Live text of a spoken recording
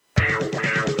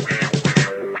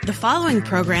The following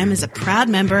program is a proud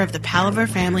member of the Palaver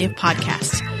family of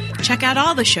podcasts. Check out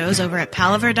all the shows over at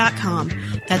palaver.com.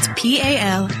 That's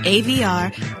PALAVR.com.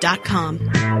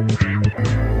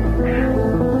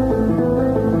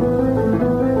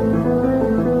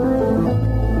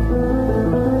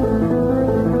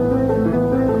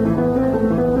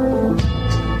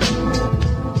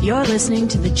 You're listening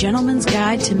to The Gentleman's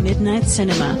Guide to Midnight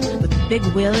Cinema with Big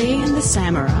Willie and the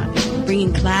Samurai,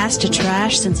 bringing class to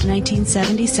trash since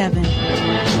 1977.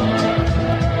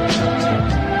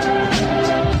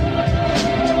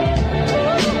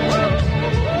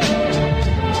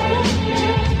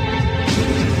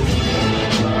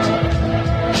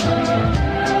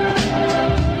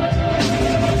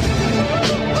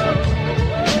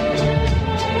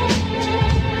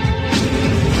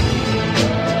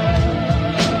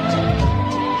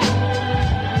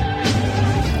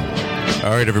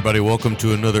 All right, everybody, welcome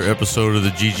to another episode of the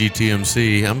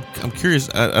GGTMC. I'm curious.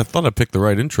 I thought I picked the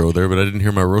right intro there, but I didn't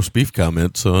hear my roast beef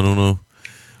comment, so I don't know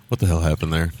what the hell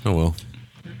happened there. Oh, well.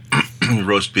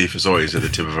 Roast beef is always at the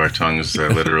tip of our tongues,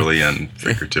 literally and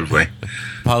figuratively.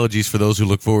 Apologies for those who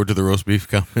look forward to the roast beef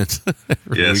comments.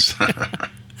 Yes.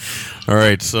 All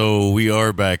right, so we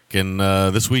are back, and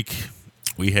this week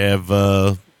we have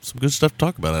some good stuff to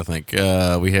talk about, I think.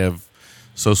 We have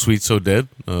So Sweet, So Dead.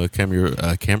 Oh,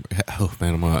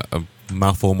 man, I'm a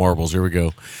mouthful of marbles. Here we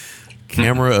go.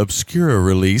 Camera Obscura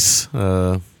release.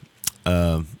 Giallo.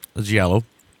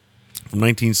 From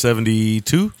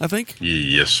 1972, I think?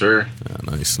 Yes, sir.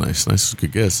 Nice.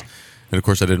 Good guess. And, of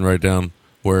course, I didn't write down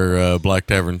where Black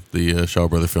Tavern, the Shaw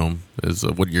Brother film, is,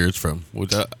 what year it's from.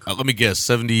 Let me guess,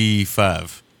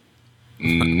 75.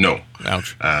 No.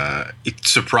 Ouch.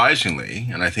 Surprisingly,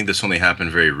 and I think this only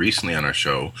happened very recently on our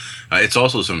show, it's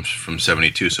also from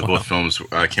 72, so both films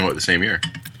came out the same year.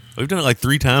 We've done it like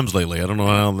 3 times lately. I don't know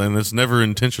how, and it's never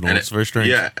intentional. It's very strange.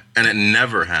 Yeah, and it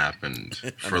never happened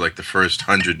for like the first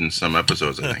 100 and some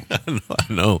episodes, I think. I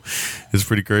know. It's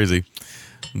pretty crazy.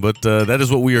 But that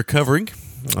is what we are covering.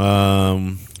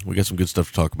 We got some good stuff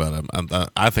to talk about.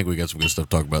 I think we got some good stuff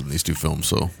to talk about in these 2 films,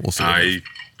 so we'll see. I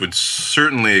would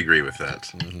certainly agree with that.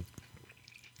 Mm-hmm.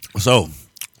 So,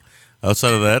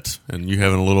 outside of that, and you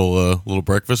having a little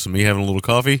breakfast and me having a little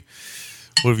coffee,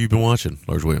 what have you been watching,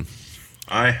 Large William?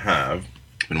 I have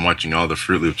been watching all the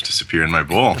Fruit Loops disappear in my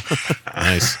bowl.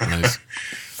 Nice.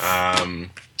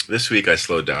 This week I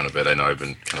slowed down a bit. I know I've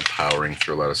been kind of powering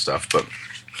through a lot of stuff, but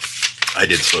I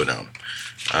did slow down.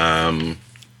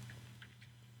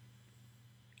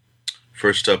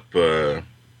 First up, where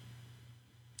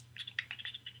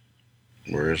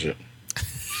is it?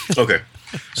 Okay.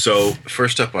 So,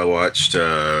 first up I watched,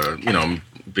 I'm a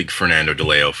big Fernando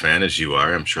DeLeo fan, as you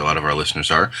are. I'm sure a lot of our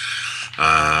listeners are.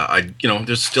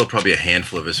 There's still probably a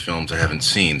handful of his films I haven't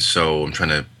seen, so I'm trying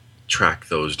to track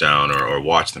those down or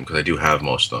watch them, because I do have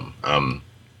most of them.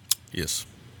 Yes.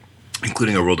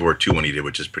 Including a World War II one he did,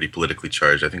 which is pretty politically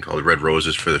charged, I think called Red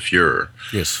Roses for the Fuhrer.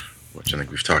 Yes. Which I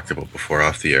think we've talked about before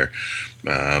off the air.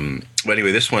 But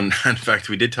anyway, this one, in fact,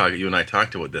 you and I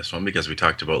talked about this one because we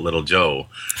talked about Little Joe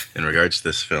in regards to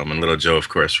this film. And Little Joe, of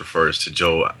course, refers to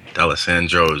Joe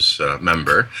D'Alessandro's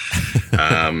member.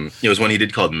 It was one he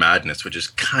did called Madness, which is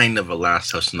kind of a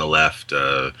Last House on the Left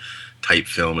type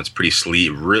film. It's pretty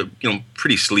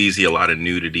pretty sleazy, a lot of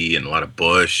nudity and a lot of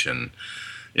bush. And,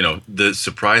 the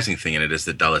surprising thing in it is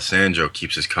that D'Alessandro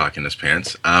keeps his cock in his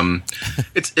pants.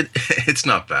 It's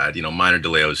not bad. Minor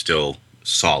DeLeo is still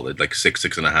solid, like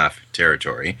 6.5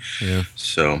 territory. Yeah.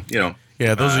 So,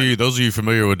 Yeah, those of you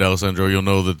familiar with D'Alessandro, you'll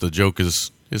know that the joke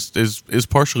is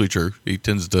partially true. He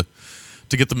tends to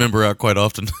get the member out quite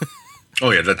often. Oh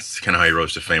yeah, that's kind of how he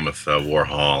rose to fame with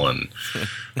Warhol and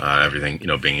everything,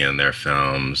 being in their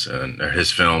films and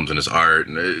his films and his art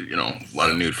and a lot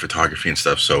of nude photography and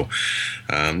stuff. So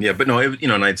but no,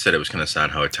 and I'd said it was kind of sad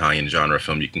how Italian genre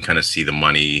film, you can kind of see the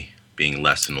money being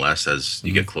less and less as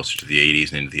you get closer to the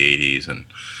 80s and into the 80s, and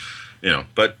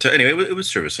But anyway, it was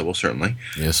serviceable, certainly.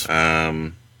 Yes.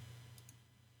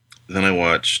 Then I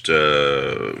watched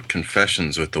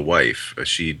Confessions with the wife.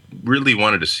 She really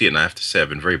wanted to see it, and I have to say I've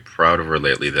been very proud of her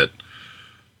lately. That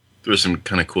there was some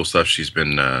kind of cool stuff she's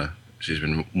been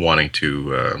wanting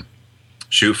to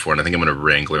shoot for, and I think I'm going to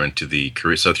wrangle her into the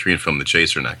South Korean film The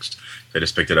Chaser next. I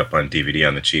just picked it up on DVD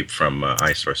on the cheap from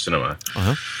iSource Cinema.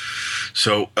 Uh-huh.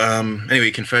 So,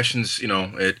 anyway, Confessions,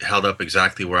 it held up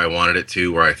exactly where I wanted it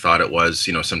to, where I thought it was.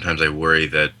 Sometimes I worry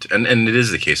that, and it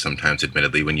is the case sometimes,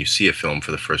 admittedly, when you see a film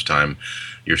for the first time,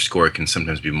 your score can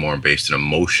sometimes be more based in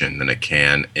emotion than it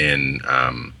can in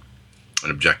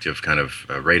an objective kind of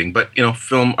rating. But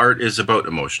film art is about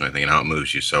emotion, I think, and how it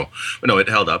moves you. So, but no, it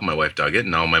held up. My wife dug it,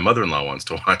 and now my mother-in-law wants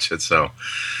to watch it. So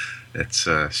it's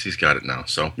she's got it now.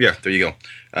 So yeah, there you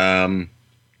go.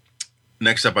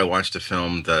 Next up, I watched a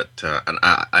film that, and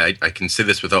I can say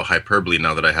this without hyperbole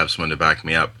now that I have someone to back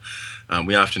me up.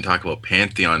 We often talk about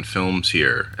Pantheon films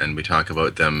here, and we talk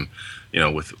about them,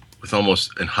 with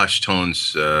almost in hushed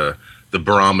tones, the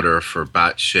barometer for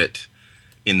batshit,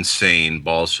 insane,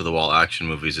 balls to the wall action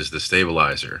movies is The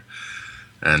Stabilizer.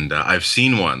 And I've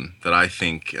seen one that I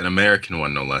think, an American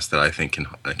one no less, that I think can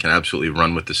absolutely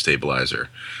run with The Stabilizer.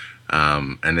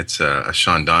 And it's a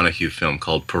Sean Donahue film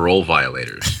called Parole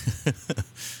Violators.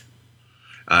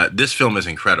 This film is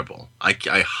incredible.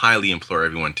 I highly implore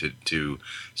everyone to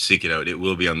seek it out. It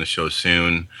will be on the show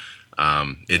soon.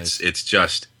 It's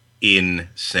just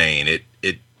insane.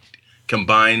 It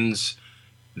combines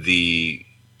the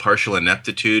partial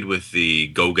ineptitude with the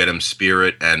go-get-em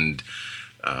spirit and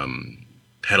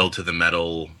pedal to the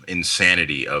metal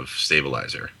insanity of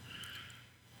Stabilizer.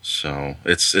 So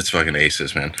it's fucking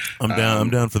aces, man. I'm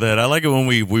down for that. I like it when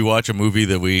we watch a movie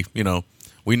that we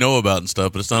know about and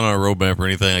stuff, but it's not on our roadmap or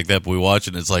anything like that. But we watch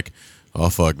it and it's like, oh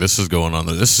fuck, this is going on.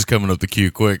 This is coming up the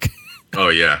queue quick. Oh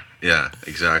yeah,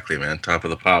 exactly, man. Top of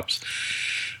the pops.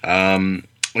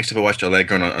 Next up, I watched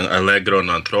Allegro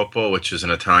non troppo, which is an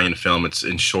Italian film. It's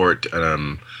in short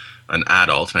an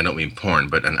adult, and I don't mean porn,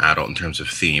 but an adult in terms of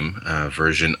theme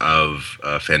version of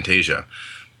Fantasia.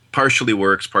 Partially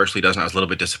works, partially doesn't. I was a little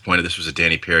bit disappointed. This was a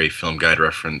Danny Perry film guide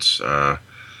reference, a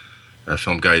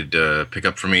film guide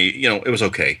pickup for me. It was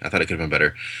okay. I thought it could have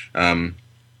been better.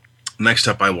 Next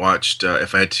up, I watched.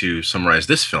 If I had to summarize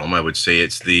this film, I would say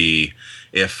it's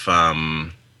if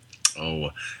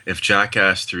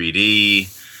Jackass 3D,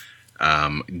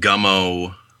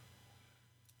 Gummo,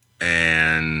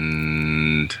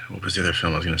 and what was the other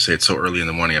film I was going to say? It's so early in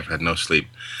the morning. I've had no sleep.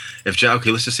 Let's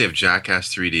just say if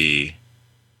Jackass 3D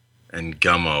and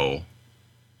Gummo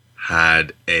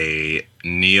had a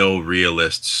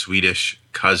neo-realist Swedish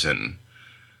cousin,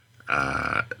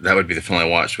 that would be the film I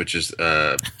watched, which is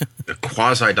a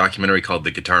quasi-documentary called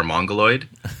The Guitar Mongoloid.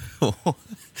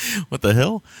 What the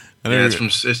hell? Yeah, it's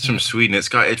from Sweden.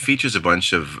 It features a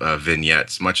bunch of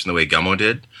vignettes, much in the way Gummo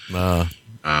did,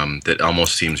 that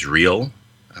almost seems real,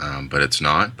 but it's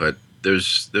not. But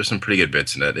there's some pretty good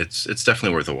bits in it. It's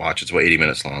definitely worth a watch. It's about 80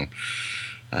 minutes long.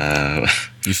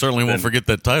 You certainly won't forget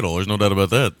that title. There's no doubt about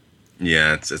that.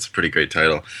 Yeah, it's a pretty great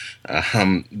title.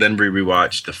 Then we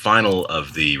rewatched the final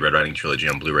of the Red Riding trilogy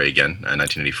on Blu-ray again,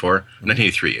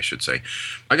 1983, I should say.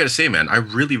 I got to say, man, I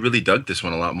really, really dug this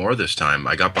one a lot more this time.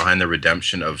 I got behind the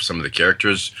redemption of some of the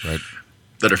characters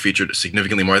that are featured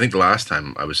significantly more. I think the last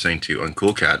time I was saying to you on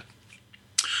Cool Cat,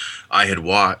 I had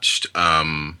watched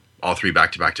all three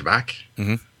back to back to back.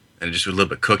 Mm-hmm. And it just was a little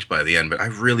bit cooked by the end. But I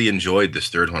really enjoyed this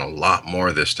third one a lot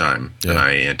more this time than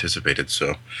I anticipated.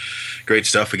 So great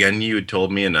stuff. Again, you had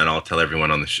told me, and then I'll tell everyone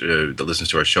on the that listens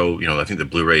to our show, I think the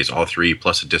Blu-ray is all three,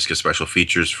 plus a disc of special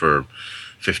features for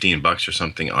 $15 or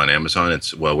something on Amazon.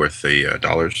 It's well worth the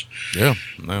dollars. Yeah,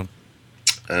 no.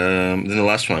 Then the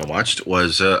last one I watched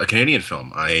was a Canadian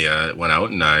film. I went out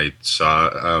and I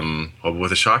saw Hobo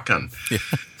with a Shotgun.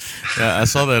 Yeah, I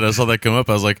saw that come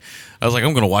up. I was like, I'm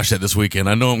going to watch that this weekend.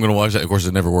 I know I'm going to watch that. Of course,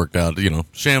 it never worked out.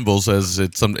 Shambles, as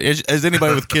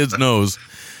anybody with kids knows,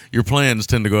 your plans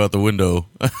tend to go out the window.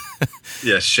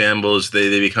 Yeah, shambles.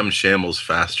 They become shambles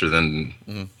faster than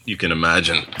you can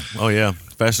imagine. Oh yeah,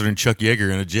 faster than Chuck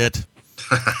Yeager in a jet.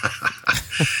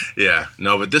 Yeah,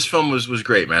 no, but this film was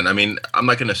great, man. I mean, I'm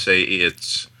not going to say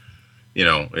it's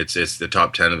the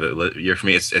top 10 of the year for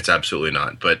me. It's absolutely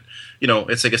not. But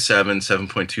it's like a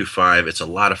 7.25. It's a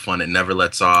lot of fun. It never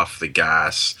lets off the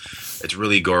gas. It's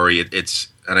really gory.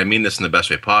 And I mean this in the best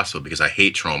way possible because I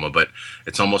hate trauma, but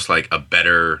it's almost like a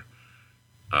better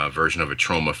version of a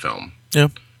trauma film. Yeah.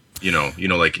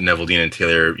 Like Neville Dean and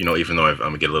Taylor, even though I'm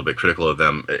going to get a little bit critical of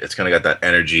them, it's kind of got that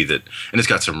energy and it's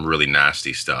got some really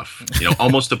nasty stuff,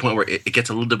 almost to the point where it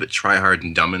gets a little bit try hard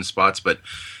and dumb in spots, but,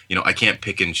 I can't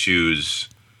pick and choose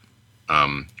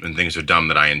when things are dumb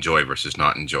that I enjoy versus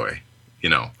not enjoy,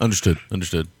 Understood.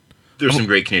 There's some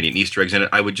great Canadian Easter eggs in it.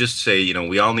 I would just say,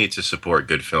 we all need to support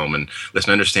good film. And listen,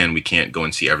 I understand we can't go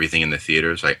and see everything in the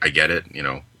theaters. I get it.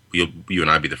 You and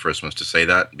I be the first ones to say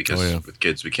that because with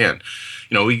kids we can.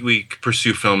 We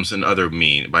pursue films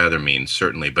by other means,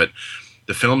 certainly. But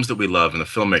the films that we love and the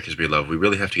filmmakers we love, we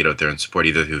really have to get out there and support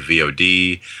either through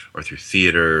VOD or through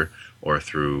theater or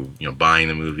through, buying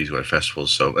the movies or at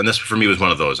festivals. So, and this for me was one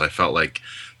of those. I felt like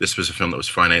this was a film that was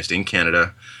financed in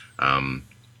Canada,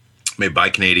 made by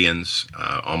Canadians,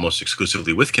 almost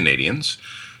exclusively with Canadians.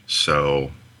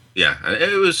 So, Yeah, and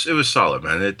it was solid,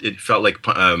 man. It felt like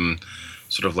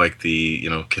sort of like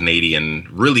the Canadian,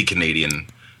 really Canadian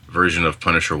version of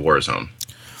Punisher Warzone.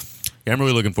 Yeah, I'm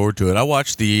really looking forward to it. I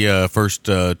watched the first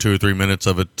 2 or 3 minutes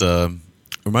of it.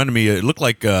 Reminded me, it looked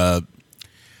like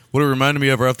what it reminded me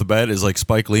of right off the bat is like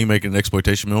Spike Lee making an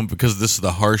exploitation film, because this is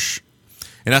the harsh,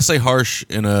 and I say harsh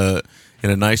in a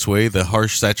nice way, the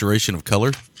harsh saturation of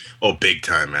color. Oh, big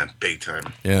time, man, big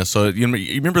time. Yeah, so you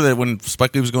remember that when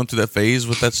Spike Lee was going through that phase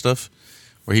with that stuff,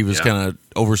 where he was kind of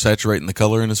oversaturating the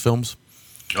color in his films.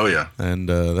 Oh yeah, and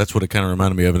that's what it kind of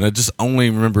reminded me of. And I just only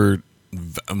remember,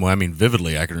 well, I mean,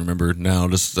 vividly, I can remember now,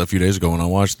 just a few days ago when I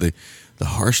watched the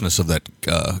harshness of that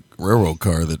railroad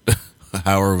car that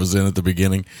Howard was in at the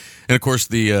beginning, and of course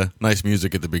the nice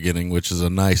music at the beginning, which is a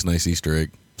nice Easter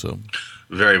egg. So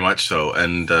very much so.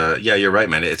 And yeah, you're right,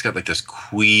 man. It's got like this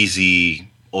queasy,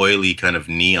 oily kind of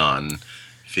neon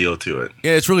feel to it.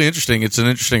 Yeah, it's really interesting. It's an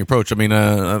interesting approach. I mean,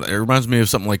 it reminds me of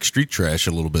something like Street Trash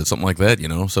a little bit, something like that.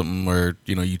 Something where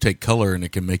you take color and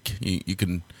it can make you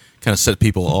can kind of set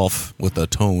people off with a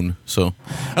tone. So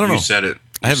I don't know. You said it.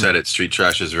 You said it. Street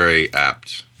Trash is very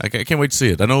apt. I can't wait to see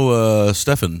it. I know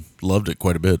Stefan loved it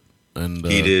quite a bit. And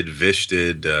he did. Vish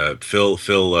did. Phil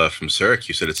from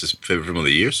Syracuse said it's his favorite film of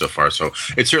the year so far. So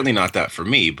it's certainly not that for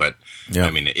me, but yeah.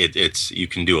 I mean, it's you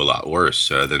can do a lot worse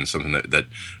than something that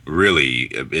really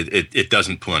it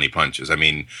doesn't pull any punches. I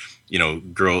mean,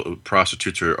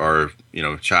 prostitutes are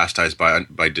chastised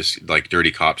by just like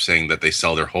dirty cops saying that they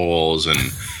sell their holes, and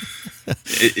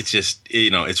it's just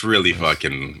it's really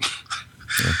fucking.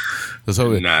 Yeah.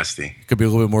 So nasty. Could be a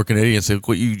little bit more Canadian. Say,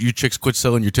 you chicks quit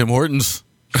selling your Tim Hortons.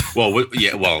 Well,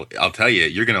 yeah. Well, I'll tell you,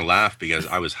 you're gonna laugh because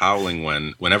I was howling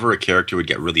whenever a character would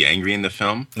get really angry in the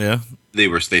film. Yeah,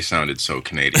 they sounded so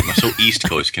Canadian, so East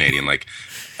Coast Canadian. Like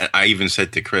I even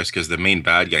said to Chris, because the main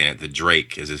bad guy in it, the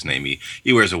Drake is his name.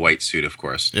 He wears a white suit, of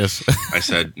course. Yes. I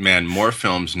said, man, more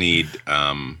films need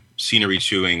scenery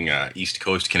chewing East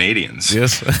Coast Canadians.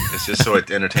 Yes. It's just so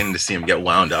entertaining to see him get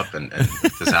wound up and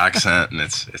with his accent, and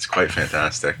it's quite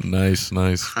fantastic. Nice.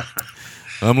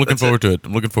 I'm looking forward to it.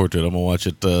 I'm gonna watch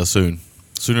it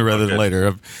sooner rather than later.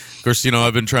 Of course,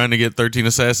 I've been trying to get 13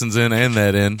 Assassins in and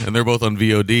that in, and they're both on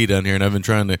VOD down here, and I've been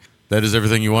trying to. That is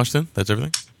everything you watched then? That's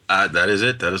everything? That is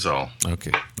it. That is all.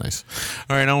 Okay, nice.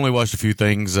 All right, I only watched a few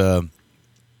things and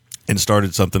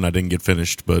started something I didn't get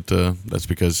finished, but that's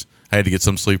because I had to get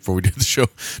some sleep before we did the show.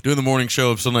 Doing the morning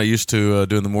show, I'm still not used to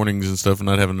doing the mornings and stuff and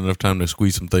not having enough time to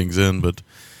squeeze some things in, but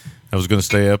I was going to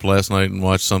stay up last night and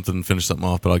watch something and finish something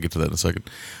off, but I'll get to that in a second.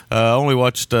 I only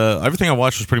watched, everything I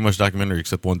watched was pretty much documentary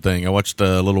except one thing. I watched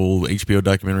a little HBO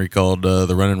documentary called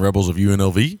The Running Rebels of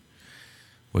UNLV,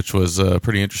 which was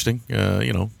pretty interesting.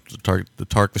 The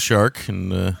Tark the Shark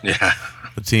and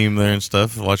the team there and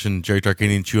stuff, watching Jerry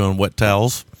Tarkanian chew on wet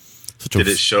towels. Did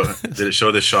it show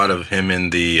the shot of him in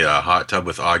the hot tub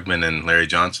with Ogman and Larry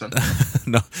Johnson?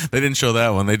 No, they didn't show that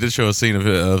one. They did show a scene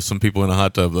of some people in a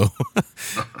hot tub, though.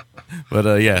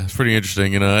 But yeah, it's pretty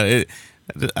interesting. I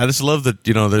just love that.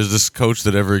 There's this coach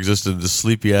that ever existed, this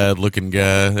sleepy-eyed looking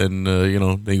guy, and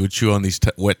he would chew on these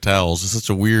wet towels. It's such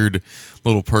a weird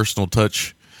little personal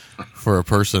touch for a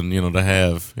person, to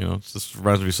have. It just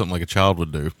reminds me of something like a child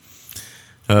would do.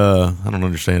 I don't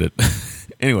understand it.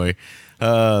 Anyway.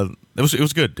 It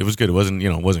was good. It was good. It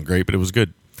wasn't great, but it was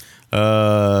good.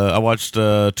 I watched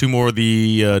 2 more of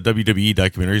the WWE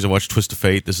documentaries. I watched Twist of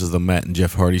Fate. This is the Matt and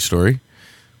Jeff Hardy story,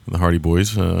 the Hardy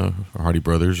Boys, or Hardy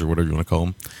Brothers, or whatever you want to call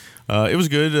them. It was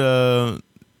good.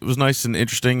 It was nice and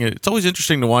interesting. It's always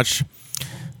interesting to watch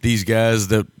these guys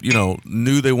that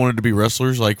knew they wanted to be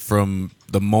wrestlers, like from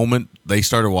the moment they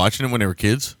started watching it when they were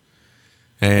kids,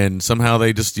 and somehow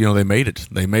they just they made it.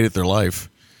 They made it their life.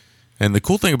 And the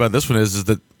cool thing about this one is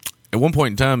that at one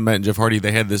point in time, Matt and Jeff Hardy,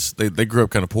 they had this. They grew up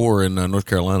kind of poor in North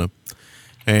Carolina,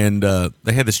 and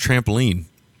they had this trampoline,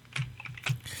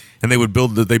 and they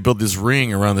built this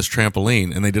ring around this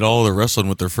trampoline, and they did all their wrestling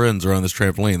with their friends around this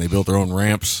trampoline. They built their own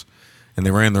ramps, and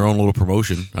they ran their own little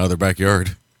promotion out of their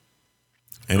backyard.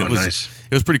 And it was nice.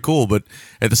 It was pretty cool. But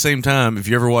at the same time, if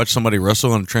you ever watch somebody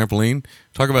wrestle on a trampoline,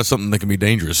 talk about something that can be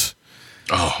dangerous.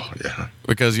 Oh, yeah.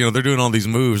 Because, they're doing all these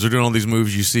moves. They're doing all these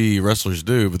moves you see wrestlers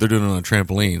do, but they're doing it on a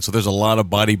trampoline. So there's a lot of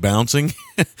body bouncing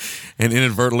and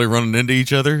inadvertently running into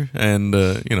each other. And,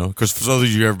 because for those of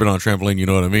you who've ever been on a trampoline, you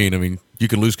know what I mean. I mean, you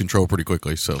can lose control pretty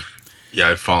quickly. So, yeah,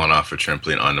 I've fallen off a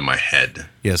trampoline onto my head.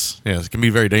 Yes. It can be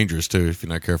very dangerous, too, if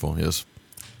you're not careful. Yes.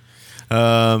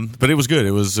 But it was good.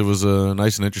 It was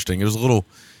nice and interesting.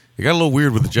 It got a little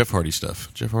weird with the Jeff Hardy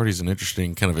stuff. Jeff Hardy's an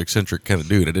interesting, kind of eccentric kind of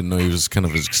dude. I didn't know he was kind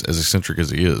of as eccentric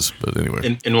as he is. But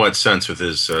anyway, in what sense? With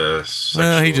his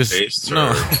sexual tastes?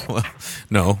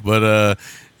 No, but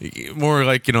more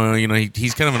like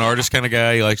he's kind of an artist kind of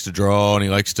guy. He likes to draw and he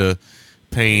likes to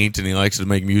paint and he likes to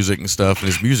make music and stuff. And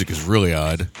his music is really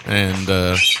odd. And he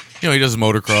does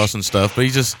motocross and stuff. But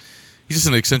he's just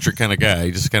an eccentric kind of guy.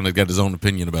 He just kind of got his own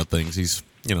opinion about things. He's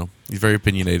very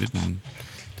opinionated and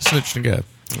just an interesting guy.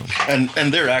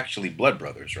 And they're actually blood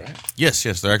brothers, right? Yes,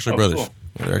 they're actually brothers. Cool.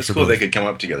 Yeah, they're it's cool they could come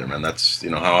up together, man. That's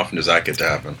how often does that get to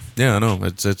happen? Yeah, I know.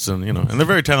 It's and they're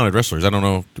very talented wrestlers. I don't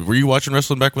know. Were you watching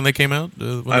wrestling back when they came out?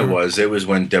 I was. It was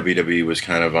when WWE was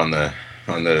kind of on the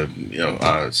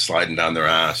sliding down their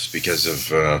ass because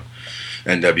of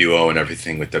NWO and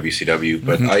everything with WCW.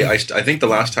 But I think the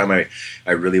last time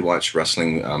I really watched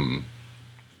wrestling kind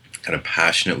of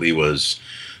passionately was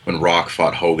when Rock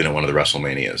fought Hogan at one of the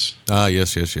WrestleManias. Ah,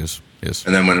 yes.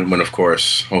 And then when of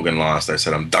course Hogan lost, I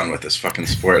said, I'm done with this fucking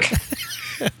sport.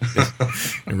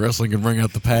 And wrestling can bring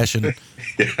out the passion.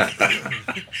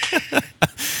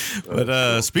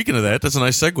 But speaking of that's a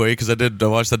nice segue because I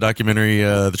watched that documentary,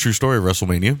 The True Story of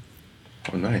WrestleMania.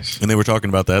 Oh, nice. And they were talking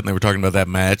about that, and they were talking about that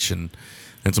match and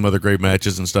some other great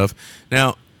matches and stuff.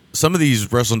 Now, some of these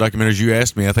wrestling documentaries, you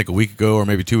asked me, I think a week ago or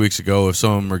maybe 2 weeks ago, if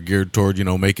some of them are geared toward,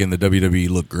 making the WWE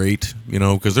look great,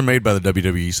 because they're made by the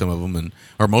WWE, some of them,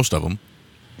 or most of them.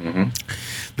 Mm-hmm.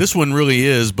 This one really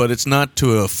is, but it's not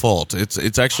to a fault. It's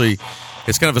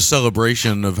kind of a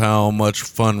celebration of how much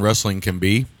fun wrestling can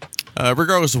be,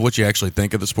 regardless of what you actually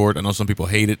think of the sport. I know some people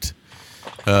hate it.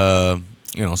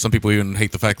 Some people even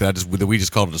hate the fact that we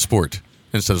just called it a sport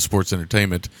instead of sports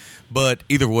entertainment. But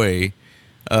either way,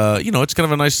 it's kind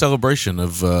of a nice celebration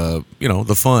of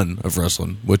the fun of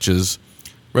wrestling, which is,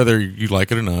 whether you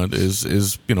like it or not,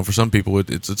 is for some people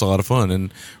it's a lot of fun.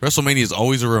 And WrestleMania is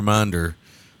always a reminder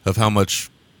of how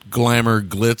much glamour,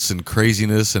 glitz, and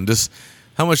craziness, and just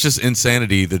how much just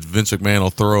insanity that Vince McMahon will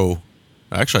throw.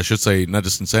 Actually, I should say not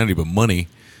just insanity, but money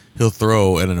he'll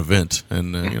throw at an event.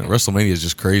 And WrestleMania is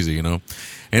just crazy, And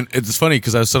it's funny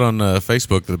because I said on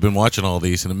Facebook that I've been watching all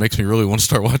these, and it makes me really want to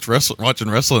start watching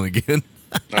wrestling again.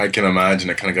 I can imagine.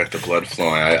 It kind of got the blood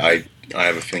flowing. I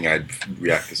have a feeling I'd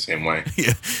react the same way.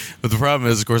 Yeah, but the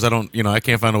problem is, of course, I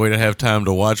can't find a way to have time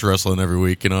to watch wrestling every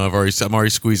week. I'm already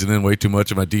squeezing in way too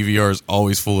much, and my DVR is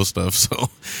always full of stuff. So,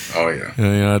 oh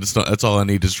yeah, that's all I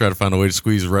need to try to find a way to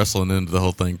squeeze wrestling into the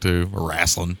whole thing too, or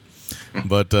wrestling.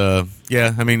 But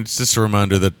it's just a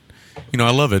reminder that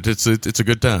I love it. It's a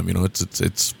good time.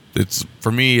 It's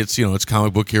for me. It's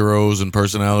comic book heroes and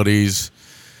personalities.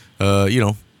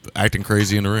 Acting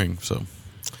crazy in the ring. So.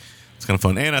 It's kind of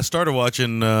fun. And I started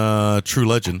watching True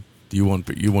Legend, the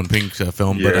U1 Pink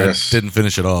film, but I didn't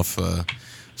finish it off.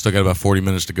 Still got about 40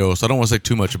 minutes to go, so I don't want to say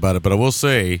too much about it, but I will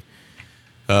say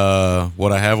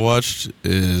what I have watched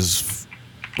is,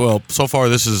 so far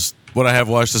this is what I have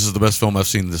watched. This is the best film I've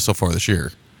seen so far this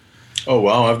year. Oh,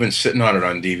 wow. I've been sitting on it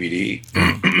on DVD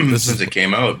since it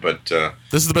came out, but...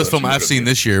 this is the best film I've seen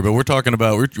this year, but we're talking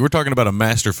about a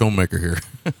master filmmaker here.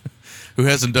 Who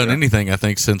hasn't done anything, I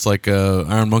think, since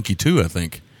Iron Monkey 2, I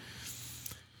think.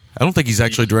 I don't think he's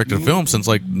actually directed a film since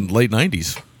late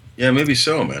 90s. Yeah, maybe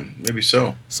so, man. Maybe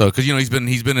so. So, because he's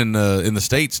been in the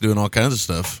States doing all kinds of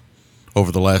stuff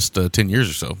over the last 10 years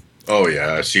or so. Oh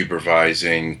yeah,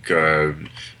 supervising, fight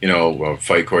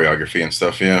choreography and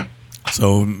stuff. Yeah.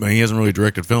 So he hasn't really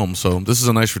directed films. So this is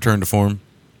a nice return to form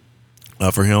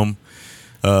for him.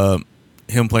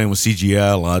 Him playing with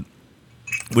CGI a lot,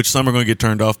 which some are going to get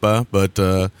turned off by, but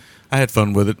I had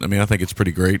fun with it. I mean, I think it's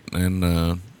pretty great,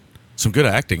 and some good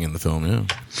acting in the film, yeah.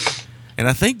 And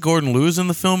I think Gordon Liu is in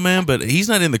the film, man, but he's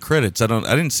not in the credits. I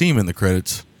didn't see him in the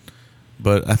credits,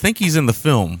 but I think he's in the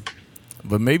film.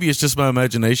 But maybe it's just my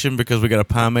imagination because we got a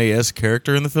Pai-Mei-esque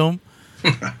character in the film.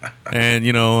 And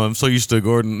I'm so used to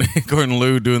Gordon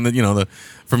Liu doing the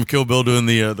from Kill Bill doing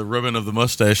the ribbon of the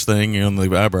mustache thing on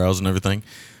the eyebrows and everything.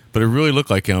 But it really looked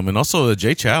like him, and also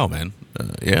Jay Chow, man.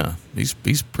 He's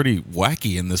pretty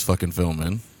wacky in this fucking film,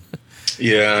 man.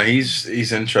 Yeah,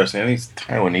 he's interesting. I think he's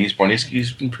Taiwanese born.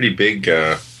 He's been pretty big.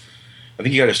 I think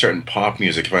he got to start in pop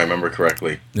music, if I remember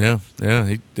correctly. Yeah.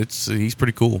 He's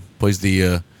pretty cool. Plays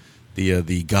the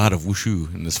god of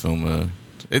wushu in this film.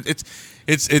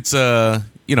 It's I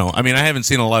mean, I haven't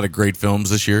seen a lot of great films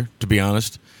this year, to be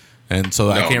honest. And so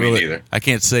I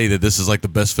can't say that this is like the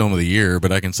best film of the year,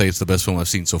 but I can say it's the best film I've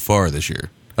seen so far this year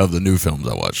of the new films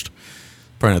I watched.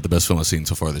 Probably not the best film I've seen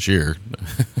so far this year,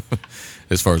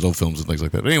 as far as old films and things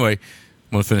like that. But anyway,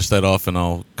 I'm going to finish that off, and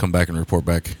I'll come back and report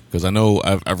back because I know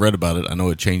I've read about it. I know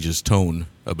it changes tone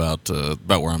about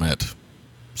where I'm at,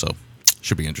 so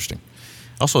should be interesting.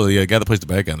 Also, the guy that plays the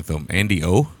bad guy in the film, Andy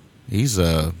O, he's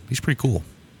pretty cool.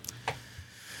 I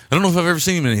don't know if I've ever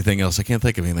seen him in anything else. I can't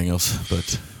think of anything else,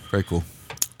 but very cool.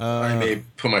 I may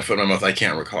put my foot in my mouth. I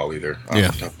can't recall either off the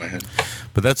top of my head.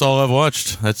 But that's all I've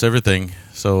watched. That's everything.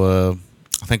 So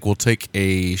I think we'll take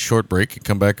a short break and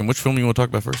come back. And which film do you want to talk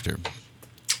about first here?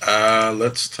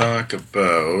 Let's talk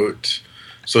about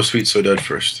So Sweet, So Dead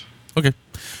first. Okay.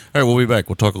 All right, we'll be back.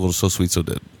 We'll talk a little So Sweet, So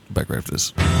Dead. Back right after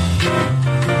this.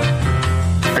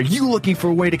 Are you looking for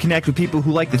a way to connect with people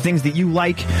who like the things that you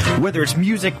like? Whether it's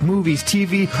music, movies,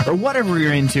 TV, or whatever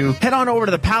you're into, head on over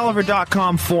to the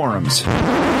palaver.com forums.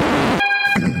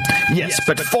 Yes,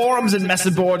 but forums and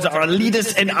message boards are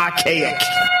elitist and archaic.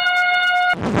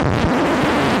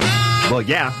 Well,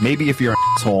 yeah, maybe if you're an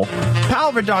asshole.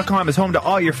 Palaver.com is home to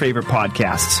all your favorite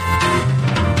podcasts.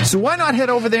 So why not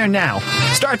head over there now?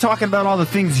 Start talking about all the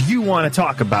things you want to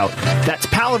talk about. That's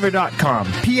palaver.com.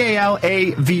 Palaver.com.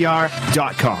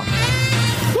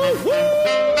 Woo-hoo!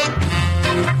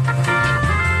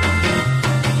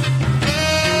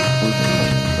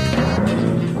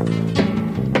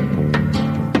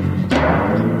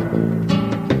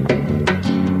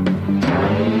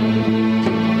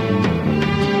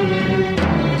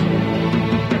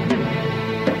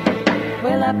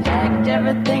 Well, I packed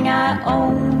everything I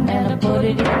own and I put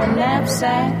it in a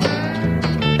knapsack.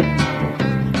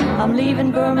 I'm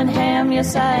leaving Birmingham,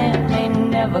 yes I am, ain't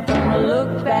never gonna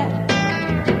look back.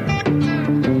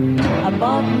 I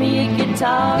bought me a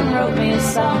guitar and wrote me a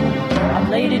song. I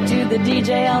played it to the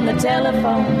DJ on the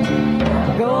telephone.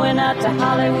 Going out to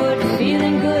Hollywood,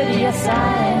 feeling good, yes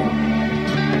I am.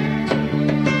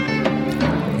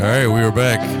 All right, we were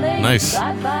back. Nice.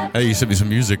 Hey, you sent me some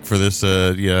music for this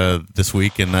this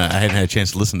week, and I hadn't had a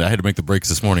chance to listen to it. I had to make the breaks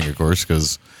this morning, of course,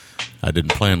 because I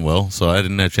didn't plan well, so I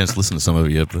didn't have a chance to listen to some of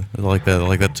it yet. But I like that. I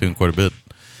like that tune quite a bit.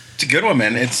 It's a good one,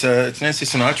 man. It's Nancy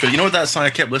Sinatra. You know what, that song? I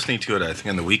kept listening to it. I think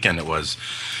on the weekend it was,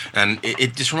 and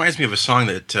it just reminds me of a song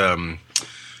that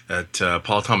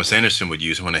Paul Thomas Anderson would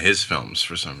use in one of his films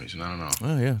for some reason. I don't know.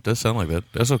 Oh yeah, it does sound like that.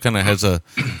 It also kind of has a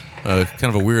kind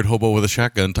of a weird hobo with a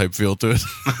shotgun type feel to it.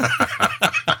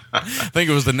 I think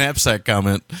it was the knapsack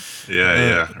comment.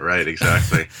 Yeah, right,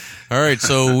 exactly. All right,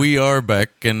 so we are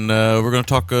back, and we're going to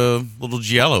talk a little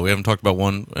Giallo. We haven't talked about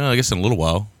one, I guess, in a little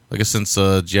while. I guess since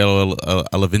Giallo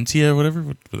alla Venezia or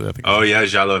whatever. I think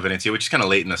Giallo alla Venezia, which is kind of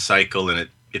late in the cycle, and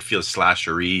it feels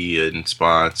slashery in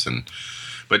spots.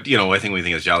 But, you know, I think when we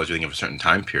think of Giallo, we think of a certain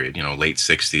time period, you know, late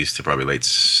 60s to probably late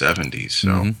 70s.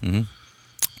 So,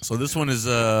 So this one is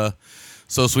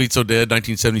So Sweet, So Dead,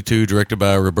 1972, directed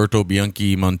by Roberto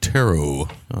Bianchi Montero.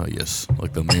 Yes, I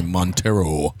like the name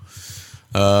Montero.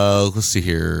 Let's see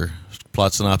here.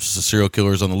 Plot synopsis: a serial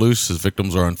killer is on the loose. His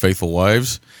victims are unfaithful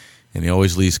wives, and he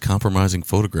always leaves compromising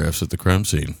photographs at the crime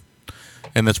scene.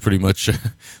 And that's pretty much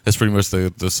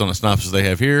the synopsis they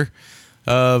have here.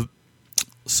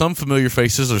 Some familiar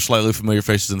faces, or slightly familiar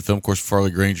faces in the film. Of course,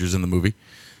 Farley Granger's in the movie.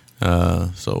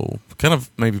 So kind of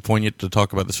maybe poignant to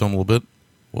talk about this film a little bit.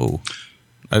 Whoa.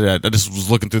 I just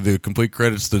was looking through the complete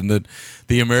credits, and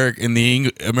the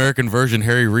American version,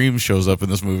 Harry Reams shows up in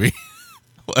this movie.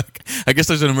 Like, I guess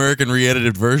there's an American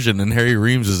re-edited version, and Harry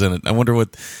Reams is in it. I wonder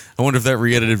if that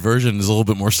re-edited version is a little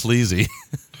bit more sleazy.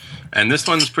 And this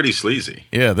one's pretty sleazy.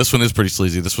 Yeah, this one is pretty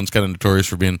sleazy. This one's kind of notorious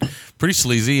for being pretty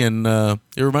sleazy, and it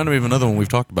reminded me of another one we've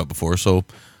talked about before, so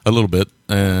a little bit.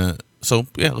 So,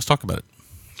 yeah, let's talk about it.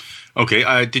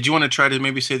 Okay, did you want to try to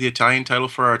maybe say the Italian title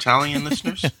for our Italian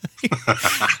listeners?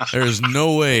 There's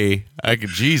no way I could.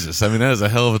 Jesus, I mean, that is a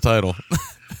hell of a title.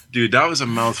 Dude, that was a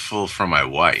mouthful from my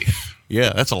wife.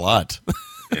 Yeah, that's a lot.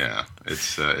 Yeah,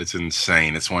 it's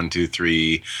insane. It's 1, 2,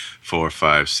 3, 4,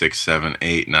 5, 6, 7,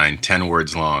 8, 9, 10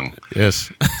 words long. Yes.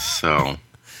 So,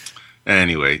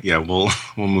 anyway, yeah, we'll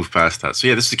move past that. So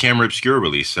yeah, this is a Camera Obscura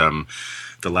release.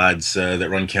 The lads that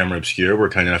run Camera Obscura were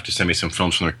kind enough to send me some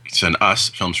films from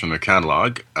their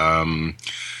catalog.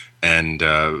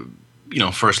 You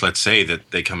know, first let's say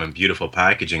that they come in beautiful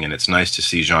packaging, and it's nice to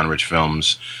see genre-rich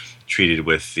films treated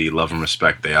with the love and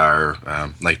respect they are,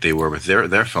 like they were with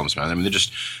their films, man. I mean, they're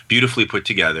just beautifully put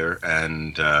together,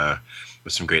 and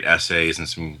with some great essays and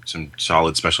some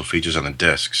solid special features on the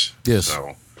discs. Yes.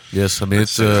 So, yes. I mean,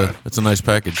 it's a nice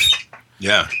package.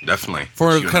 Yeah, definitely.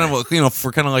 For kind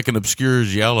of like an obscure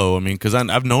Giallo. I mean, because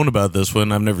I've known about this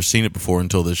one. I've never seen it before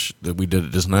until that we did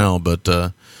it just now. But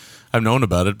I've known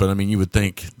about it. But I mean, you would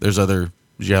think there's other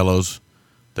Giallos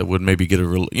that would maybe get a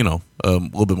little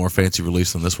bit more fancy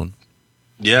release than this one.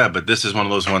 Yeah, but this is one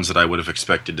of those ones that I would have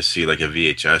expected to see like a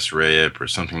VHS rip or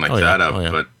something like that out. Oh,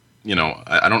 yeah. But you know,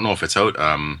 I don't know if it's out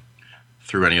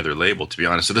through any other label, to be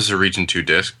honest. So this is a Region 2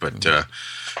 disc, but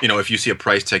you know, if you see a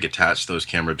price tag attached to those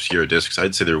Camera Obscura discs,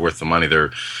 I'd say they're worth the money.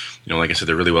 They're, you know, like I said,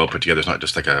 they're really well put together. It's not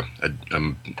just like a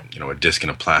disc in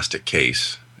a plastic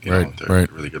case. They're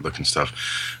really good looking stuff.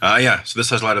 So this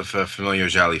has a lot of familiar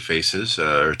giallo faces,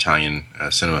 or Italian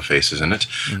cinema faces in it.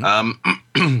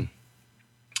 Mm-hmm.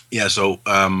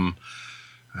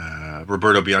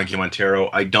 Roberto Bianchi Montero,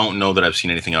 I don't know that I've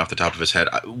seen anything off the top of his head.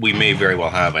 We may very well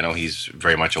have. I know he's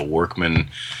very much a workman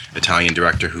Italian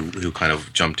director who kind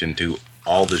of jumped into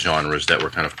all the genres that were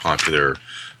kind of popular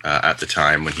at the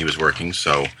time when he was working.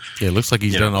 So yeah, it looks like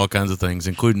he's done all kinds of things,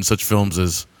 including such films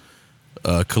as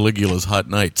Caligula's Hot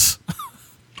Nights.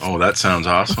 Oh, that sounds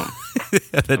awesome.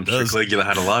 I'm sure does. Caligula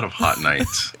had a lot of hot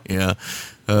nights. Yeah.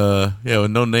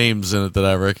 With no names in it that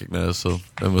I recognize, so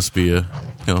that must be a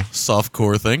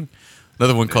softcore thing.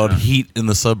 Another one called Heat in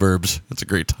the Suburbs. That's a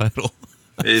great title.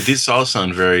 These all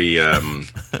sound very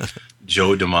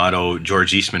Joe D'Amato,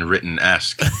 George Eastman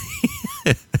written-esque.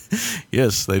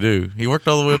 Yes, they do. He worked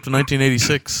all the way up to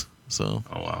 1986. So.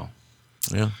 Oh wow.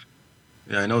 Yeah.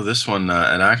 Yeah, I know this one,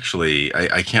 and actually,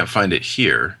 I can't find it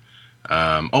here.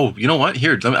 You know what?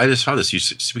 Here, I just saw this.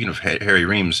 Speaking of Harry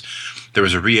Reams, there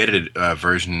was a re-edited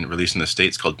version released in the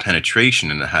States called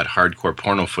Penetration, and it had hardcore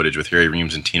porno footage with Harry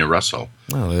Reams and Tina Russell.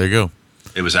 Oh, there you go.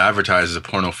 It was advertised as a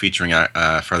porno featuring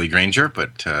Farley Granger,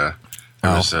 but there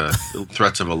was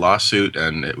threats of a lawsuit,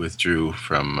 and it withdrew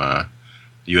from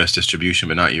U.S. distribution,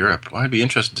 but not Europe. Well, I'd be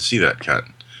interested to see that, Kat.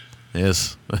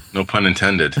 Yes. No pun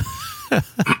intended.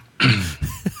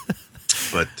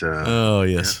 But oh,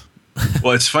 yes. Yeah.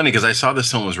 Well, it's funny because I saw this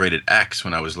film was rated X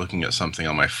when I was looking at something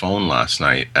on my phone last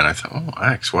night, and I thought, oh,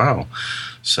 X, wow.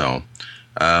 So,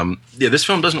 this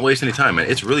film doesn't waste any time, and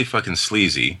it's really fucking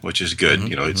sleazy, which is good.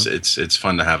 Mm-hmm, it's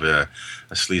fun to have a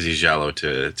sleazy giallo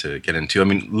to get into. I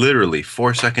mean, literally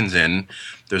 4 seconds in,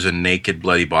 there's a naked,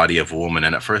 bloody body of a woman,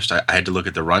 and at first I had to look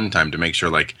at the runtime to make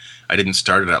sure I didn't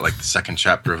start it at the second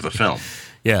chapter of the film.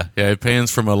 Yeah, it pans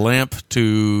from a lamp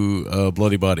to a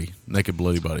bloody body, naked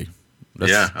bloody body.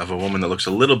 Of a woman that looks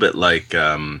a little bit like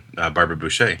Barbara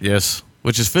Boucher. Yes,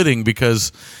 which is fitting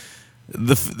because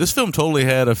this film totally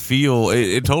had a feel.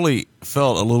 It totally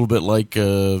felt a little bit like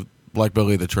Black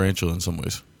Belly the Tarantula in some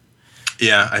ways.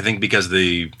 Yeah, I think because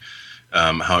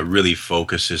how it really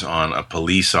focuses on a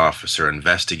police officer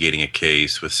investigating a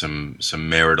case with some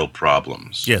marital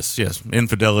problems. Yes,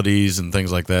 infidelities and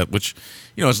things like that. Which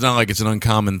it's not like it's an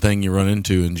uncommon thing you run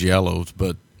into in giallos,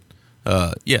 but.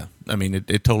 I mean,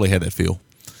 it totally had that feel.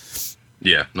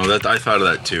 Yeah, no, I thought of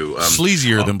that too.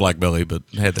 Sleazier than Black Belly, but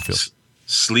it had the feel.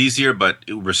 Sleazier, but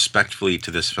respectfully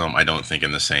to this film, I don't think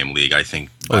in the same league. I think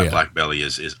Black Belly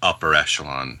is upper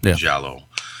echelon giallo.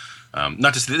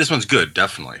 Not to say this one's good,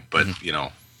 definitely, but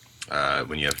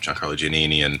when you have Giancarlo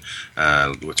Giannini and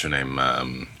what's her name,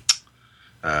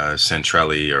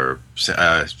 Sandrelli or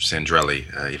Sandrelli,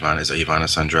 Ivana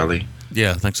Sandrelli.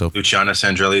 Yeah, I think so. Luciana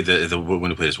Sandrelli, the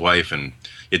woman who played his wife, and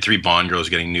you had 3 Bond girls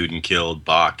getting nude and killed,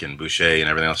 Bach and Boucher and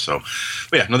everything else. So,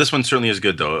 this one certainly is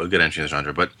good, though, a good entry in the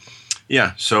genre. But,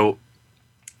 so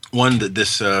one that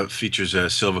this features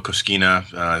Silva Koskina.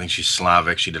 I think she's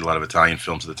Slavic. She did a lot of Italian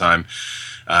films at the time.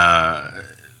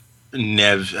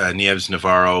 Nieves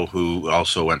Navarro, who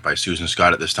also went by Susan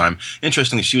Scott at this time.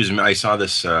 Interestingly, I saw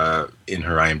this in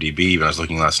her IMDb when I was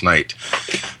looking last night.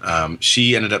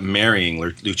 She ended up marrying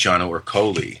Luciano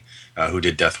Ercoli, who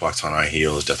did Death Walks on High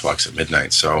Heels, Death Walks at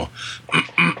Midnight. So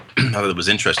I thought it was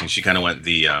interesting. She kind of went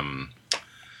the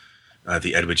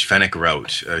Edwidge Fenwick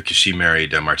route because she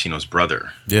married Martino's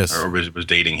brother. Yes. Or was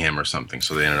dating him or something.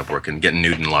 So they ended up getting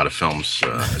nude in a lot of films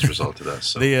as a result of that.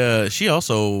 So. She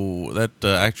also, that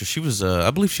actress, she was,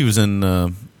 I believe she was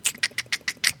in,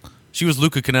 she was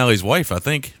Luca Canale's wife, I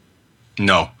think.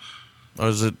 No.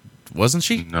 Or wasn't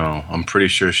she? No, I'm pretty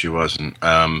sure she wasn't.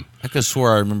 I could have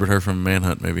swore I remembered her from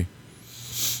Manhunt, maybe.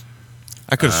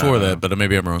 I could have swore that, but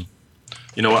maybe I'm wrong.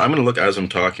 You know what? I'm going to look as I'm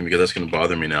talking because that's going to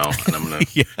bother me now, and I'm going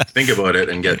to think about it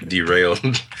and get derailed.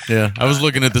 Yeah, I was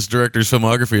looking at this director's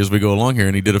filmography as we go along here,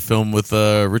 and he did a film with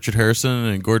Richard Harrison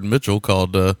and Gordon Mitchell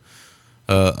called. Let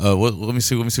me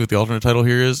see what the alternate title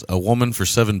here is: A Woman for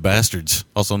 7 Bastards,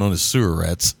 also known as Sewer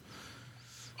Rats.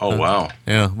 Oh wow!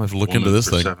 Yeah, I'm gonna have to look into this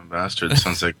thing. 7 Bastards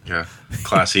sounds like a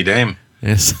classy dame.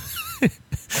 Yes.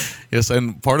 Yes,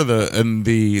 and part of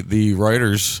the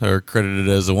writers are credited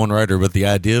as the one writer, but the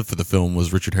idea for the film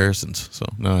was Richard Harrison's. So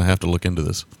now I have to look into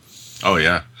this. Oh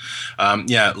yeah,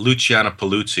 Luciana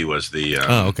Paluzzi was the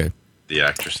the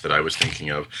actress that I was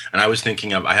thinking of, and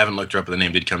I haven't looked her up, but the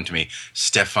name did come to me.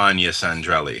 Stefania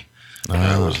Sandrelli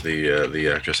was the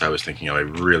actress I was thinking of. I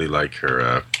really like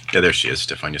her. There she is,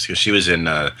 Stefania. She was in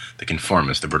The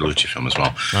Conformist, the Bertolucci film as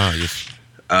well. Oh yes.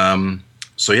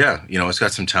 So it's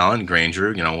got some talent.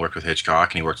 Granger, worked with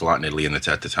Hitchcock, and he worked a lot in Italy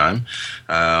at the time.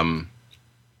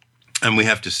 And we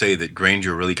have to say that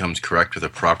Granger really comes correct with a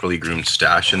properly groomed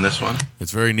stash in this one.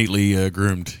 It's very neatly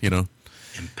groomed,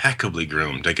 Impeccably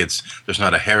groomed. Like there's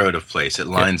not a hair out of place. It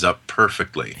lines up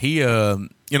perfectly. He, for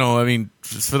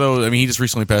those, he just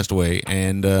recently passed away,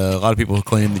 and a lot of people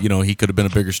claim that he could have been a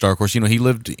bigger star. Of course, he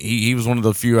was one of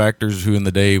the few actors who in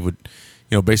the day would,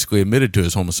 basically admitted to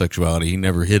his homosexuality. He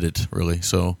never hid it really,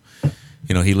 so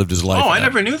he lived his life. Oh, I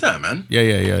never knew that, man.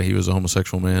 Yeah. He was a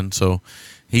homosexual man, so.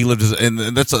 He lived and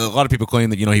that's a lot of people claim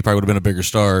that he probably would have been a bigger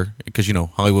star because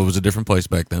Hollywood was a different place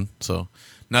back then. So,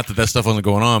 not that stuff wasn't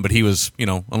going on, but he was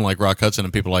unlike Rock Hudson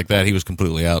and people like that, he was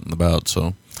completely out and about.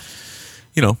 So,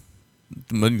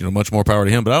 much more power to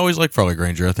him. But I always like Farley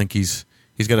Granger. I think he's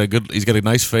got a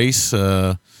nice face. He's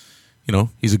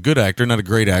a good actor, not a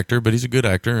great actor, but he's a good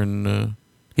actor, and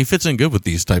he fits in good with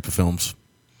these type of films.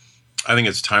 I think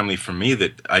it's timely for me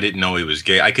that I didn't know he was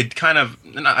gay. I could kind of,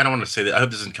 I don't want to say that, I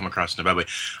hope this doesn't come across in a bad way.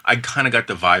 I kind of got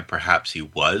the vibe perhaps he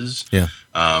was. Yeah.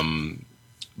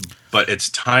 But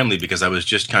it's timely because I was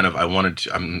just kind of, I won't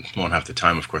have the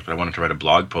time, of course, but I wanted to write a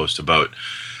blog post about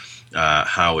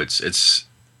how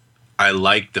I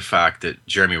like the fact that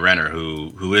Jeremy Renner,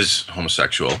 who is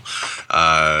homosexual,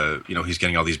 he's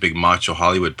getting all these big macho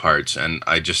Hollywood parts. And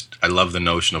I love the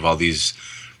notion of all these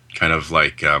kind of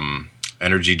like,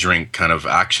 energy drink kind of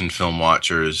action film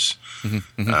watchers,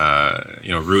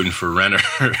 rooting for Renner.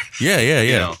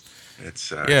 Yeah.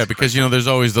 It's because there's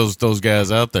always those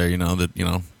guys out there,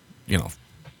 that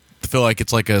feel like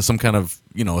it's like some kind of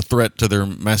a threat to their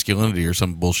masculinity or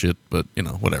some bullshit, but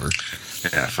whatever.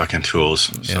 Yeah, fucking tools.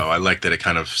 Yeah. So I like that it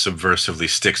kind of subversively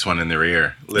sticks one in their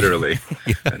ear, literally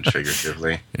and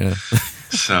figuratively. Yeah.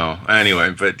 So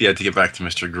anyway, but to get back to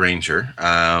Mr. Granger.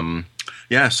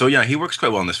 He works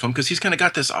quite well in this film because he's kind of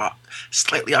got this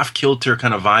slightly off-kilter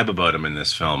kind of vibe about him in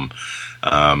this film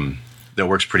that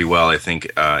works pretty well, I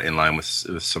think, in line with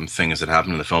some things that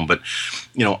happen in the film. But,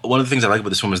 one of the things I like about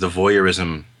this film is the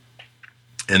voyeurism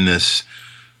in this.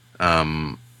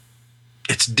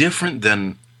 It's different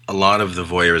than a lot of the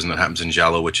voyeurism that happens in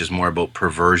Giallo, which is more about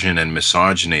perversion and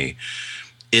misogyny.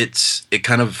 It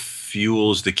kind of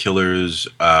fuels the killer's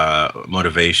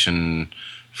motivation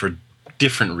for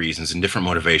different reasons and different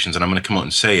motivations, and I'm going to come out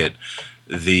and say it.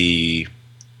 The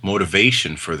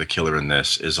motivation for the killer in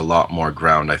this is a lot more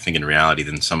ground, I think, in reality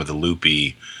than some of the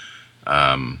loopy,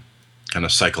 kind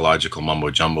of psychological mumbo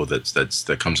jumbo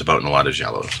that comes about in a lot of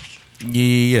giallos.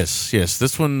 Yes.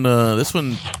 This one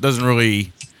doesn't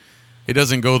really. It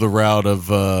doesn't go the route of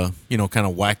kind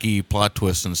of wacky plot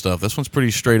twists and stuff. This one's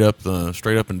pretty straight up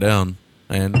and down,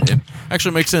 and it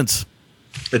actually makes sense.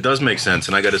 It does make sense,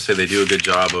 and I got to say they do a good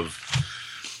job of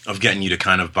getting you to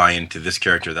kind of buy into this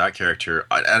character, that character.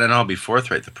 And then I'll be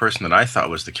forthright. The person that I thought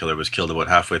was the killer was killed about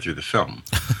halfway through the film.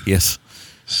 Yes.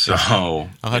 So I'll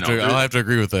have to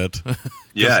agree with that.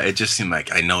 Yeah, it just seemed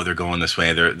like I know they're going this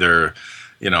way. They're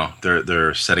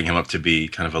setting him up to be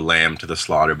kind of a lamb to the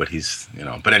slaughter, but he's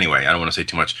But anyway, I don't want to say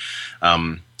too much.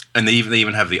 And they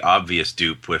even have the obvious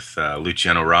dupe with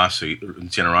Luciano Rossi,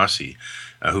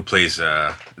 who plays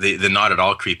the not at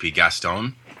all creepy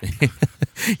Gaston.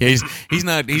 Yeah, he's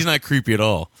not creepy at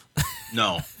all.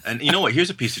 No, and you know what?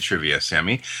 Here's a piece of trivia,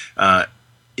 Sammy.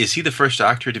 Is he the first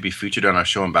actor to be featured on our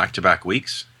show in back-to-back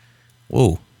weeks?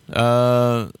 Whoa,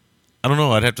 I don't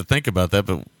know. I'd have to think about that,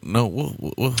 but no.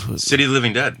 City of the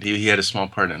Living Dead. He had a small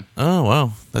part in. Oh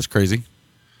wow, that's crazy.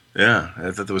 Yeah, I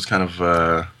thought that was kind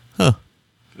of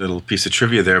little piece of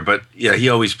trivia there, but yeah, he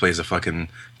always plays a fucking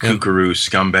kookaroo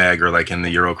scumbag, or like in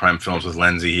the Eurocrime films with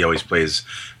Lenzi, he always plays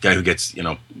a guy who gets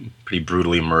pretty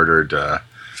brutally murdered.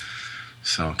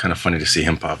 So kind of funny to see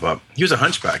him pop up. He was a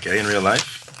hunchback, in real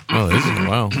life. Oh,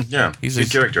 wow. Yeah, he's a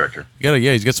character actor.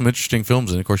 He's got some interesting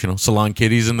films, and of course, Salon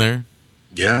Kitty's in there.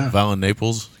 Yeah, Val in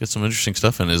Naples. Got some interesting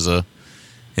stuff in his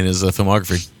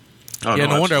filmography. Oh,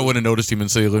 no wonder I wouldn't have noticed him in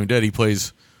City of the Living Dead. He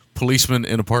plays policeman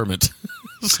in Apartment.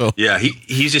 So yeah,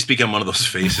 he's just become one of those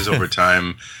faces over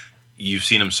time. You've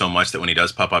seen him so much that when he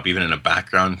does pop up, even in a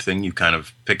background thing, you kind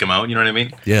of pick him out. You know what I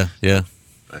mean? Yeah.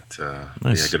 But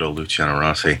nice. Yeah, good old Luciano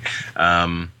Rossi.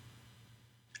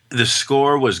 The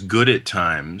score was good at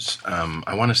times.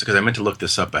 I want to say, because I meant to look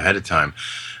this up ahead of time.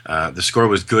 The score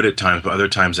was good at times, but other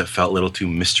times it felt a little too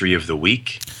mystery of the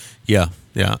week. Yeah.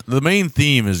 The main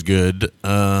theme is good,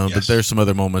 yes. But there's some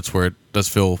other moments where it does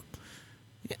feel.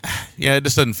 Yeah, it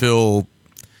just doesn't feel.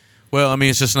 Well,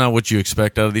 it's just not what you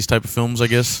expect out of these type of films, I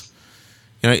guess.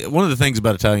 One of the things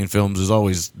about Italian films is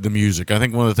always the music. I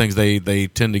think one of the things they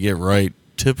tend to get right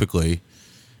typically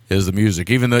is the music.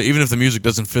 Even if the music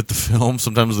doesn't fit the film,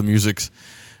 sometimes the music's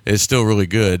is still really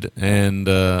good. And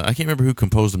I can't remember who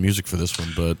composed the music for this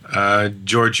one, but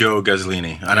Giorgio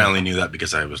Gasolini. And I only knew that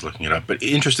because I was looking it up. But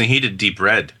interesting, he did Deep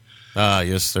Red.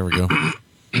 Yes, there we go.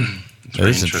 That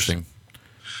is interesting.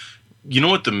 You know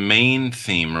what the main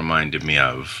theme reminded me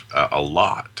of a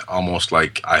lot? Almost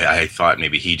like I thought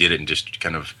maybe he did it and just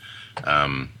kind of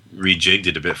rejigged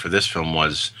it a bit for this film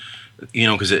was,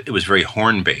 because it was very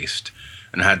horn-based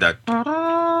and had that...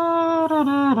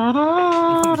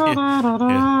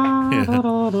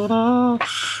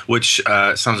 Which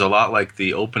sounds a lot like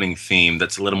the opening theme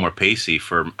that's a little more pacey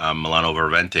for Milano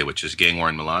Vervente, which is Gang War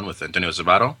in Milan with Antonio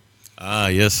Sabato.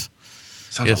 Yes.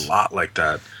 Sounds a lot like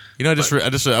that. I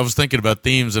was thinking about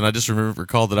themes, and I just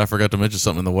recalled that I forgot to mention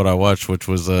something in the What I Watched, which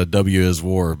was W is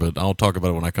War, but I'll talk about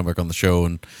it when I come back on the show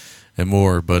and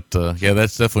more. But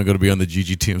that's definitely going to be on the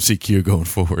GGTMC queue going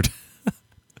forward.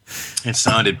 It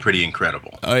sounded pretty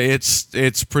incredible.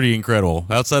 It's pretty incredible.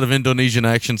 Outside of Indonesian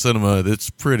action cinema, it's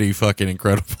pretty fucking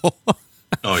incredible.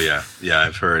 Oh yeah,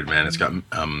 I've heard, man. It's got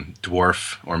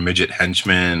dwarf or midget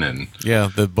henchmen, and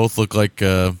they both look like.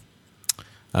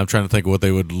 I'm trying to think of what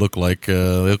they would look like.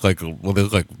 They both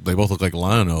look like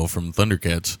Lion-O from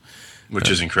Thundercats, which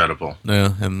is incredible.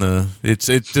 Yeah, and it's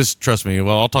just trust me.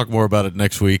 Well, I'll talk more about it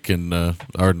next week, and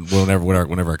or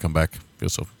whenever I come back.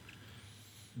 So.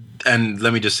 And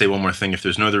let me just say one more thing. If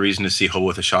there's no other reason to see Hobo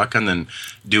with a Shotgun, then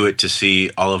do it to see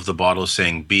all of the bottles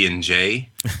saying B&J.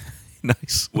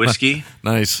 Nice. Whiskey.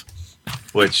 Nice.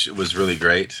 Which was really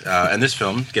great. And this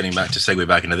film, getting back to segue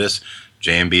back into this,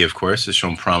 J&B, of course, is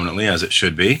shown prominently, as it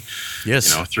should be.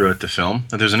 Yes. Throughout the film.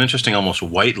 And there's an interesting, almost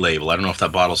white label. I don't know if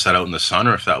that bottle sat out in the sun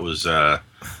or if that was a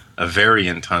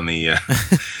variant on the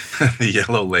the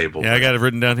yellow label. Yeah, I got it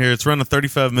written down here. It's around the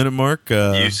 35-minute mark.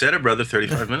 You said it, brother.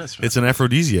 35 minutes. Man. It's an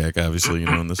aphrodisiac, obviously.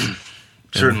 In this.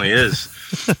 Certainly is.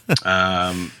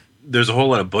 There's a whole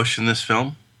lot of bush in this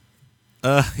film.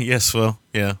 Yes. Well,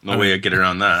 yeah. No way I get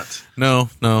around that. No.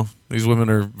 These women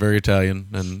are very Italian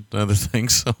and other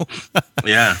things. So.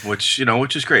 Yeah, which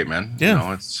is great, man.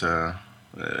 Yeah. It's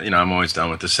I'm always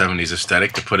down with the 70s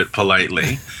aesthetic, to put it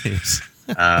politely. Yes.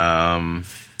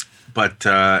 But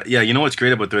what's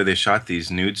great about the way they shot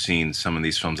these nude scenes, some of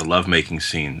these films, the lovemaking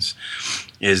scenes,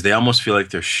 is they almost feel like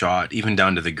they're shot even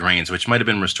down to the grains, which might have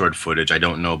been restored footage, I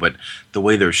don't know, but the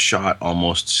way they're shot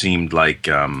almost seemed like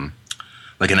an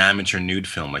amateur nude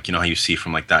film, like how you see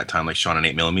from like that time, like shot on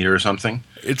 8mm or something.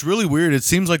 It's really weird. It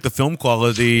seems like the film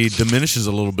quality diminishes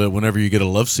a little bit whenever you get a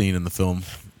love scene in the film.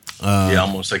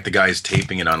 Almost like the guy's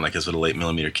taping it on like his little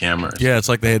 8mm camera. Yeah, it's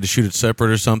like they had to shoot it separate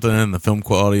or something, and the film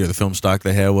quality or the film stock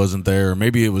they had wasn't there. Or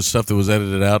maybe it was stuff that was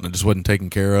edited out and it just wasn't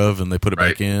taken care of, and they put it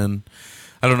back in.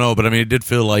 I don't know, but I mean, it did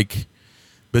feel like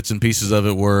bits and pieces of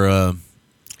it were, a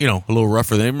little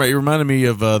rougher. It reminded me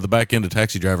of the back end of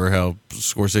Taxi Driver, how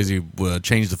Scorsese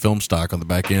changed the film stock on the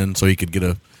back end so he could get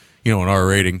an R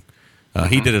rating.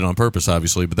 He did it on purpose,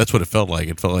 obviously, but that's what it felt like.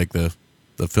 It felt like the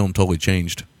film totally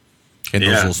changed. In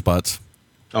those little spots.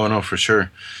 Oh, no, for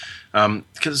sure.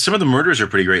 Because some of the murders are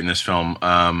pretty great in this film.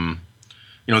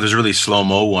 There's a really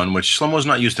slow-mo one, which slow-mo's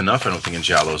not used enough, I don't think, in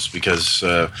Giallos, because,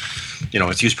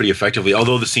 it's used pretty effectively.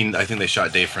 Although the scene, I think they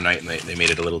shot day for night, and they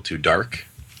made it a little too dark.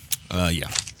 Yeah.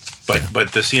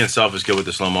 But the scene itself is good with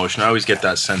the slow motion. I always get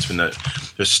that sense when they're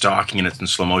stalking and it's in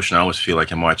slow motion. I always feel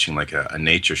like I'm watching like a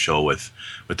nature show with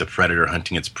the predator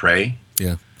hunting its prey.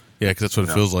 Yeah. Yeah, because that's what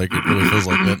it feels like. It really feels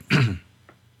like that.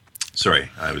 Sorry,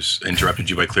 I was interrupted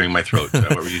you by clearing my throat.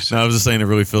 What were you saying? No, I was just saying it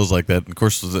really feels like that. Of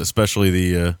course, especially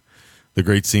the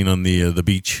great scene on the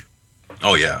beach.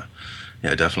 Oh yeah,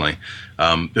 definitely.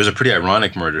 There's a pretty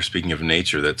ironic murder. Speaking of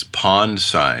nature, that's pond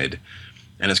side,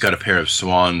 and it's got a pair of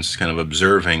swans kind of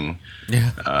observing.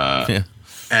 Yeah.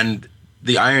 And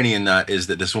the irony in that is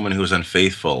that this woman who was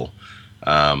unfaithful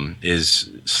is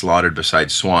slaughtered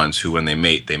beside swans who, when they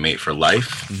mate for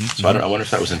life. Mm-hmm. So I wonder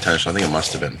if that was intentional. I think it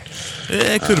must have been.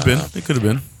 It could have been. It could have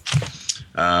been.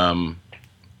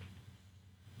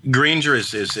 Granger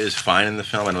is fine in the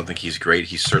film. I don't think he's great.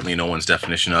 He's certainly no one's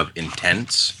definition of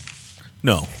intense.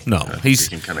 No.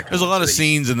 There's a lot of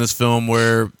scenes in this film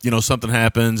where something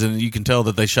happens, and you can tell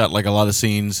that they shot like a lot of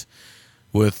scenes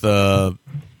with other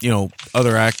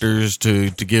actors to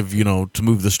give to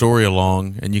move the story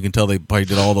along, and you can tell they probably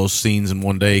did all those scenes in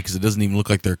one day because it doesn't even look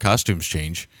like their costumes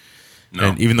change. No.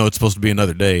 And even though it's supposed to be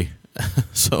another day.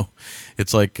 So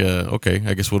it's like, okay,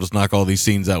 I guess we'll just knock all these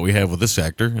scenes out we have with this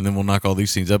actor, and then we'll knock all these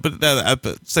scenes out. But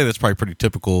I'd say that's probably pretty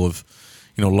typical of,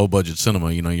 low budget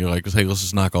cinema. You're like, hey, let's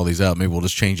just knock all these out. Maybe we'll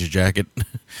just change his jacket.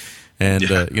 And,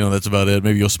 that's about it.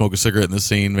 Maybe you'll smoke a cigarette in this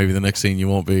scene. Maybe the next scene you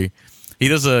won't be. He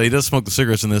does smoke the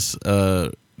cigarettes in this.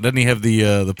 Doesn't he have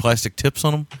the plastic tips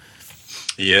on him?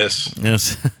 Yes.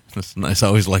 Yes, that's nice. I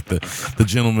always like the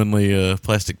gentlemanly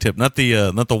plastic tip, not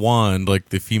the wand like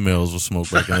the females will smoke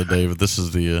back in the day, but this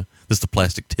is the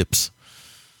plastic tips.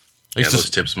 Yeah, those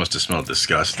tips must have smelled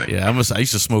disgusting. Yeah, I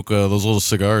used to smoke those little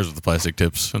cigars with the plastic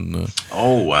tips, and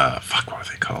fuck, what were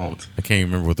they called? I can't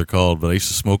even remember what they're called, but I used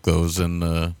to smoke those, and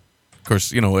of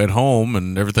course, at home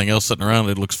and everything else sitting around,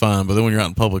 it looks fine, but then when you're out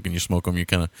in public and you smoke them,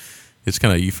 it's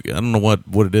kind of, I don't know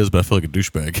what it is, but I feel like a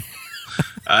douchebag.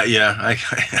 Yeah, I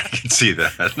can see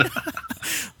that.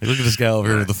 Look at this guy over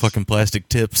here with the fucking plastic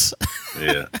tips.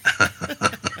 Yeah.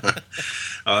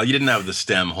 You didn't have the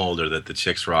stem holder that the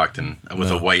chicks rocked, and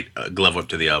with a white glove up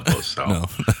to the elbows. So. No.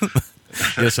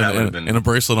 Yes, and a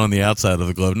bracelet on the outside of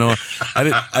the glove. No,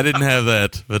 I didn't have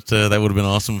that, but that would have been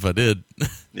awesome if I did.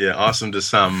 Yeah, awesome to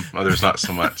some, others not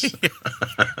so much.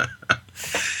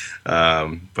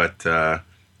 But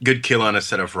good kill on a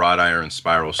set of wrought iron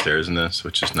spiral stairs in this,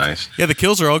 which is nice. Yeah, the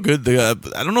kills are all good. I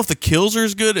don't know if the kills are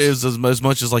as good as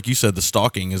much as, like you said, the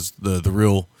stalking is the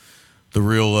real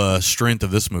strength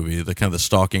of this movie. The kind of the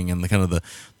stalking and the kind of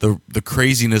the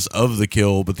craziness of the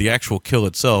kill, but the actual kill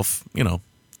itself,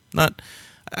 not.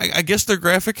 I guess they're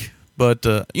graphic, but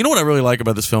you know what I really like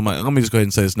about this film? Let me just go ahead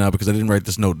and say this now because I didn't write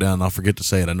this note down. And I'll forget to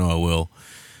say it. I know I will.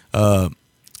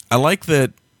 I like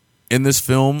that in this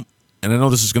film. And I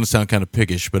know this is going to sound kind of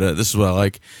piggish, but this is what I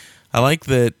like. I like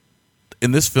that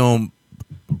in this film,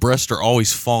 breasts are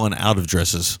always falling out of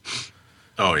dresses.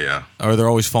 Oh, yeah. Or they're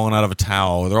always falling out of a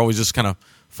towel. Or they're always just kind of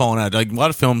falling out. Like a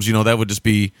lot of films, that would just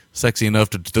be sexy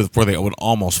enough to where they would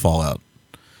almost fall out.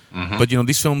 Mm-hmm. But,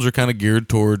 these films are kind of geared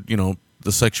toward,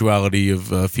 the sexuality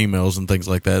of females and things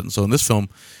like that. And so in this film,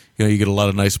 you get a lot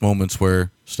of nice moments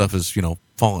where stuff is,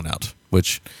 falling out,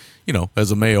 which, as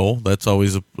a male, that's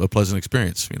always a pleasant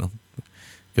experience,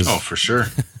 Oh, for sure.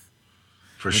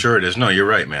 For sure it is. No, you're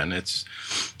right, man. It's,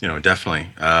 definitely.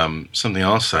 Something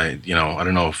else I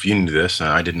don't know if you knew this.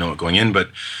 I didn't know it going in, but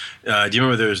do you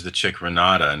remember there was the chick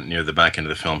Renata near the back end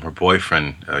of the film? Her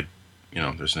boyfriend,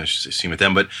 there's no scene with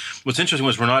them. But what's interesting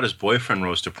was Renata's boyfriend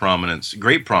rose to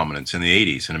great prominence in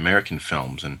the 80s in American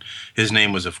films. And his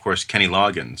name was, of course, Kenny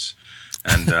Loggins.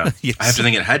 And yes. I have to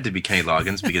think it had to be Kenny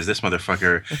Loggins because this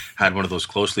motherfucker had one of those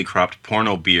closely cropped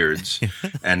porno beards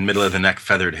and middle of the neck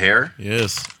feathered hair.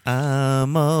 Yes.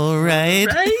 I'm all right.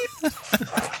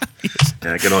 Yes.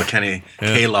 Yeah, good old Kenny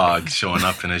K-Log showing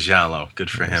up in a giallo.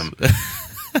 Good for him.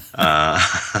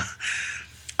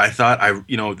 I thought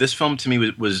this film to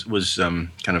me was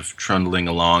kind of trundling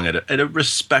along at a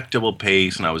respectable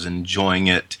pace, and I was enjoying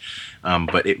it.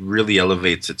 But it really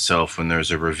elevates itself when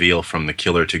there's a reveal from the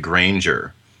killer to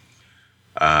Granger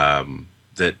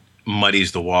that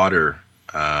muddies the water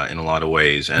in a lot of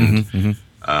ways. And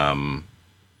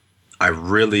I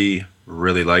really,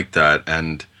 really like that.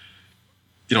 And,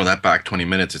 that back 20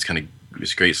 minutes, it's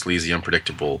great, sleazy,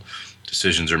 unpredictable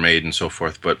decisions are made and so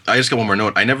forth. But I just got one more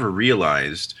note. I never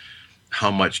realized how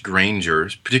much Granger,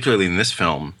 particularly in this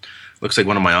film, looks like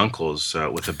one of my uncles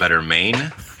with a better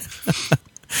mane.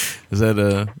 Is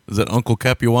that Uncle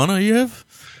Capuana you have?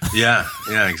 Yeah,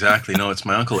 exactly. No, it's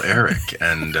my Uncle Eric,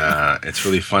 and it's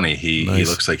really funny. He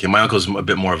looks like him. My uncle's a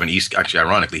bit more of an actually,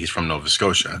 ironically, he's from Nova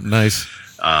Scotia. Nice.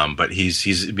 But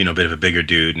he's a bit of a bigger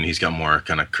dude, and he's got more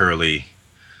kind of curly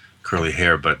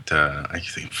hair. But I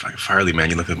think Farley, man,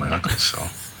 you look like my uncle. So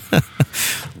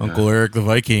Uncle Eric the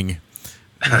Viking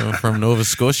from Nova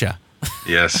Scotia.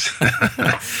 Yes.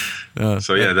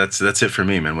 So yeah, that's it for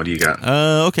me, man. What do you got?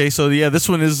 Okay, so yeah, this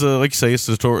one is like you say, it's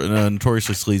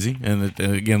notoriously sleazy, and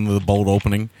again the bold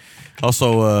opening.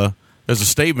 Also, there's a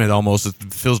statement almost.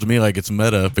 It feels to me like it's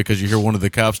meta because you hear one of the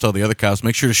cops tell the other cops,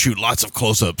 "Make sure to shoot lots of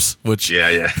close-ups." Which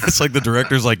yeah, it's like the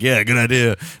director's like, "Yeah, good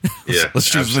idea. Yeah, let's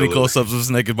shoot as many close-ups of his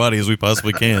naked body as we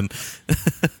possibly can."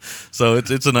 So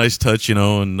it's a nice touch,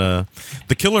 and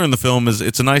the killer in the film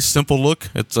it's a nice simple look.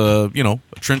 It's a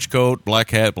trench coat, black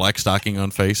hat, black stocking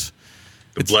on face.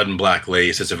 The blood and black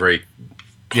lace. It's a very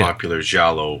popular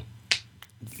giallo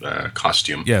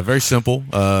costume. Yeah, very simple.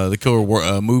 The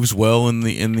killer moves well in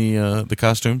the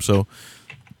costume. So,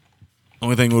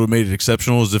 only thing that would have made it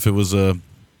exceptional is if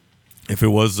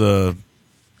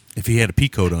he had a pea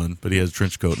coat on, but he has a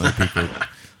trench coat, not a pea coat.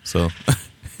 So,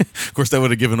 of course, that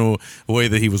would have given away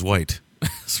that he was white.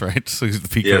 That's right. So the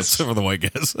pea coats for the white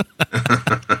guys.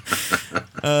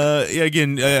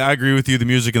 Again, I agree with you. The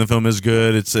music in the film is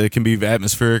good. It can be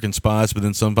atmospheric in spots, but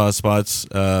then some spots,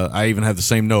 I even have the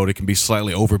same note. It can be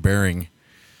slightly overbearing,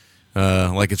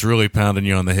 like it's really pounding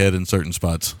you on the head in certain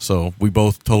spots. So we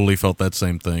both totally felt that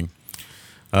same thing.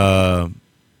 There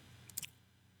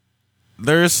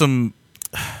is some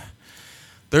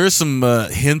there is some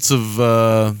hints of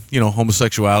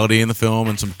homosexuality in the film,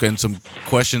 and some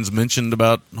questions mentioned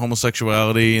about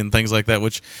homosexuality and things like that,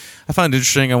 which I find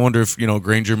interesting. I wonder if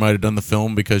Granger might have done the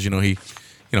film because he,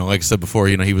 like I said before,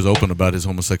 he was open about his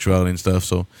homosexuality and stuff.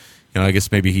 So, I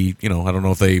guess maybe he, I don't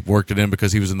know if they worked it in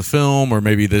because he was in the film, or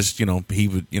maybe this, he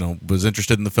was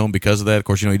interested in the film because of that. Of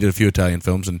course, he did a few Italian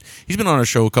films, and he's been on our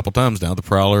show a couple times now, The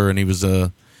Prowler, and he was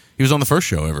on the first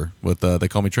show ever with They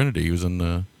Call Me Trinity. He was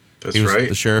in. That's he was right.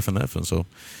 The sheriff in that film. So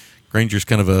Granger's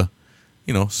kind of a,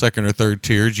 second or third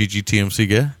tier GGTMC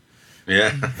guy.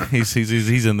 Yeah.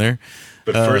 he's in there.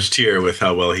 But first tier with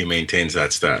how well he maintains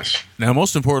that stash. Now,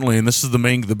 most importantly, and this is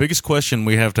the biggest question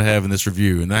we have to have in this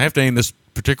review, and I have to aim this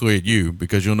particularly at you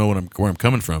because you'll know where I'm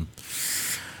coming from.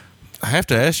 I have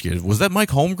to ask you: was that Mike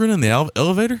Holmgren in the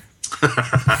elevator?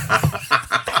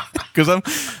 Because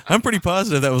I'm pretty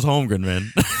positive that was Holmgren,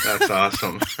 man. That's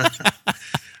awesome.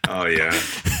 Oh yeah.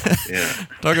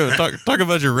 Talk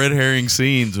about your red herring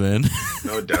scenes, man.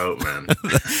 No doubt, man.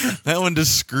 That one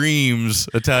just screams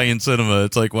Italian cinema.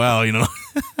 It's like, wow,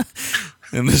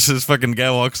 And this fucking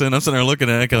guy walks in. I'm sitting there looking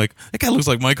at it, like, that guy looks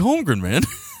like Mike Holmgren, man.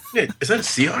 Yeah, is that a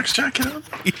Seahawks jacket on?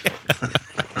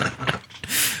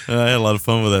 I had a lot of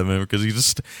fun with that, man, because you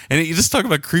just talk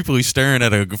about creepily staring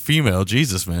at a female.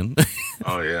 Jesus, man.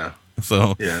 Oh yeah.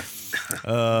 So yeah.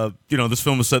 This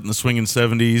film is set in the swinging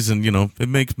 70s, and it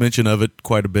makes mention of it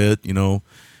quite a bit.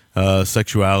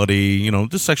 Sexuality,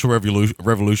 just sexual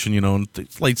revolution. In the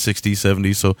late 60s,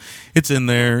 70s, so it's in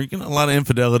there. A lot of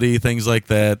infidelity, things like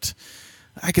that.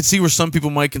 I could see where some people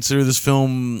might consider this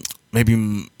film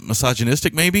maybe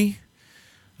misogynistic. Maybe.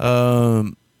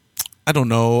 I don't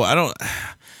know.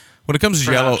 When it comes to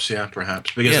perhaps, Giallo, yeah,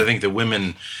 perhaps because I think the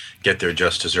women get their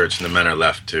just desserts, and the men are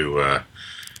left to.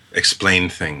 Explain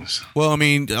things. Well,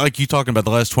 like you talking about the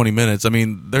last 20 minutes,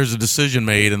 there's a decision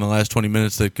made in the last 20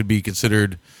 minutes that could be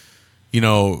considered,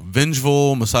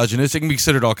 vengeful, misogynistic. It can be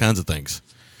considered all kinds of things.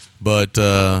 But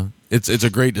it's a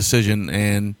great decision,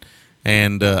 and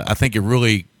I think it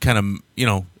really kind of,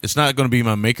 it's not going to be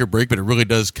my make or break, but it really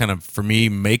does kind of, for me,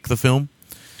 make the film.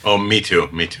 Oh, me too.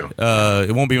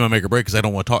 It won't be my make or break because I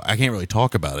don't want to talk. I can't really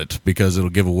talk about it because it'll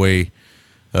give away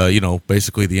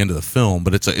basically the end of the film.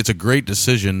 But it's a great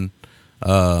decision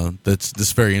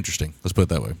that's very interesting. Let's put it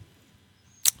that way.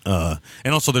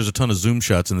 And also, there's a ton of zoom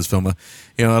shots in this film.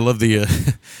 I love the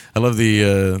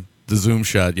zoom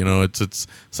shot. It's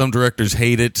some directors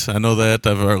hate it. I know that.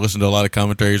 I've listened to a lot of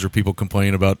commentaries where people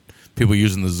complain about people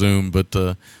using the zoom. But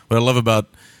what I love about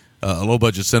low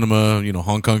budget cinema,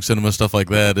 Hong Kong cinema, stuff like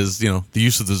that, is the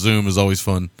use of the zoom is always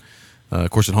fun. Of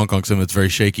course, in Hong Kong cinema, it's very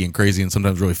shaky and crazy and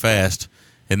sometimes really fast.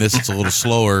 In this, it's a little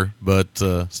slower, but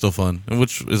still fun. And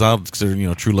which is, I'll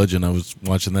consider, True Legend. I was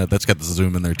watching that. That's got the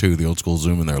zoom in there, too, the old school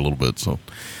zoom in there a little bit. So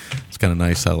it's kind of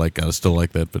nice. I still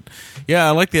like that. But, yeah,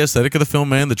 I like the aesthetic of the film,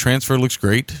 man. The transfer looks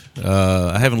great.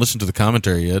 I haven't listened to the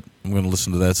commentary yet. I'm going to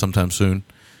listen to that sometime soon.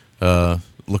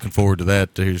 Looking forward to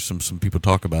that, to hear some people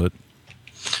talk about it.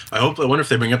 I wonder if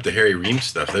they bring up the Harry Reams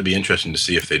stuff. That'd be interesting to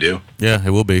see if they do. Yeah, it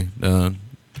will be.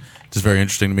 Just very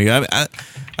interesting to me.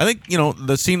 I think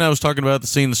the scene I was talking about, the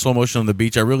slow motion on the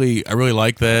beach. I really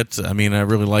like that. I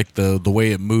really like the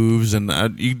way it moves, and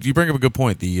you bring up a good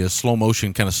point. The slow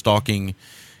motion kind of stalking,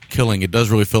 killing. It does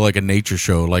really feel like a nature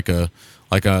show, like a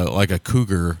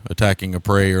cougar attacking a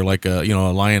prey, or like a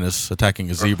lioness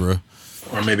attacking a zebra.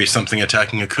 Or maybe something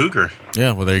attacking a cougar.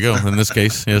 Yeah, well, there you go. In this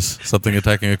case, yes, something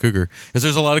attacking a cougar. Because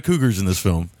there's a lot of cougars in this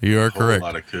film. You are correct. A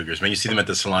lot of cougars. Man, you see them at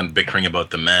the salon bickering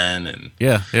about the man. And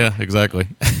yeah, exactly.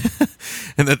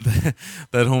 And that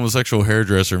homosexual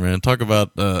hairdresser, man. Talk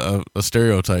about a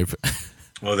stereotype.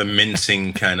 Well, the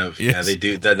mincing kind of. Yes. Yeah, they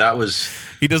do. That was.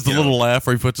 He does the little laugh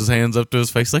where he puts his hands up to his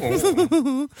face, like.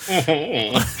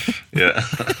 Yeah.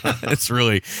 It's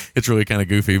really kind of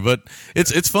goofy, but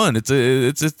it's fun.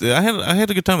 I had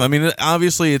a good time.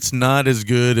 Obviously, it's not as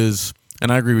good as,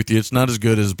 and I agree with you, it's not as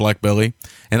good as Black Belly.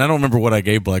 And I don't remember what I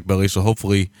gave Black Belly, so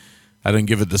hopefully I didn't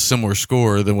give it the similar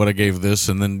score than what I gave this,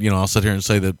 and then I'll sit here and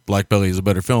say that Black Belly is a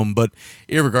better film. But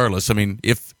irregardless,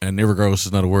 irregardless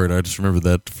is not a word. I just remembered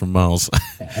that from Miles.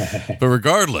 But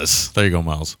regardless, there you go,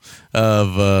 Miles,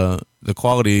 of the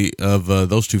quality of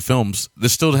those two films,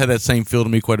 this still had that same feel to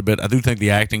me quite a bit. I do think the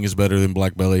acting is better than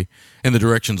Black Belly, and the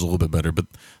direction's a little bit better. But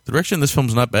the direction in this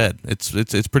film's not bad.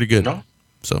 It's pretty good. No.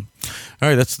 So, all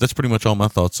right, that's pretty much all my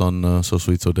thoughts on So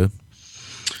Sweet, So Dead.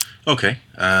 Okay,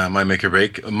 my make or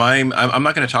break. I'm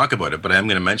not going to talk about it, but I am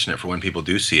going to mention it for when people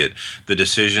do see it. The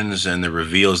decisions and the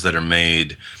reveals that are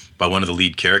made by one of the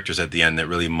lead characters at the end that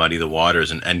really muddy the waters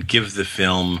and give the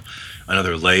film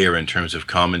another layer in terms of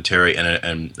commentary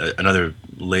and another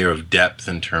layer of depth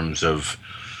in terms of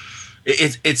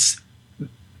it's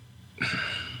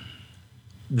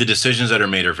the decisions that are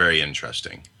made are very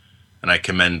interesting, and I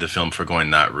commend the film for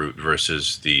going that route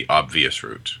versus the obvious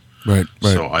route. Right.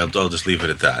 So I'll just leave it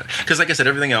at that. Because, like I said,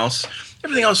 everything else,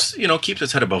 keeps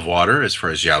its head above water as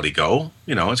far as Yali go.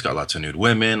 It's got lots of nude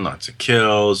women, lots of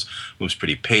kills, moves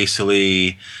pretty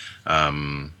pacily.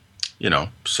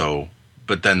 So,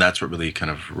 but then that's what really kind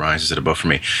of rises it above for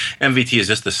me. MVT is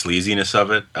just the sleaziness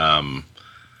of it.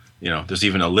 There's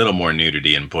even a little more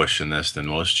nudity and bush in this than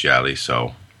most Yali,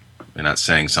 so you're not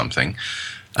saying something.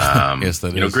 Yes,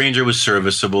 that is. Granger was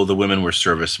serviceable. The women were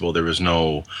serviceable. There was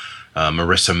no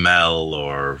Marissa Mel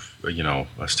or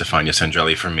Stefania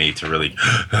Sandrelli for me to really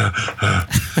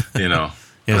Yes.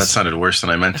 Well, that sounded worse than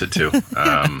I meant it to.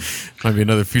 Might be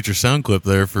another future sound clip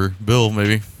there for Bill,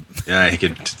 maybe. Yeah, he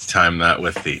could time that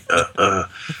with the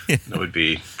That would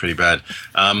be pretty bad.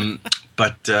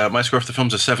 But my score for the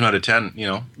film's a 7 out of 10.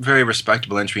 Very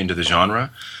respectable entry into the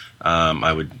genre.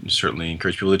 I would certainly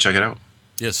encourage people to check it out.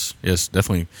 Yes,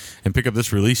 definitely. And pick up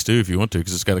this release, too, if you want to,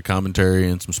 because it's got a commentary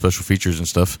and some special features and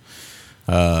stuff.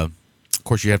 Of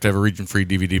course, you have to have a region-free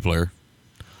DVD player.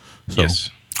 So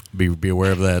yes. Be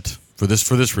aware of that for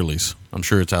this release. I'm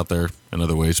sure it's out there in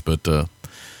other ways, but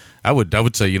I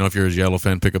would say, if you're a Giallo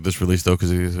fan, pick up this release, though,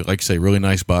 because, like you say, really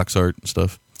nice box art and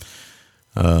stuff.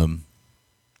 And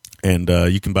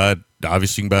you can buy it,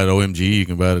 obviously, you can buy it at OMG, you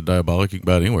can buy it at Diabolic, you can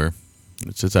buy it anywhere.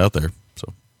 It's out there,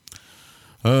 so.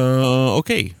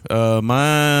 Okay,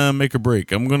 my make or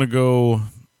break. I'm gonna go.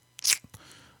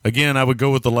 Again, I would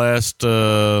go with the last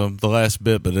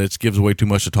bit, but it gives away too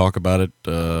much to talk about it.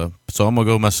 So I'm gonna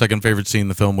go with my second favorite scene in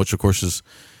the film, which of course is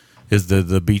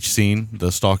the beach scene,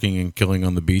 the stalking and killing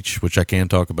on the beach, which I can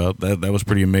talk about. That was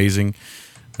pretty amazing.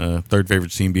 Third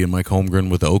favorite scene being Mike Holmgren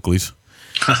with the Oakleys.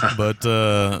 But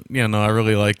I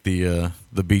really like the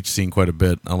beach scene quite a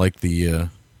bit. I like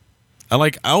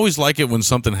I always like it when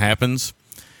something happens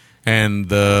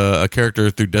and a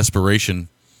character through desperation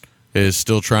is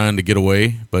still trying to get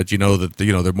away, but that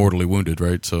they're mortally wounded,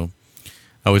 right? So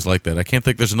I always like that. I can't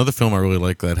think there's another film I really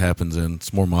like that happens in.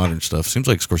 It's more modern stuff. Seems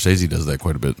like Scorsese does that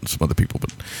quite a bit and some other people,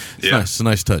 but it's nice. It's a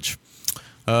nice touch.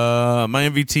 My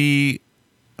MVT,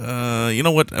 you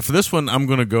know what? For this one, I'm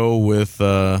going to go with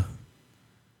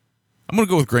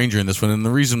Granger in this one, and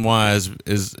the reason why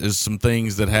is some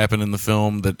things that happen in the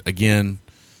film that, again,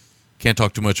 can't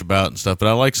talk too much about and stuff, but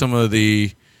I like some of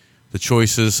the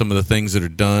choices, some of the things that are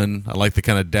done. I like the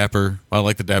kind of dapper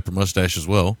mustache as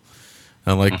well.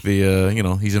 I like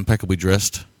the, he's impeccably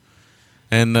dressed,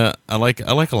 and I like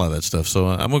a lot of that stuff, so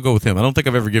I'm going to go with him. I don't think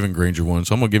I've ever given Granger one,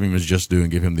 so I'm going to give him his just due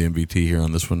and give him the MVT here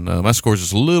on this one. My score is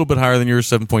just a little bit higher than yours,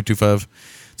 7.25.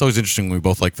 It's always interesting when we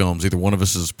both like films. Either one of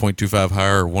us is 0.25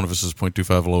 higher or one of us is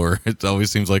 0.25 lower. It always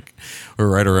seems like we're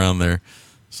right around there.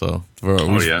 So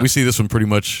we see this one pretty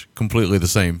much completely the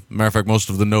same. Matter of fact, most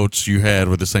of the notes you had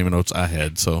were the same notes I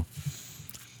had. So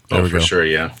there we go. For sure,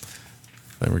 yeah.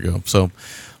 There we go. So,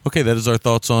 okay, that is our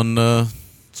thoughts on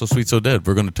So Sweet, So Dead.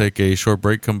 We're going to take a short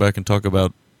break, come back and talk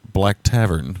about Black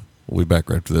Tavern. We'll be back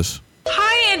right after this.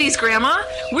 Hi, Andy's grandma.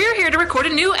 We're here to record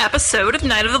a new episode of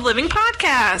Night of the Living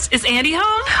podcast. Is Andy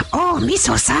home? Oh, me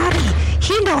so sorry.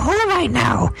 He no home right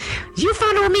now. You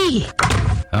follow me.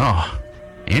 Oh,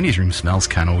 Andy's room smells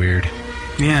kind of weird.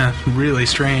 Yeah, really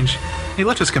strange. He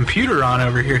left his computer on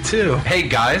over here, too. Hey,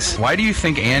 guys, why do you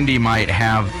think Andy might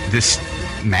have this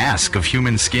mask of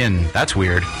human skin? That's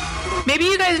weird. Maybe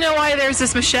you guys know why there's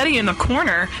this machete in the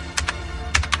corner.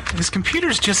 His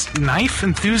computer's just knife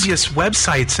enthusiast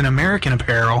websites and American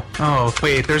Apparel. Oh,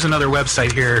 wait, there's another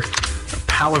website here.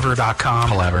 Palaver.com.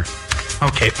 Palaver.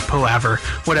 Okay, Palaver.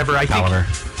 Whatever, I think. Palaver.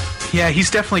 Yeah,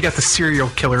 he's definitely got the serial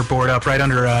killer board up right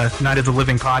under Night of the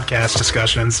Living podcast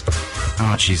discussions.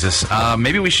 Oh, Jesus.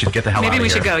 Maybe we should get the hell out of here. Maybe we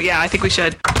should go. Yeah, I think we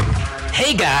should.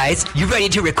 Hey, guys, you ready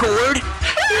to record?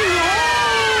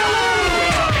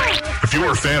 If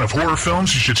you're a fan of horror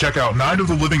films, you should check out Night of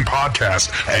the Living podcast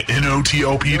at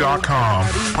NOTLP.com,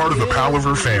 part of the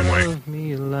Palaver family.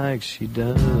 Me like she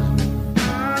does me.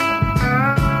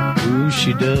 Ooh,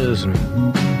 she does me.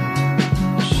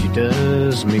 She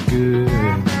does me good.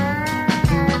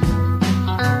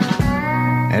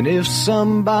 And if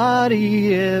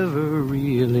somebody ever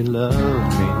really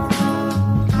loved me,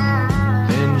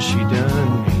 then she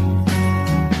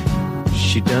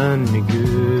done me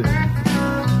good.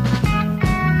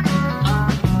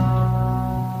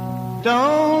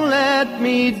 Don't let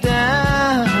me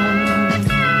down.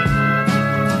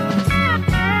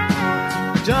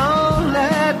 Don't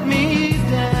let me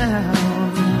down.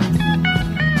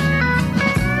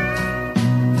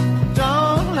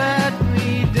 Don't let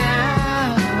me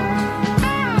down.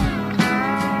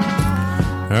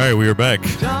 right, we are back.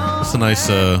 That's a nice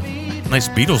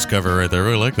Beatles cover right there. I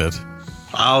really like that.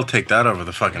 I'll take that over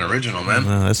the fucking original, man.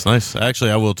 That's nice.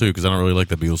 Actually, I will too, because I don't really like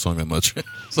the Beatles song that much.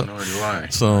 Nor do I.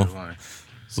 So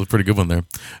it's a pretty good one there.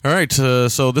 All right,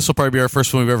 so this will probably be our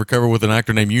first one we've ever covered with an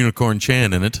actor named Unicorn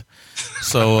Chan in it.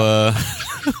 So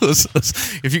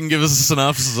if you can give us a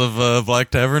synopsis of Black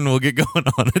Tavern, we'll get going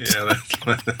on it. Yeah,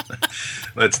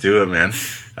 let's do it, man.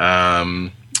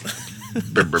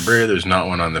 There's not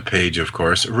one on the page, of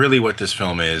course. Really, what this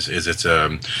film is it's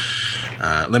a...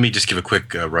 let me just give a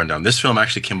quick rundown. This film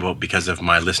actually came about because of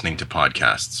my listening to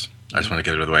podcasts. I just want to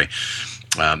get it out of the way.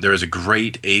 There is a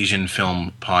great Asian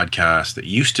film podcast that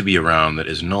used to be around that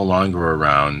is no longer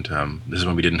around. This is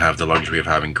when we didn't have the luxury of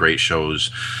having great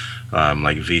shows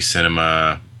like V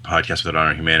Cinema, Podcast Without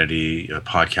Honor Humanity,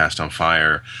 Podcast on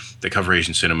Fire, that cover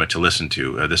Asian cinema to listen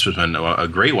to. This was when a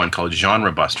great one called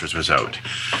Genre Busters was out.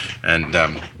 And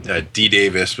D.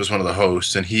 Davis was one of the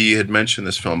hosts, and he had mentioned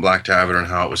this film, Black Tavern, and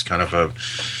how it was kind of a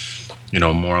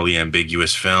morally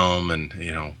ambiguous film. And,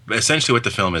 essentially what the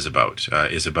film is about,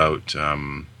 it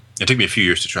took me a few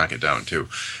years to track it down, too.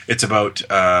 It's about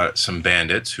some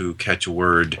bandits who catch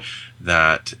word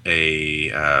that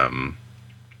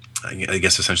I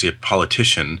guess essentially a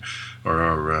politician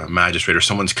or a magistrate or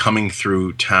someone's coming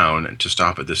through town to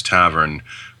stop at this tavern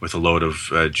with a load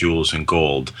of jewels and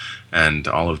gold. And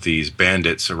all of these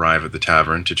bandits arrive at the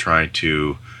tavern to try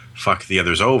to fuck the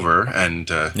others over and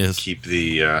keep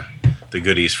the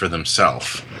goodies for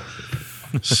themselves.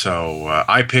 So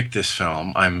I picked this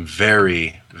film. I'm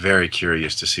very, very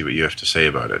curious to see what you have to say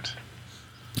about it.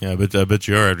 Yeah, I bet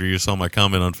you are after you saw my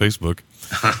comment on Facebook.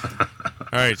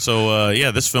 All right, so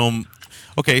this film.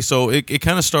 Okay, so it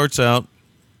kind of starts out.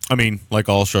 I mean, like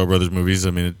all Shaw Brothers movies.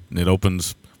 I mean, it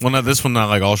opens. Well, not this one. Not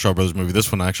like all Shaw Brothers movie. This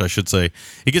one, actually, I should say,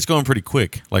 it gets going pretty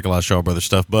quick, like a lot of Shaw Brothers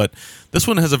stuff. But this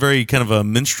one has a very kind of a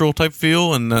minstrel type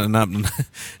feel, and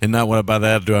not what by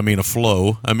that do I mean a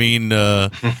flow. I mean,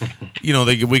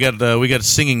 we got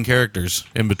singing characters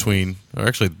in between, or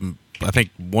actually, I think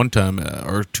one time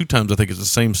or two times, I think it's the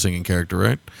same singing character,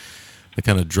 right? The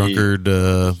kind of drunkard,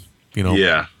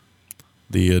 Yeah.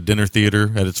 The dinner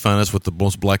theater at its finest with the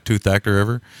most black-toothed actor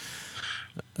ever.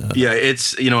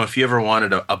 It's, if you ever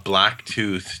wanted a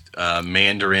black-toothed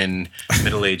Mandarin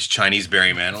middle-aged Chinese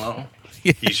Barry Manilow,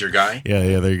 he's your guy.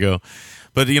 Yeah, there you go.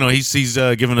 But, he's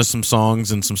giving us some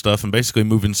songs and some stuff and basically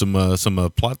moving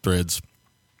some plot threads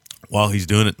while he's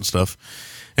doing it and stuff.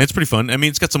 And it's pretty fun. I mean,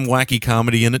 it's got some wacky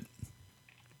comedy in it,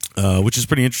 which is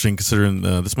pretty interesting considering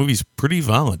this movie's pretty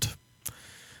violent.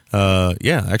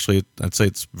 Actually, I'd say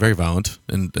it's very violent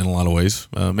in a lot of ways.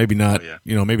 Maybe not,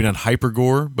 maybe not hyper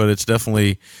gore, but it's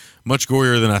definitely much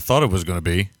gorier than I thought it was going to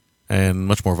be, and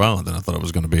much more violent than I thought it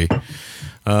was going to be.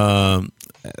 One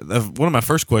of my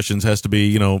first questions has to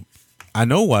be, I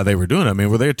know why they were doing it. I mean,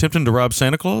 were they attempting to rob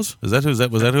Santa Claus? Was that who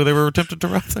they were attempting to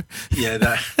rob there?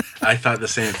 Yeah, I thought the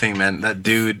same thing, man. That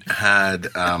dude had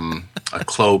a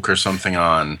cloak or something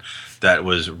on that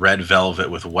was red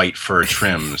velvet with white fur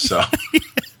trim. So,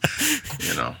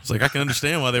 it's like I can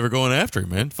understand why they were going after him,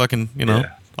 man. Fucking,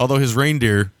 although his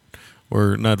reindeer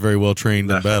were not very well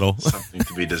trained in battle. Something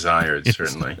to be desired,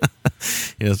 certainly.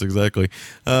 Yes, exactly.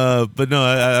 But no,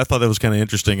 I thought that was kind of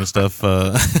interesting and stuff.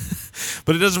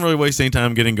 But it doesn't really waste any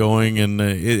time getting going, and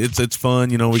it's fun.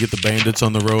 We get the bandits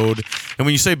on the road. And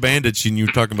when you say bandits, and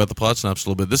you're talking about the plot synopsis a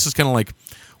little bit, this is kind of like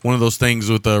one of those things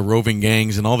with roving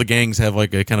gangs, and all the gangs have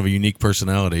like a kind of a unique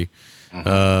personality.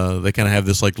 Mm-hmm. They kind of have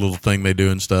this like little thing they do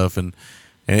and stuff, and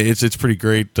it's pretty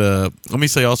great. Let me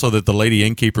say also that the lady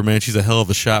innkeeper, man, she's a hell of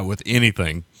a shot with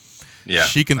anything. Yeah,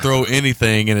 she can throw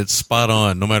anything, and it's spot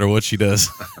on, no matter what she does.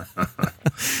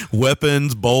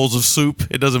 Weapons, bowls of soup,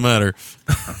 it doesn't matter.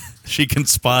 She can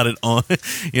spot it on.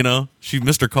 She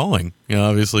missed her calling.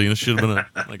 Obviously, she should have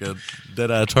been like a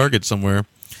dead-eye target somewhere.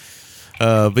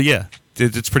 But yeah,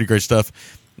 it's pretty great stuff.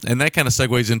 And that kind of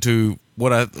segues into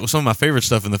some of my favorite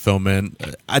stuff in the film, man.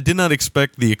 I did not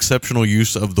expect the exceptional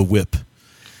use of the whip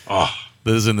that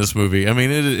is in this movie. I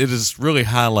mean, it is really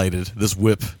highlighted,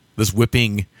 this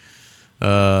whipping.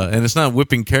 And it's not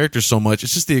whipping characters so much.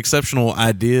 It's just the exceptional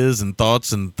ideas and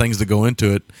thoughts and things that go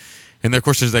into it. And, of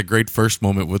course, there's that great first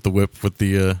moment with the whip with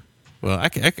the I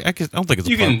don't think it's a plot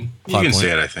You can point. say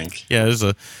it, I think. Yeah, there's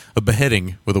a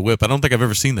beheading with a whip. I don't think I've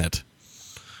ever seen that.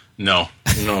 No,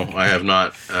 I have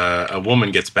not. A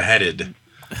woman gets beheaded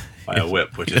by a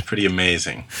whip, which is pretty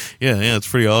amazing. Yeah, it's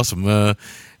pretty awesome.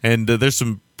 And there's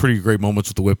some pretty great moments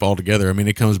with the whip altogether. I mean,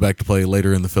 it comes back to play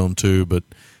later in the film too, but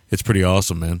it's pretty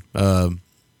awesome, man.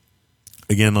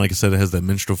 Again, like I said, it has that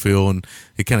minstrel feel, and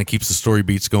it kind of keeps the story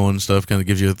beats going and stuff, kind of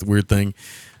gives you a weird thing.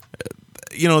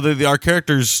 our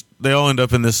characters, they all end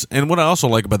up in this. And what I also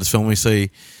like about this film, we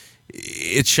say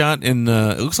it's shot in,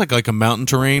 it looks like a mountain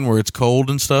terrain where it's cold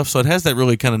and stuff. So it has that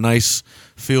really kind of nice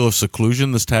feel of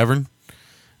seclusion, this tavern.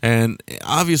 And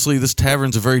obviously this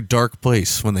tavern's a very dark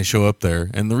place when they show up there.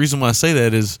 And the reason why I say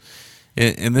that is,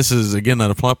 and this is, again,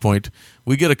 not a plot point,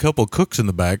 we get a couple cooks in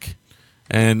the back.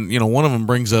 And, one of them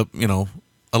brings up,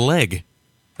 a leg,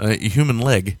 a human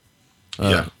leg.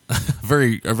 A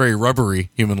very rubbery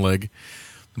human leg,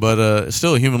 but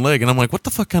still a human leg. And I'm like, what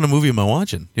the fuck kind of movie am I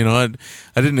watching? I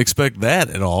didn't expect that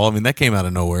at all. I mean, that came out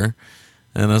of nowhere.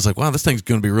 And I was like, wow, this thing's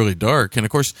going to be really dark. And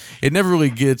of course, it never really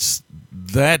gets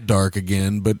that dark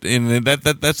again, but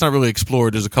that's not really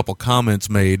explored. There's a couple comments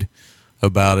made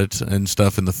about it and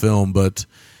stuff in the film, but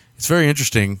it's very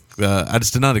interesting. I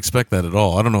just did not expect that at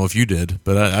all. I don't know if you did,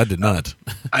 but I did not.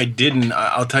 I didn't.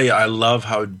 I'll tell you, I love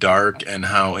how dark and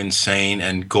how insane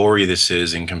and gory this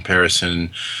is in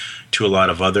comparison to a lot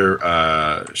of other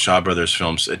Shaw Brothers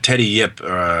films. Teddy Yip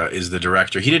is the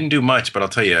director. He didn't do much, but I'll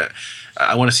tell you,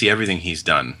 I want to see everything he's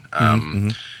done.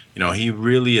 He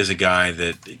really is a guy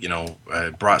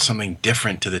that brought something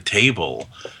different to the table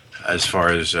as far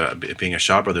as it being a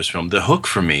Shaw Brothers film. The hook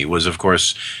for me was, of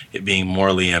course, it being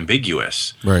morally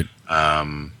ambiguous. Right.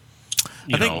 And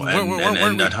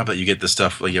on top of that, you get the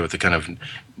stuff with the kind of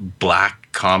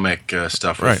black comic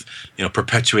stuff with,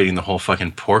 perpetuating the whole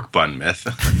fucking pork bun myth.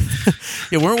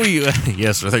 Yeah, weren't we?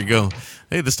 Yes, there you go.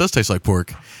 Hey, this does taste like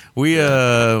pork.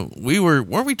 Weren't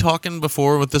we talking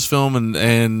before with this film,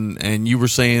 and you were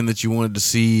saying that you wanted to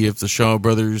see if the Shaw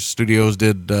Brothers Studios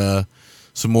did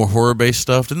some more horror-based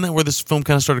stuff. Didn't that where this film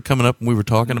kind of started coming up and we were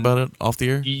talking about it off the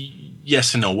air?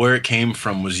 Yes and no. Where it came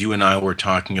from was you and I were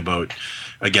talking about,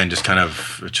 again, just kind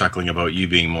of chuckling about you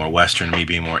being more Western, me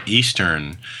being more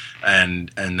Eastern. And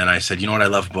then I said, you know what I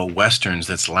love about Westerns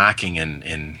that's lacking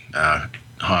in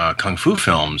Kung Fu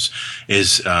films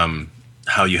is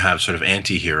how you have sort of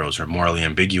anti-heroes or morally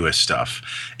ambiguous stuff.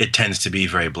 It tends to be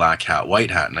very black hat, white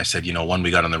hat. And I said, one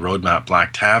we got on the roadmap,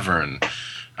 Black Tavern,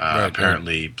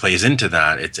 apparently plays into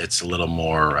that. It's a little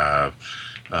more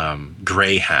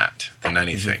gray hat than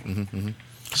anything.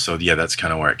 So yeah, that's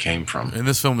kind of where it came from. And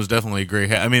this film is definitely gray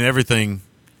hat. I mean,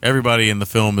 everybody in the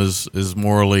film is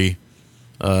morally,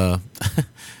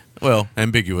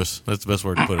 ambiguous. That's the best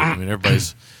word to put it. I mean,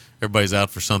 everybody's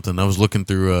out for something. I was looking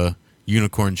through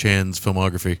Unicorn Chan's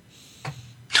filmography.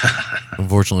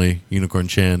 Unfortunately, Unicorn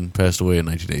Chan passed away in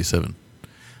 1987.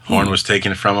 Horn was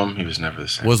taken from him. He was never the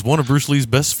same. Was one of Bruce Lee's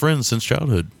best friends since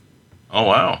childhood. Oh,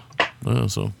 wow.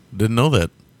 So, didn't know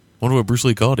that. Wonder what Bruce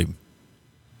Lee called him.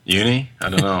 Uni? I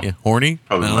don't know. Yeah, horny?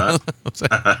 Probably not.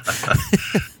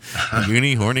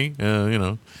 Uni, horny?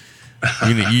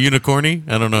 Unicorny?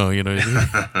 I don't know.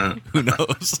 Who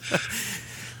knows?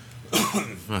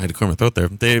 I had to clear my throat there.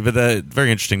 But that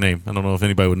very interesting name. I don't know if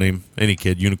anybody would name any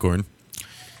kid Unicorn.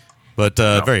 But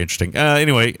very interesting.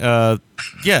 Anyway,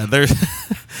 there's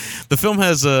the film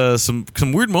has some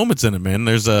weird moments in it, man.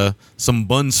 There's some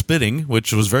bun spitting,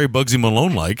 which was very Bugsy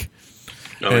Malone-like.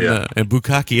 And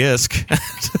Bukkake-esque.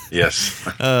 Yes.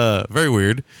 Very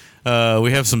weird.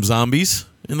 We have some zombies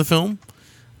in the film,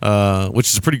 which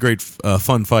is a pretty great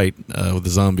fun fight with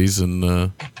the zombies and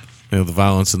the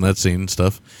violence in that scene and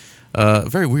stuff.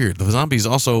 Very weird. The zombies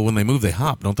also, when they move, they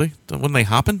hop, don't they? When they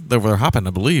hopping? They're hopping,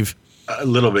 I believe. A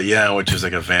little bit, yeah, which is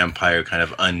like a vampire kind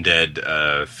of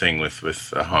undead thing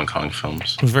with Hong Kong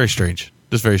films. It was very strange.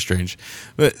 Just very strange.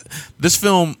 But this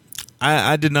film,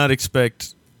 I did not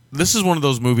expect. This is one of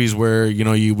those movies where,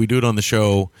 we do it on the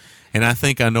show, and I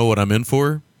think I know what I'm in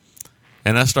for.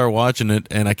 And I start watching it,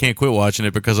 and I can't quit watching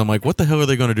it because I'm like, what the hell are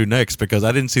they going to do next? Because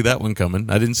I didn't see that one coming.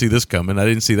 I didn't see this coming. I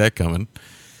didn't see that coming.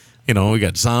 We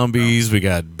got zombies. We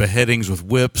got beheadings with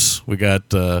whips. We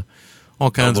got all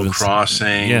kinds Double of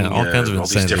crossing. all kinds of all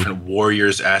insanity. these different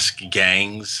warriors-esque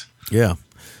gangs. Yeah,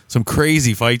 some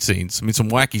crazy fight scenes. I mean, some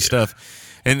wacky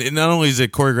stuff. And not only is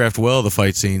it choreographed well, the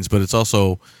fight scenes, but it's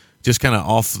also just kind of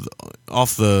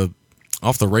off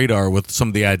the radar with some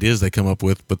of the ideas they come up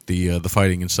with the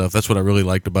fighting and stuff. That's what I really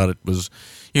liked about it was,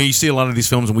 you see a lot of these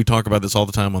films, and we talk about this all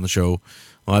the time on the show,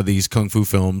 a lot of these kung fu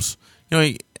films.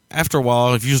 After a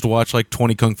while, if you used to watch like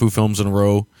 20 kung fu films in a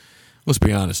row, let's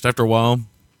be honest, after a while,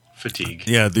 fatigue.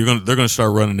 Yeah, they're gonna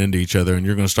start running into each other, and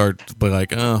you're gonna start to be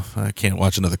like, oh, I can't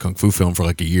watch another kung fu film for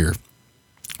like a year.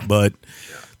 But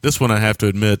this one, I have to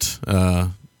admit,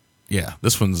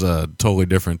 this one's totally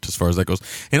different as far as that goes.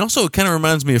 And also, it kind of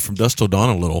reminds me of From Dusk Till Dawn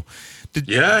a little. With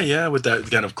that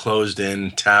kind of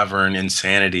closed-in tavern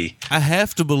insanity. I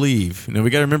have to believe. We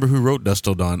got to remember who wrote Dusk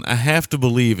Till Dawn. I have to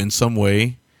believe in some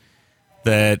way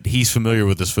that he's familiar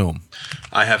with this film.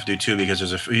 I have to too, because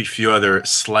there's a few other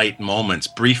slight moments,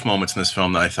 brief moments in this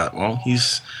film that I thought, well,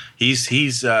 he's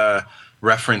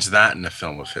referenced that in a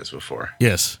film of his before.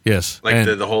 Yes. Like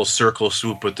the whole circle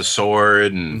swoop with the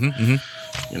sword, and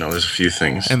there's a few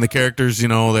things. And the characters, they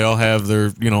all have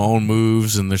their own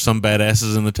moves, and there's some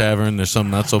badasses in the tavern. There's some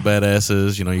not so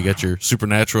badasses. You got your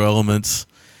supernatural elements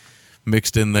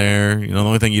mixed in there. The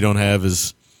only thing you don't have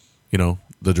is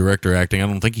the director acting. I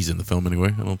don't think he's in the film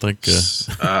anyway. I don't think.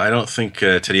 I don't think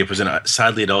Teddy was in it.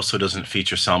 Sadly, it also doesn't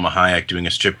feature Salma Hayek doing a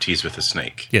striptease with a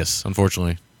snake. Yes,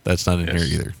 unfortunately, that's not in here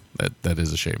either. That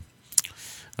is a shame.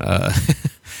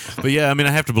 But yeah,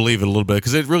 I have to believe it a little bit,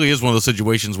 because it really is one of those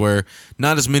situations where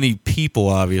not as many people,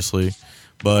 obviously,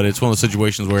 but it's one of those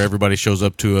situations where everybody shows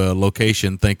up to a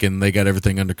location thinking they got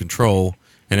everything under control,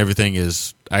 and everything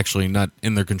is actually not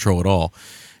in their control at all.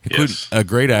 Including a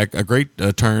great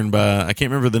turn by, I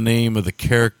can't remember the name of the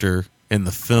character in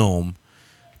the film,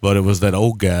 but it was that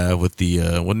old guy with the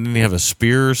didn't he have a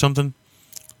spear or something,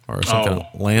 or some kind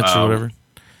of lance or whatever?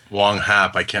 Long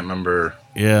Hap, I can't remember.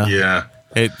 Yeah.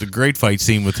 The great fight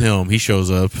scene with him. He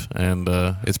shows up, and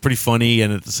it's pretty funny,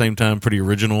 and at the same time pretty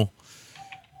original.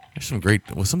 There's some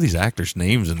some of these actors'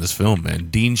 names in this film, man.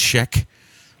 Dean Sheck.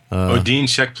 Dean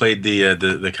Sheck played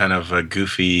the kind of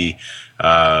goofy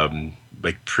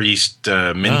like priest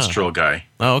minstrel guy.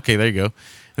 Oh, okay, there you go. And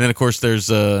then of course there's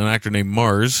an actor named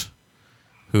Mars,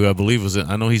 who I believe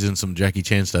I know he's in some Jackie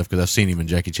Chan stuff, because I've seen him in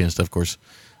Jackie Chan stuff. Of course,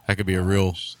 I could be a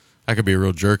real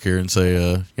jerk here and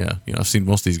say, I've seen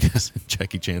most of these guys in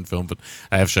Jackie Chan film, but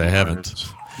I haven't.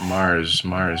 Mars. I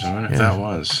wonder if that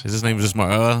was. His name is just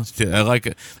Mars. I like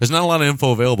it. There's not a lot of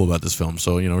info available about this film,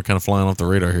 so we're kind of flying off the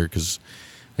radar here, because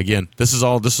again, this is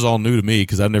all new to me,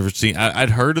 because I've never seen. I'd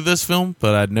heard of this film,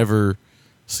 but I'd never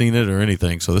seen it or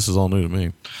anything, so this is all new to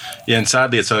me. Yeah, and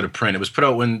sadly it's out of print. It was put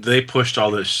out when they pushed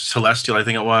all the Celestial, I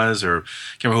think it was, or I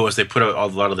can't remember who it was. They put out a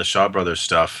lot of the Shaw Brothers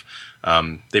stuff.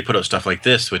 They put out stuff like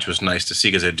this, which was nice to see,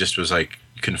 because it just was like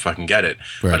you couldn't fucking get it.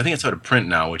 Right. But I think it's out of print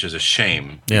now, which is a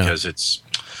shame, because it's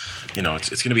it's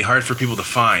going to be hard for people to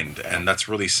find, and that's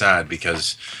really sad,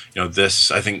 because this,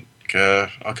 I think,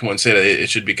 I'll come on and say that it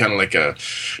should be kind of like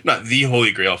not the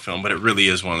Holy Grail film, but it really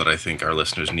is one that I think our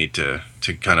listeners need to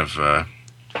kind of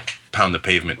pound the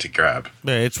pavement to grab.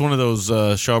 Yeah, it's one of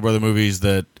those Shaw Brother movies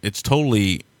that it's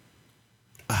totally.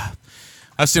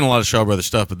 I've seen a lot of Shaw Brother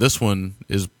stuff, but this one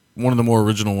is one of the more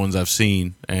original ones I've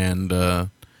seen, and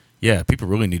people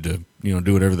really need to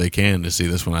do whatever they can to see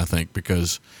this one, I think,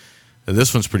 because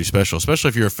this one's pretty special, especially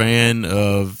if you're a fan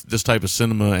of this type of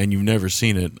cinema and you've never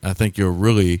seen it. I think you'll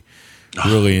really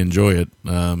enjoy it.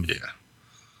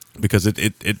 Because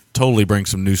it totally brings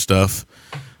some new stuff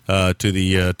to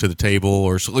the table,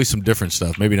 or at least some different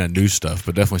stuff. Maybe not new stuff,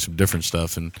 but definitely some different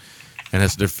stuff, and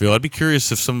has a different feel. I'd be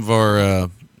curious if some of our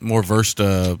more versed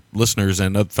listeners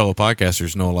and other fellow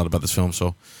podcasters know a lot about this film.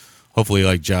 So hopefully,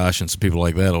 like Josh and some people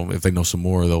like that, if they know some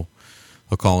more, they'll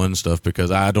call in and stuff,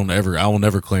 because I will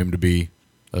never claim to be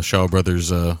a Shaw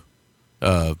Brothers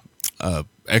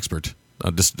expert.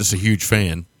 Just a huge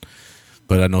fan.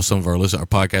 But I know some of our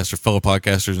fellow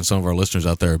podcasters, and some of our listeners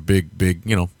out there are big,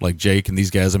 like Jake and these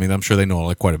guys. I'm sure they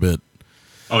know quite a bit.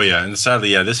 Oh yeah, and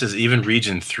sadly, this is even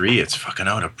Region 3. It's fucking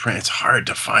out of print. It's hard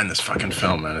to find this fucking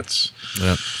film, man. It's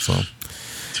so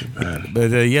too bad.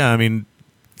 But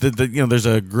there's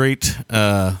a great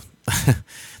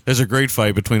there's a great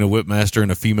fight between a Whipmaster and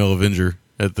a female Avenger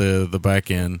at the back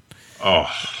end.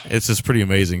 Oh, it's just pretty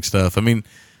amazing stuff.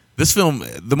 This film,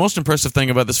 the most impressive thing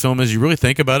about this film is, you really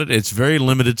think about it, it's very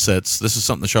limited sets. This is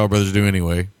something the Shaw Brothers do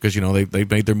anyway, because they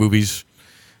made their movies,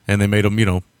 and they made them.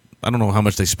 I don't know how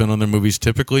much they spend on their movies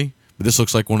typically, but this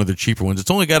looks like one of their cheaper ones. It's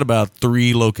only got about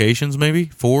 3 locations, maybe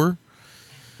 4,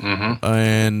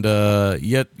 and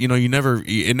yet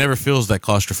it never feels that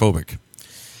claustrophobic.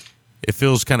 It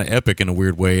feels kind of epic in a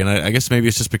weird way, and I guess maybe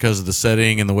it's just because of the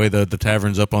setting and the way the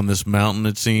tavern's up on this mountain,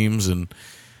 it seems, and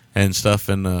stuff,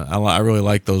 and I really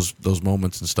like those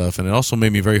moments and stuff, and it also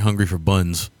made me very hungry for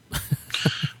buns.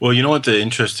 Well, you know what the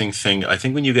interesting thing, I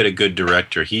think when you get a good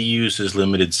director, he uses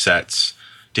limited sets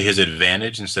to his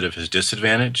advantage instead of his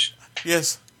disadvantage.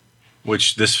 Yes.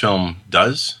 Which this film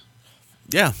does.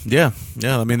 Yeah.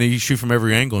 They shoot from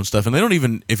every angle and stuff, and they don't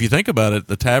even, if you think about it,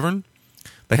 the tavern,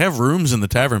 they have rooms in the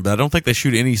tavern, but I don't think they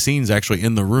shoot any scenes actually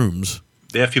in the rooms.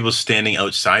 They have people standing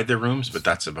outside their rooms, but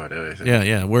that's about it, I think.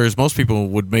 Yeah. Whereas most people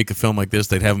would make a film like this,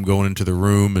 they'd have them going into the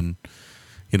room, and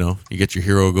you get your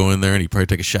hero go in there, and he'd probably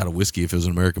take a shot of whiskey if it was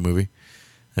an American movie,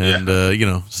 and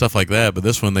stuff like that. But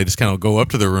this one, they just kind of go up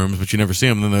to their rooms, but you never see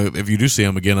them. And then if you do see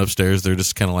them again upstairs, they're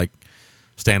just kind of like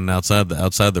standing outside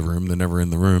the room. They're never in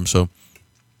the room. So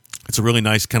It's a really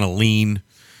nice kind of lean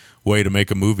way to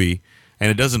make a movie. And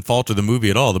it doesn't falter the movie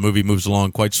at all. The movie moves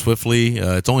along quite swiftly.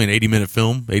 It's only an 80-minute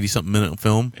film, 80-something minute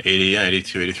film.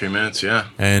 82, 83 minutes, yeah.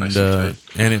 And Nice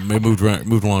and it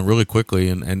moved along really quickly.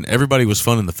 And everybody was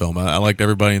fun in the film. I liked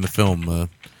everybody in the film.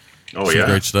 Some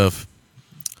great stuff.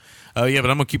 But I'm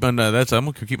gonna keep on I'm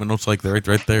gonna keep my notes like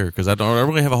right there because I don't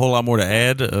really have a whole lot more to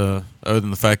add other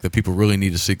than the fact that people really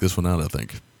need to seek this one out. I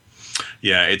think.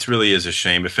 Yeah, it really is a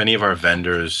shame. If any of our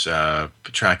vendors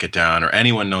track it down, or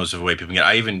anyone knows of a way people can get,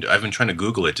 I've been trying to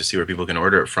Google it to see where people can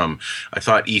order it from. I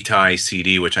thought Itai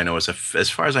CD, which I know is as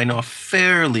far as I know, a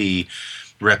fairly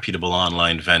reputable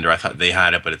online vendor. I thought they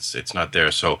had it, but it's not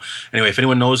there. So anyway, if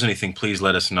anyone knows anything, please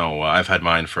let us know. I've had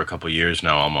mine for a couple of years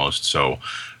now, almost. So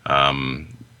I'd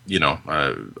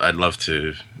love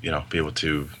to be able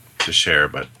to share,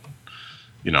 but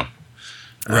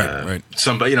Right.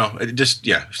 Somebody,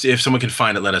 if someone can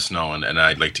find it, let us know, and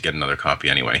I'd like to get another copy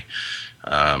anyway.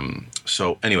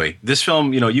 So anyway, this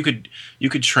film, you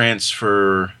could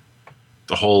transfer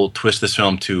the whole twist of this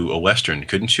film to a Western,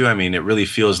 couldn't you? I mean, it really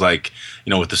feels like,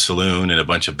 with the saloon and a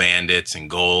bunch of bandits and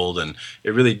gold, and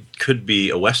it really could be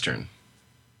a Western.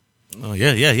 Oh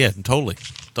yeah, totally.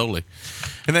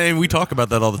 And then we talk about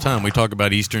that all the time. We talk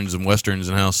about Easterns and Westerns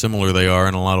and how similar they are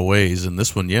in a lot of ways. And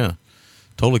this one,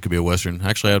 totally could be a Western.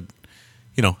 Actually,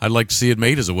 I'd like to see it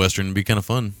made as a Western. It'd be kind of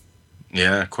fun.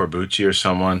 Yeah, Corbucci or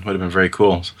someone would have been very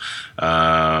cool.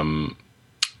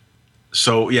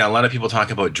 So yeah, a lot of people talk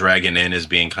about Dragon Inn as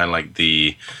being kind of like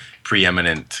the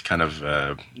preeminent kind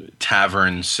of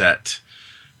tavern set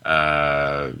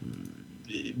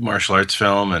martial arts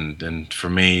film, and for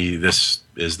me, this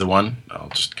is the one. I'll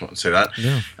just come out and say that.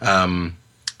 Yeah.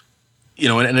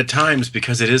 And at times,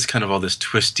 because it is kind of all this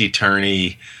twisty,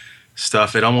 turny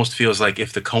stuff, it almost feels like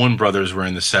if the Coen brothers were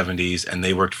in the 70s and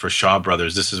they worked for Shaw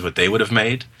Brothers, this is what they would have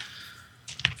made.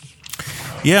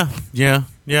 Yeah,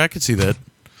 I could see that.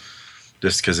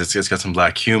 Just because it's got some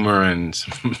black humor and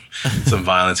some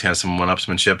violence, kind of some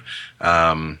one-upsmanship.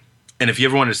 And if you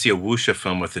ever wanted to see a wuxia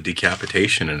film with a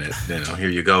decapitation in it, here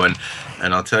you go.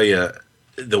 And I'll tell you,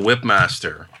 the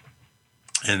whipmaster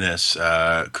in this,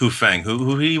 Ku Feng,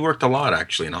 who he worked a lot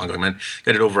actually in Hong Kong, man.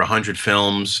 He did over 100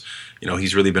 films.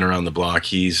 He's really been around the block.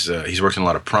 He's worked in a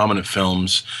lot of prominent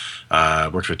films.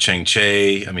 Worked with Cheng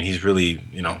Che. I mean, he's really,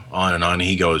 on and on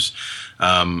he goes.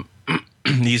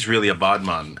 He's really a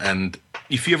bodman. And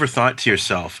if you ever thought to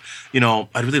yourself,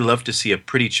 I'd really love to see a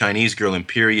pretty Chinese girl in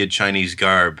period Chinese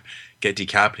garb get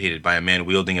decapitated by a man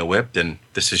wielding a whip, then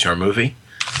this is your movie.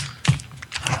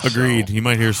 Agreed. You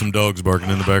might hear some dogs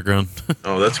barking in the background.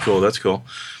 Oh, that's cool.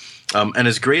 And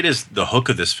as great as the hook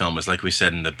of this film is, like we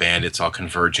said, in the bandits all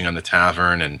converging on the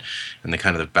tavern and the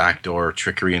kind of the backdoor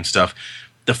trickery and stuff,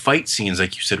 the fight scenes,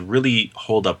 like you said, really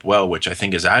hold up well, which I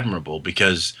think is admirable,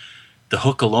 because the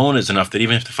hook alone is enough that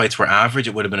even if the fights were average,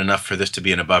 it would have been enough for this to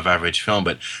be an above-average film.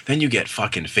 But then you get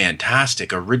fucking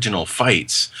fantastic original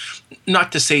fights.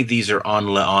 Not to say these are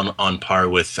on par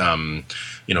with,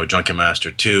 Drunken Master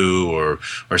 2 or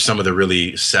some of the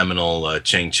really seminal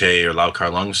Cheng Che or Lau Kar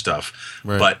Lung stuff.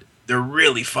 Right. But they're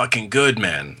really fucking good,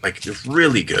 man. Like, they're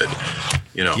really good.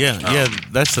 Yeah,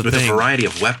 that's the with thing. With a variety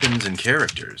of weapons and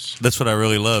characters. That's what I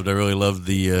really loved. I really loved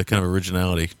the kind of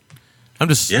originality. I'm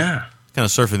just... Yeah. Kind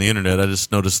of surfing the internet, I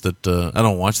just noticed that I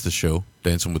don't watch the show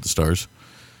Dancing with the Stars,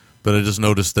 but I just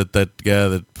noticed that guy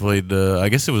that played I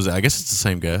guess it's the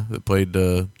same guy that played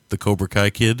the Cobra Kai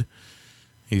kid.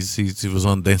 He was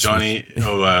on Dancing.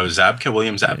 Zabka,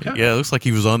 William Zabka. Yeah, it looks like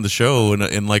he was on the show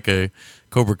in like a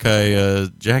Cobra Kai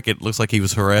jacket. Looks like he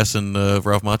was harassing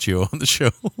Ralph Macchio on the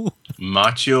show.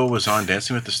 Macchio was on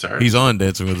Dancing with the Stars. He's on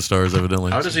Dancing with the Stars,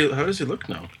 evidently. How does he look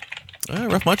now?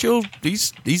 Ralph Macchio,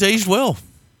 he's aged well.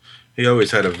 He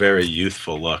always had a very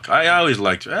youthful look. I always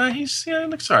liked. He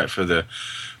looks all right for the.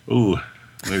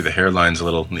 Maybe the hairline's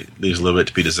leaves a little bit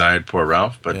to be desired. Poor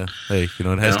Ralph, but yeah. Hey,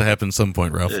 it has to happen at some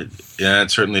point, Ralph. It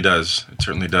certainly does.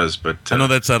 But I know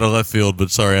that's out of left field,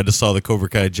 but sorry, I just saw the Cobra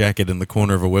Kai jacket in the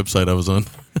corner of a website I was on.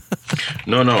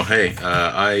 No. Hey,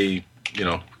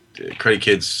 Karate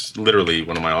Kid's literally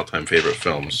one of my all-time favorite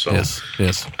films. So yes.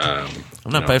 I'm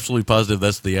not absolutely positive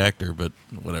that's the actor, but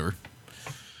whatever.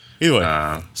 Either way,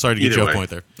 sorry to get your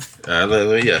point there.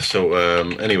 So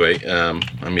anyway,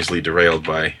 I'm easily derailed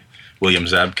by William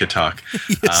Zabka talk.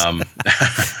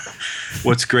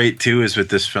 What's great too is with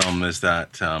this film is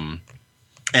that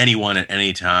anyone at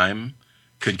any time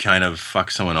could kind of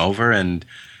fuck someone over, and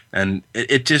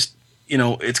it just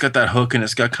it's got that hook, and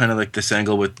it's got kind of like this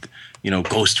angle with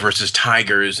ghost versus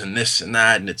tigers and this and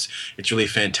that, and it's really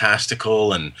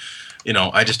fantastical, and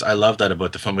I love that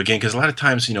about the film again, because a lot of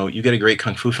times, you get a great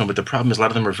kung fu film, but the problem is a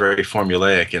lot of them are very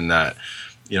formulaic in that,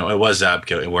 it was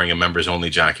Zabka wearing a members only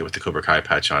jacket with the Cobra Kai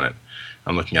patch on it.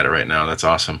 I'm looking at it right now. That's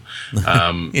awesome.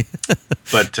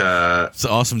 But it's an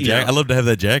awesome jacket. I love to have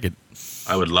that jacket.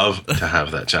 I would love to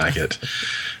have that jacket.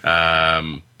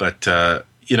 But a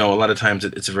lot of times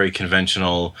it's a very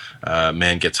conventional,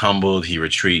 man gets humbled, he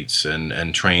retreats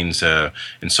and trains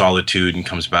in solitude and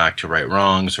comes back to right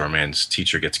wrongs, or a man's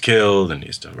teacher gets killed and he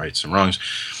has to right some wrongs.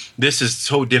 This is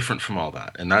so different from all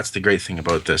that, and that's the great thing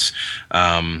about this.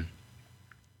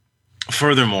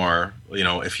 Furthermore,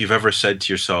 if you've ever said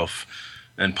to yourself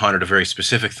and pondered a very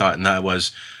specific thought, and that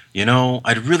was,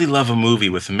 I'd really love a movie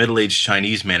with a middle-aged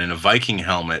Chinese man in a Viking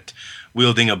helmet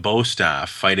wielding a bow staff,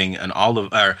 fighting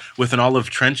with an olive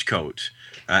trench coat,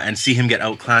 and see him get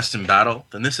outclassed in battle,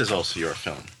 then this is also your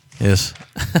film. Yes.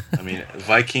 I mean,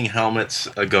 Viking helmets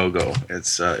a go-go.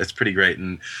 It's pretty great.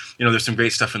 And, there's some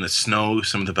great stuff in the snow.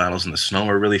 Some of the battles in the snow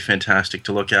are really fantastic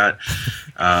to look at.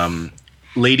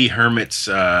 Lady Hermit's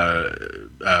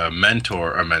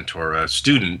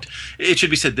student. It should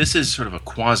be said, this is sort of a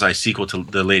quasi-sequel to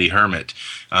the Lady Hermit.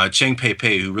 Cheng Pei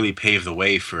Pei, who really paved the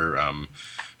way for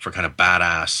kind of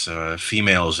badass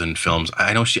females in films.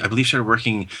 I believe she started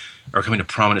working or coming to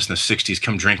prominence in the 60s.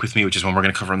 Come Drink With Me, which is one we're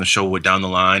going to cover on the show down the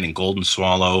line, and Golden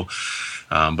Swallow.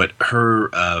 But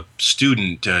her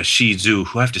student, Shi Zhu,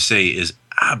 who I have to say is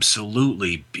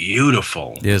absolutely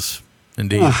beautiful. Yes,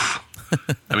 indeed. Oof.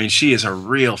 I mean, she is a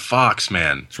real fox,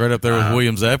 man. It's right up there with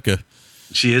William Zabka.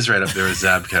 She is right up there with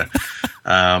Zabka.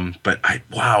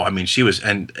 She was,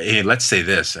 and hey, let's say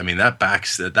this. I mean,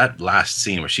 that last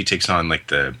scene where she takes on I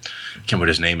can't remember what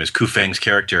his name is, Ku Feng's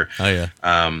character. Oh yeah.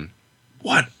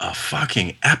 What a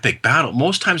fucking epic battle.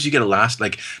 Most times you get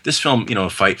this film,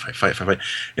 fight.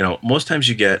 Most times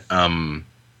you get,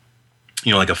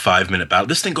 like a 5-minute battle.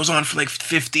 This thing goes on for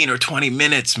 15 or 20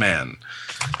 minutes, man.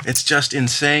 It's just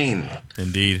insane.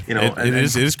 Indeed.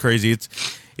 It is crazy.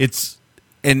 It's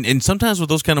and sometimes with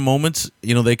those kind of moments,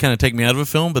 they kind of take me out of a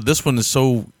film, but this one is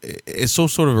so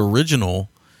sort of original,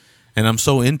 and I'm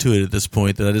so into it at this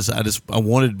point that I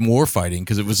wanted more fighting,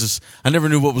 because it was just, I never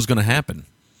knew what was going to happen.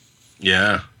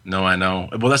 Yeah. No, I know.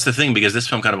 Well, that's the thing, because this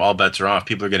film kind of all bets are off.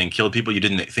 People are getting killed. People you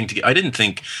didn't think I didn't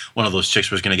think one of those chicks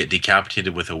was going to get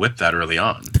decapitated with a whip that early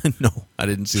on. No, I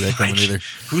didn't see that coming either.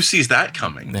 Who sees that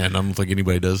coming? Man, I don't think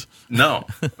anybody does. No,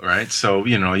 right? So,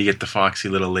 you get the foxy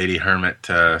little Lady Hermit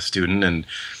student, and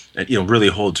really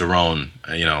holds her own.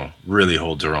 Really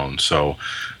holds her own. So,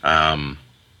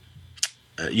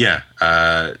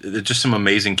 just some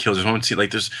amazing kills. There's one scene,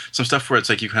 there's some stuff where it's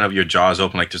you kind of, your jaws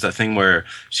open. There's that thing where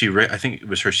I think it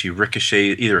was her, she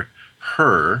ricocheted either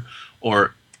her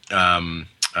or what's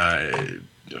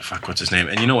his name?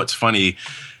 And what's funny?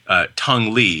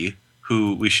 Tung Lee,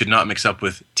 who we should not mix up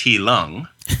with T Lung,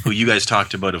 who you guys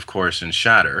talked about, of course, in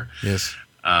Shatter. Yes.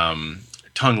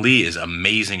 Tung Lee is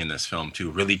amazing in this film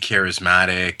too. Really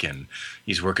charismatic, and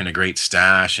he's working a great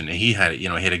stash. And he had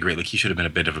a great, he should have been a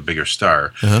bit of a bigger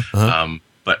star.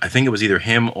 But I think it was either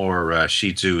him or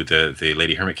Shi Zhu, the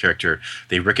Lady Hermit character.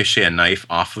 They ricochet a knife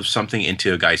off of something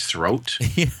into a guy's throat.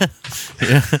 Yeah.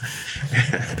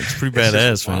 It's pretty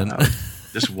badass, man.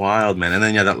 Just wild, man. And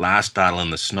then that last battle in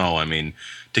the snow. I mean,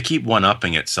 to keep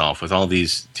one-upping itself with all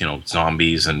these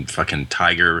zombies and fucking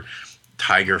tiger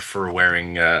fur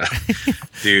wearing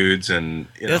dudes, and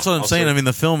that's what I'm saying. I mean,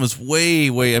 the film is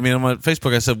way. I mean, on my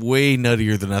Facebook, I said way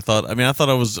nuttier than I thought. I mean, I thought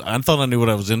I knew what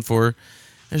I was in for.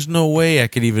 There's no way I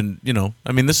could even,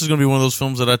 I mean, this is going to be one of those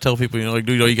films that I tell people, dude,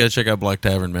 you got to check out Black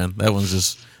Tavern, man. That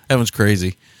one's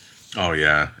crazy. Oh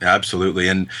yeah, absolutely.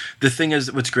 And the thing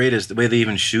is, what's great is the way they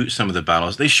even shoot some of the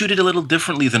battles. They shoot it a little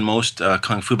differently than most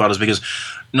kung fu battles, because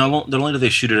not only do they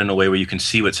shoot it in a way where you can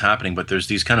see what's happening, but there's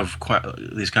these kind of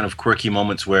quirky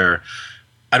moments where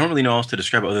I don't really know how else to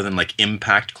describe it other than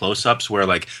impact close-ups, where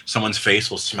someone's face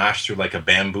will smash through a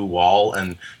bamboo wall,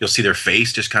 and you'll see their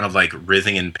face just kind of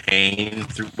writhing in pain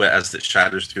as it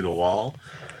shatters through the wall.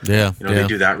 Yeah, They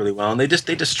do that really well, and they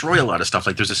destroy a lot of stuff.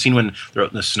 There's a scene when they're out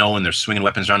in the snow and they're swinging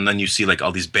weapons around, and then you see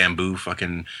all these bamboo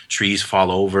fucking trees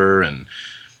fall over, and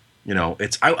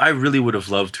it's. I really would have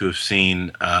loved to have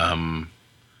seen a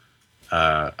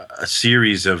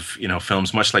series of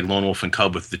films, much like Lone Wolf and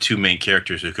Cub, with the two main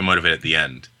characters who come out of it at the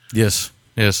end. Yes.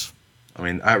 I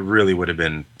mean, that really would have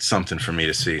been something for me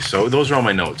to see. So those are all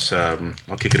my notes. I'll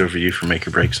kick it over to you for make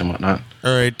or breaks and whatnot.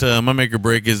 All right, my make or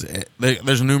break is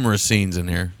there's numerous scenes in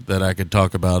here that I could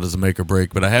talk about as a make or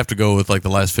break, but I have to go with the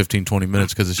last 15-20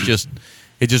 minutes, because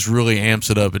it just really amps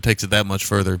it up. It takes it that much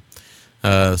further.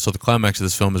 So the climax of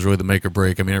this film is really the make or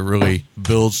break. I mean, it really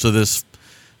builds to this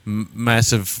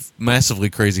massively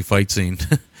crazy fight scene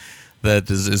that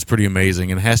is pretty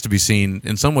amazing and has to be seen.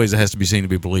 In some ways, it has to be seen to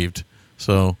be believed.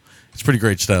 So it's pretty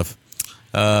great stuff.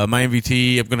 My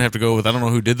MVT, I'm going to have to go with, I don't know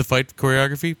who did the fight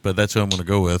choreography, but that's who I'm going to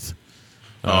go with.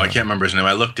 I can't remember his name.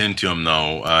 I looked into him,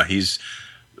 though.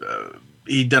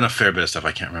 He'd done a fair bit of stuff.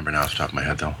 I can't remember now off the top of my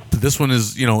head, though. This one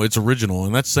is, it's original,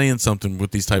 and that's saying something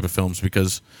with these type of films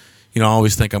because, I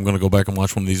always think I'm going to go back and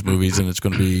watch one of these movies, and it's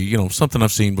going to be, something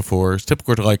I've seen before. It's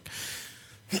typical to, like,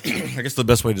 I guess the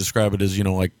best way to describe it is,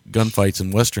 like gunfights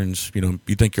and westerns,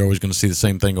 you think you're always going to see the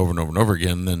same thing over and over and over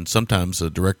again, and then sometimes a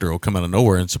director will come out of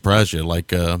nowhere and surprise you.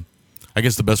 Like, I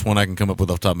guess the best one I can come up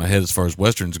with off the top of my head as far as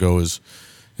westerns go is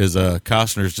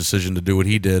Costner's decision to do what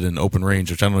he did in Open Range,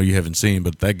 which I know you haven't seen,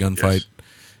 but that gunfight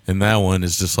in that one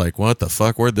is just like, what the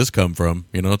fuck? Where'd this come from?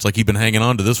 It's like he'd been hanging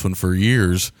on to this one for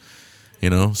years,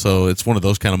 so it's one of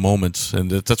those kind of moments, and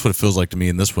that's what it feels like to me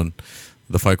in this one.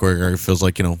 The fight choreographer feels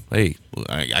like, hey,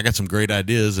 I got some great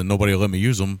ideas and nobody will let me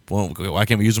use them. Well, why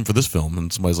can't we use them for this film?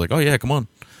 And somebody's like, oh yeah, come on,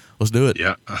 let's do it.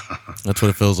 Yeah. That's what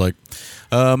it feels like.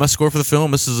 My score for the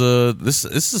film, this is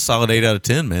a solid 8 out of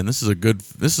 10, man. This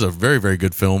is a very, very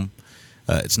good film.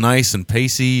 It's nice and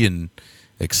pacey and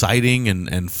exciting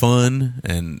and fun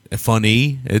and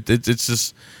funny. It's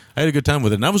just, I had a good time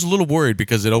with it. And I was a little worried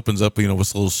because it opens up, with a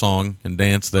little song and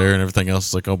dance there and everything else.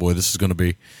 It's like, oh boy, this is going to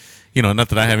be, not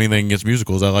that I have anything against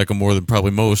musicals. I like them more than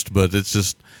probably most, but it's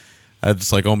just, I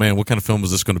just like, oh man, what kind of film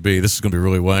is this going to be? This is going to be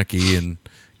really wacky and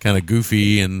kind of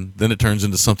goofy, and then it turns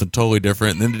into something totally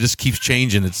different, and then it just keeps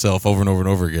changing itself over and over and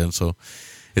over again. So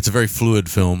it's a very fluid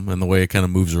film and the way it kind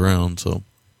of moves around. So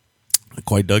I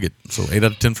quite dug it. So 8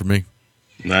 out of 10 for me.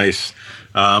 Nice.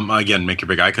 Again, make your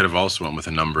big. I could have also went with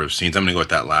a number of scenes. I'm going to go with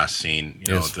that last scene.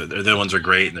 Yes. The other ones are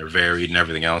great and they're varied and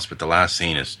everything else, but the last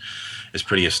scene is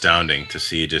pretty astounding to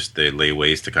see. Just they lay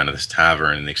waste to kind of this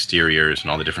tavern and the exteriors and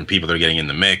all the different people that are getting in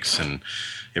the mix, and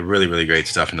really, really great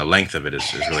stuff. And the length of it is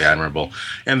really admirable.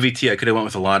 MVT, I could have went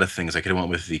with a lot of things. I could have went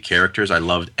with the characters. I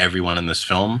loved everyone in this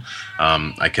film.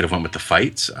 I could have went with the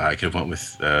fights. I could have went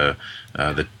with the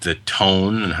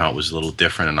tone and how it was a little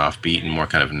different and offbeat and more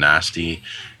kind of nasty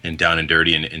and down and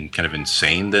dirty and kind of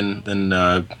insane than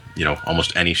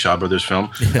almost any Shaw Brothers film.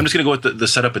 I'm just going to go with the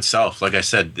setup itself. Like I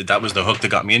said, that was the hook that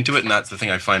got me into it, and that's the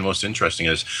thing I find most interesting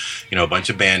is, a bunch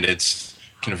of bandits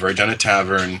converge on a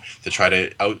tavern to try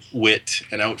to outwit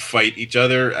and outfight each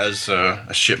other as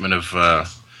a shipment of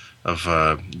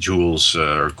jewels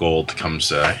or gold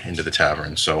comes into the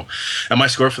tavern. So, and my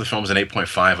score for the film is an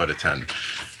 8.5 out of 10.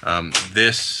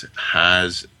 This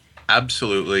has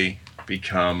absolutely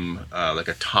become like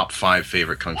a top 5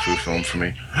 favorite kung fu film for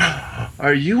me.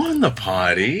 Are you on the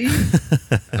potty?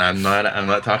 And I'm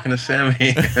not talking to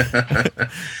Sammy.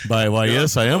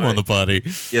 Yes, I am on the potty.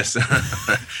 Yes.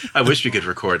 I wish we could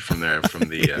record from there, from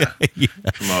the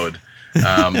commode.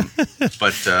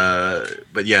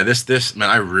 But yeah, this man,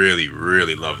 I really,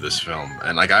 really love this film.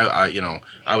 And like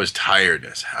I was tired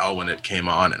as hell when it came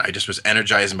on, and I just was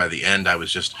energized, and by the end I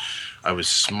was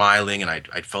smiling, and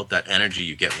I felt that energy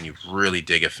you get when you really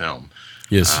dig a film.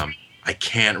 Yes. I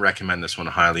can't recommend this one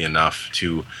highly enough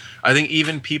to, I think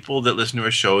even people that listen to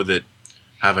our show that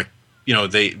have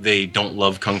they don't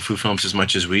love kung fu films as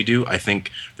much as we do. I think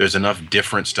there's enough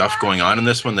different stuff going on in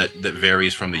this one that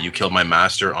varies from the You Killed My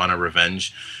Master on a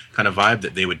revenge kind of vibe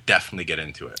that they would definitely get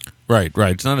into it. Right.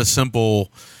 It's not a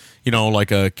simple, like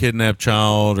a kidnapped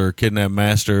child or kidnapped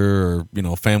master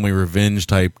or, family revenge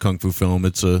type kung fu film.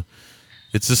 It's just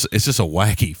a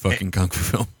wacky fucking kung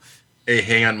fu film. Hey,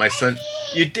 hang on, my son.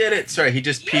 You did it. Sorry, he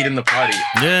just peed in the potty.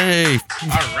 Yay.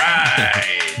 All right.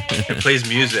 It plays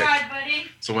music.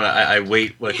 So when I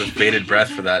wait with bated breath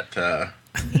for that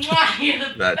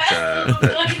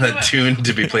tune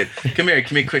to be played. Come here,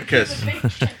 give me a quick kiss.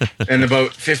 In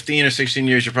about 15 or 16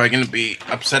 years, you're probably going to be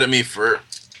upset at me for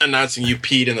announcing you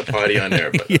peed in the potty on air.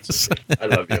 But yes. I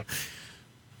love you.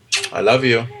 I love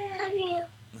you.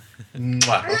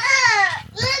 Mwah.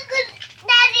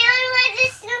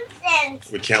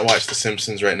 We can't watch The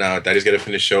Simpsons right now. Daddy's got to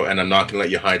finish the show, and I'm not going to let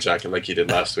you hijack it like you did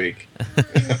last week. Show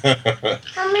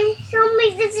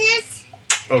me this.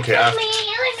 Okay.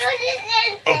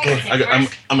 Okay. I'm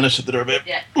going to shut the door, babe.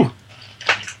 Yeah. Ooh.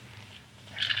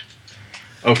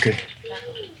 Okay.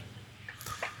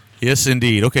 Yes,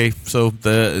 indeed. Okay, so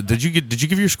did you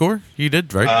give your score? You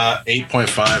did, right?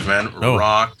 8.5, man. Oh.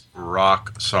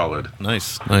 Rock solid.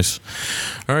 Nice.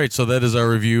 All right, so that is our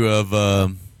review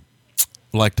of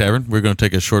Black Tavern. We're going to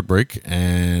take a short break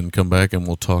and come back, and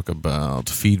we'll talk about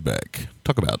feedback.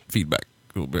 I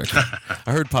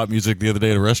heard pop music the other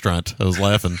day at a restaurant. I was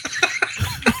laughing.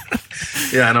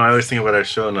 Yeah, I know. I always think about our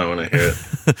show now when I hear it.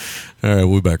 All right,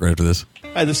 we'll be back right after this.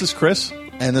 Hi, this is Chris.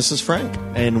 And this is Frank.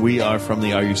 And we are from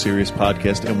the Are You Serious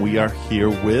podcast, and we are here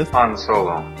with... Han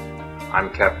Solo. I'm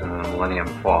Captain of the Millennium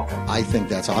Falcon. I think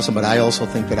that's awesome, but I also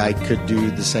think that I could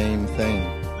do the same thing.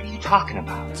 What are you talking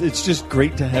about? It's just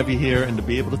great to have you here and to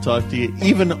be able to talk to you,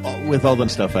 even with all the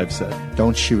stuff I've said.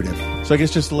 Don't shoot it. So I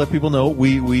guess just to let people know,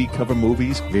 we cover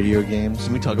movies, video games,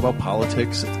 and we talk about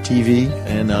politics, TV,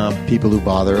 and people who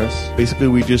bother us. Basically,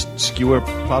 we just skewer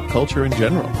pop culture in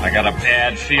general. I got a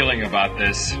bad feeling about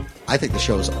this. I think the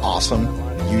show is awesome.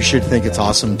 You should think it's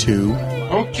awesome, too.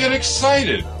 Don't get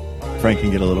excited. Frank can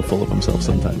get a little full of himself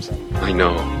sometimes. I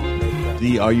know.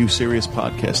 The Are You Serious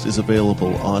podcast is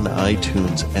available on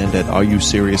iTunes and at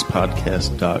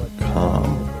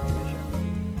areyouseriouspodcast.com.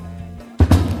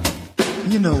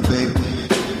 You know, baby,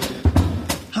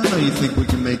 I know you think we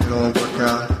can make it all work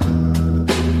out,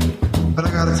 but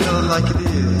I gotta tell it like it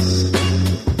is.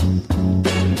 And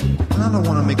I don't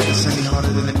want to make this any harder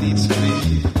than it needs to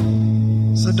be,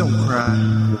 so don't cry.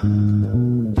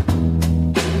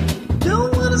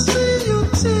 Don't want to see your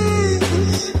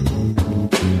tears.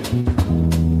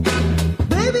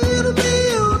 Baby, it'll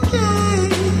be okay.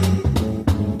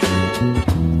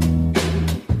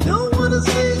 Don't want to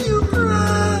see you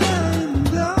cry,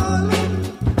 darling.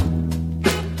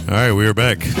 All right, we are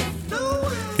back. Getting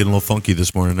a little funky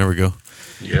this morning. There we go.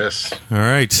 Yes. All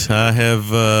right, I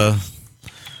have...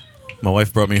 my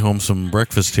wife brought me home some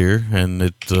breakfast here, and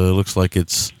it looks like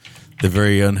it's the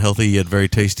very unhealthy yet very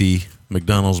tasty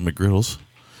McDonald's McGriddles.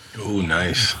 Ooh,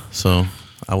 nice. So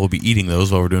I will be eating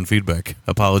those while we're doing feedback.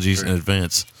 Apologies in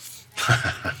advance.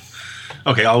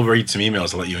 Okay, I'll read some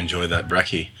emails. I'll let you enjoy that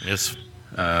brekkie. Yes.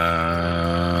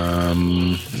 Let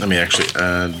me actually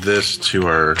add this to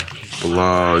our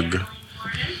blog.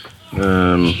 You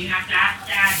have to ask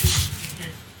Dad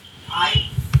because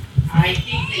I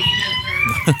think that you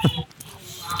deserve.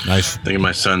 Nice. I think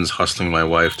my son's hustling my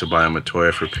wife to buy him a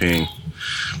toy for peeing.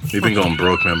 We've been going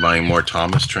broke, man, buying more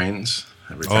Thomas trains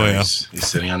every time he's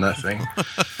sitting on that thing.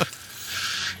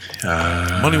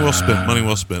 Money well spent. Money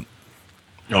well spent.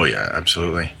 Oh yeah,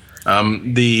 absolutely. Do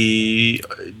you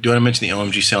want to mention the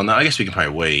OMG sale now? I guess we can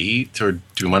probably wait, or do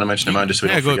you want to mention it now just so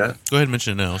we don't forget? Go ahead and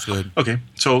mention it now. Let's go ahead. Okay,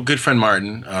 so good friend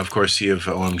Martin, of course, he of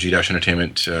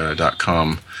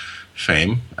OMG-entertainment.com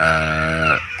fame,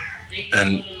 and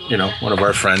one of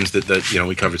our friends that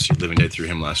we covered City Living Dead through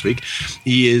him last week.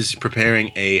 He is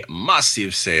preparing a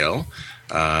massive sale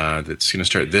that's going to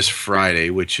start this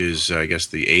Friday, which is I guess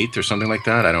the 8th or something like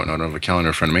that. I don't know. I don't have a calendar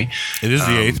in front of me. It is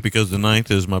the 8th because the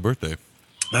 9th is my birthday.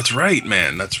 That's right,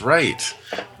 man. That's right.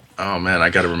 Oh man, I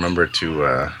got to remember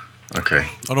to. Okay.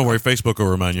 Oh, don't worry. Facebook will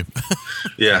remind you.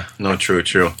 Yeah. No. True.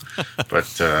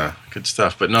 But good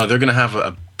stuff. But no, they're going to have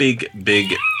a big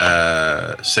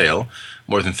sale.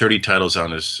 More than 30 titles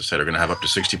on this set are going to have up to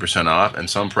 60% off, and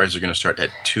some prices are going to start at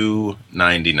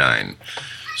 $2.99.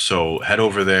 So head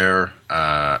over there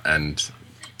and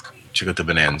check out the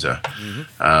bonanza.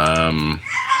 Mm-hmm.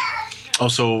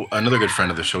 Also, another good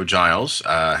friend of the show, Giles,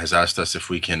 has asked us if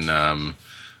we can, and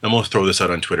we'll throw this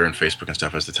out on Twitter and Facebook and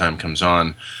stuff as the time comes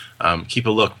on. Keep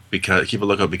a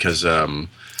lookout because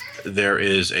there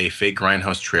is a fake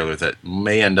Grindhouse trailer that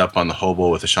may end up on the Hobo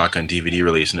with a Shotgun DVD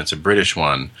release, and it's a British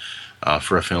one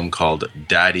for a film called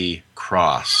Daddy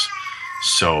Cross.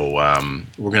 So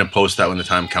we're going to post that when the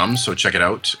time comes, so check it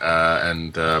out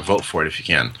and vote for it if you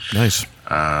can. Nice.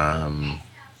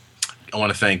 I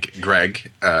want to thank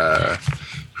Greg,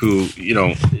 who,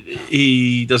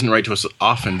 he doesn't write to us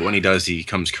often, but when he does, he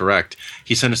comes correct.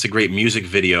 He sent us a great music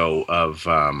video of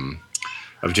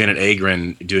Janet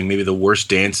Agron doing maybe the worst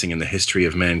dancing in the history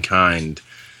of mankind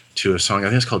to a song. I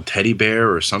think it's called Teddy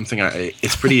Bear or something.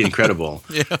 It's pretty incredible.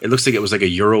 Yeah. It looks like it was like a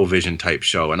Eurovision type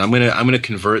show, and I'm gonna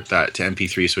convert that to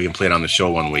MP3 so we can play it on the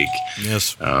show one week.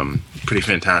 Yes. Pretty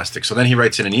fantastic. So then he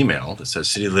writes in an email that says,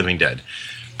 City of the Living Dead.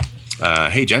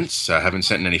 Hey gents, haven't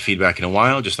sent in any feedback in a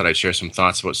while. Just thought I'd share some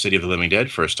thoughts about City of the Living Dead.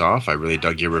 First off, I really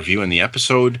dug your review in the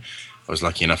episode. I was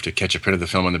lucky enough to catch a print of the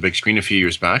film on the big screen a few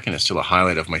years back, and it's still a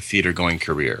highlight of my theater-going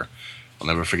career. I'll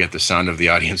never forget the sound of the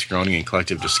audience groaning in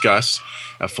collective disgust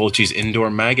at Fulci's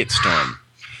indoor maggot storm.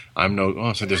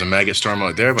 So there's a maggot storm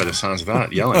out there by the sounds of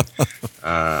that, yelling.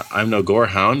 I'm no gore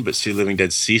hound, but City of the Living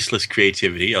Dead's ceaseless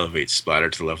creativity elevates splatter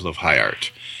to the level of high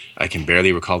art. I can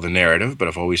barely recall the narrative, but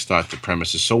I've always thought the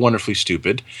premise is so wonderfully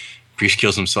stupid. Priest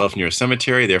kills himself near a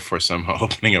cemetery, therefore somehow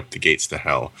opening up the gates to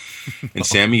hell. And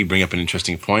Sammy, you bring up an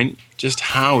interesting point. Just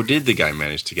how did the guy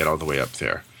manage to get all the way up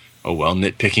there? Oh well,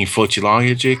 nitpicking Fulci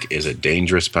logic is a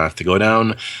dangerous path to go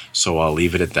down, so I'll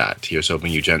leave it at that. Here's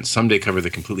hoping you gents someday cover the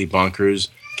completely bonkers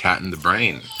Cat in the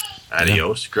Brain.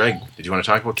 Adios. Greg, did you want to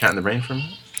talk about Cat in the Brain for a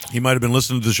minute? He might have been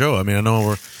listening to the show. I mean, I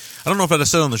don't know if I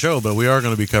said on the show, but we are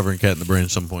going to be covering Cat in the Brain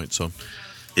at some point. So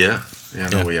yeah,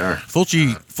 we are.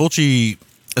 Fulci,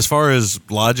 as far as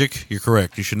logic, you're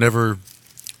correct. You should never.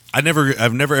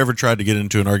 I've never ever tried to get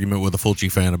into an argument with a Fulci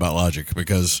fan about logic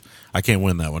because I can't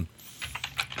win that one.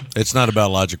 It's not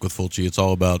about logic with Fulci. It's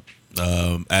all about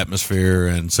atmosphere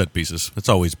and set pieces. It's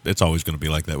always going to be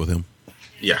like that with him.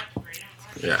 Yeah,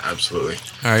 absolutely.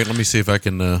 All right, let me see if I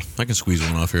can squeeze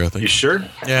one off here. I think. You sure?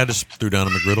 Yeah, I just threw down a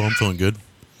McGriddle. I'm feeling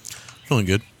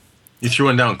good. You threw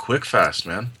one down quick, fast,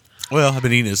 man. Well, I've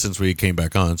been eating it since we came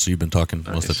back on, so you've been talking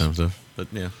most of the time. So, but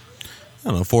yeah, I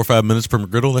don't know, 4 or 5 minutes per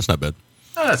McGriddle. That's not bad.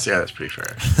 That's pretty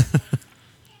fair.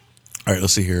 All right,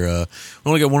 let's see here. We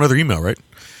only got one other email, right?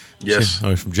 Yes. All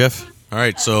right, from Jeff. All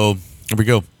right, so here we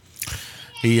go.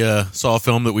 He saw a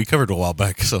film that we covered a while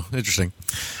back, so interesting.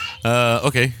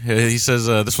 Okay, he says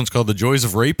this one's called The Joys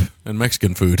of Rape and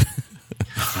Mexican Food.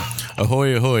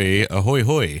 Ahoy, ahoy, ahoy,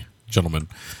 hoy, gentlemen.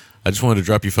 I just wanted to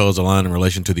drop you fellas a line in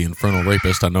relation to The Infernal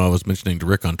Rapist. I know I was mentioning to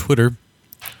Rick on Twitter,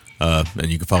 and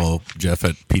you can follow Jeff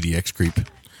at PDXCreep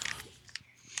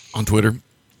on Twitter,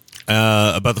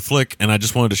 about the flick, and I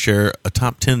just wanted to share a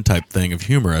top 10 type thing of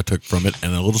humor I took from it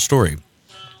and a little story.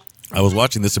 I was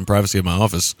watching this in privacy of my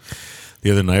office the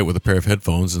other night with a pair of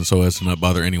headphones, and so as to not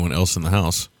bother anyone else in the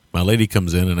house. My lady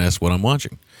comes in and asks what I'm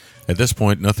watching. At this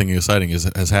point, nothing exciting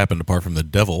has happened apart from the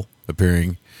devil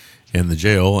appearing in the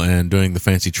jail and doing the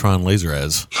fancy Tron laser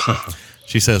as.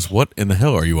 She says, "What in the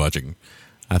hell are you watching?"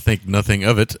 I think nothing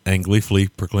of it and gleefully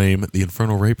proclaim The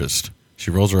Infernal Rapist.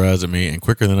 She rolls her eyes at me, and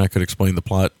quicker than I could explain the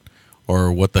plot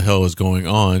or what the hell is going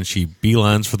on, she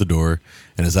beelines for the door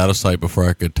and is out of sight before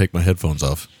I could take my headphones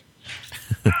off.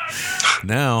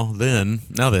 Now then,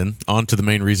 on to the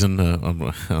main reason. I don't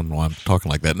know why I'm talking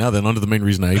like that. Now then, on to the main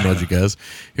reason I emailed you guys.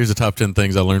 Here's the top 10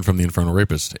 things I learned from The Infernal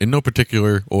Rapist. In no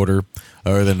particular order,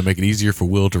 other than to make it easier for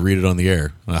Will to read it on the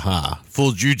air. Aha.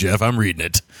 Fooled you, Jeff. I'm reading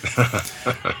it.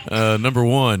 Number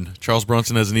 1, Charles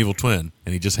Bronson has an evil twin,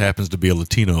 and he just happens to be a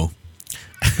Latino.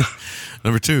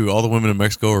 Number 2, all the women in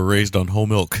Mexico are raised on whole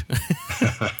milk.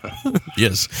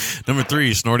 Yes. Number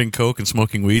 3, snorting coke and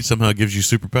smoking weed somehow gives you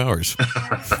superpowers.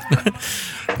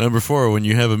 Number 4, when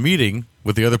you have a meeting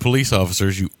with the other police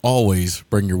officers, you always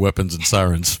bring your weapons and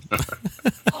sirens.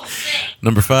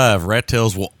 Number 5, rat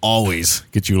tails will always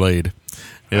get you laid.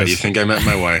 Yes. How do you think I met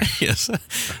my wife? Yes.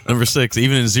 Number 6,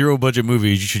 even in zero-budget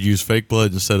movies, you should use fake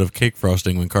blood instead of cake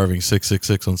frosting when carving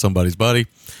 666 on somebody's body.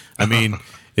 I mean,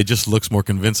 it just looks more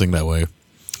convincing that way.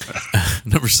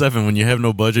 Number 7, when you have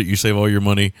no budget, you save all your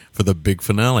money for the big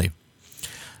finale.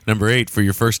 Number 8, for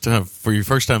your first time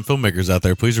filmmakers out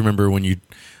there, please remember when you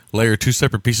layer 2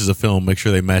 separate pieces of film, make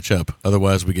sure they match up.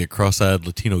 Otherwise, we get cross-eyed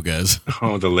Latino guys.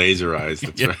 Oh, the laser eyes.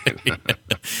 That's right.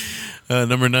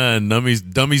 Number 9,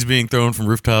 dummies being thrown from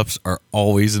rooftops are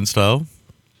always in style.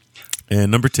 And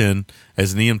number 10,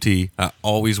 as an EMT, I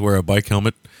always wear a bike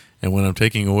helmet. And when I'm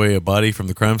taking away a body from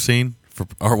the crime scene,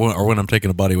 or when I'm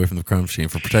taking a body away from the crime scene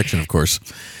for protection, of course.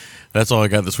 That's all I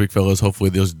got this week, fellas. Hopefully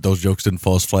those jokes didn't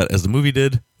fall as flat as the movie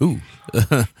did. Ooh,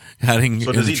 hiding in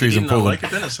the trees in Poland.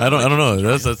 Like it, I don't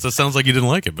know. That sounds like you didn't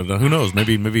like it, but who knows?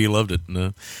 Maybe he loved it.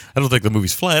 I don't think the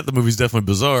movie's flat. The movie's definitely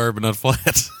bizarre, but not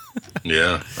flat.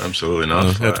 Yeah, absolutely not.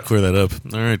 I have to clear that up.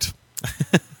 All right.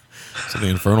 So The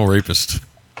Infernal Rapist.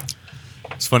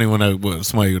 It's funny when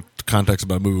somebody contacts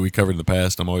about a movie we covered in the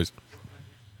past.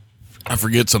 I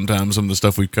forget sometimes some of the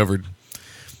stuff we've covered.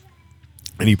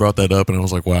 And he brought that up, and I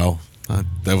was like, wow,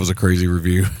 that was a crazy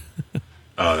review.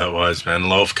 Oh, that was, man.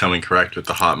 Loaf coming correct with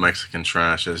the hot Mexican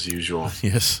trash, as usual.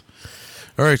 Yes.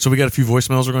 All right, so we got a few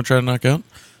voicemails we're going to try to knock out.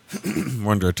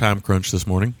 We're under a time crunch this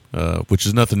morning, which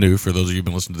is nothing new for those of you who've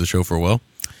been listening to the show for a while.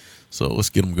 So let's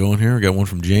get them going here. We got one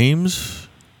from James.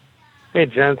 Hey,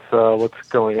 gents. What's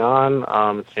going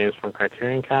on? It's James from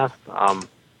Criterion Cast.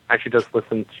 Actually just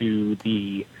listened to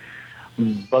the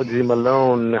Bugsy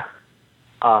Malone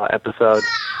episode.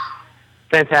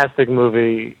 Fantastic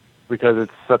movie because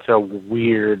it's such a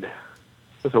weird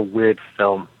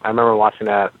film. I remember watching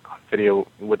that video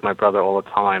with my brother all the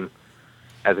time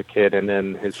as a kid, and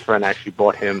then his friend actually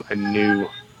bought him a new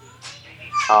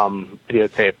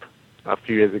videotape a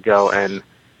few years ago, and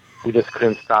we just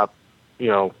couldn't stop,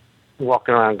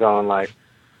 walking around going like,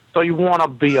 "So you want to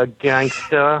be a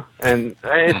gangster?" And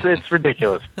it's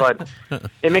ridiculous, but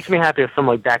it makes me happy if something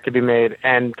like that could be made,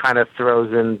 and kind of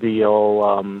throws in the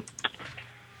old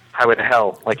Highway to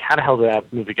Hell. Like, how the hell did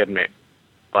that movie get made?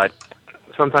 But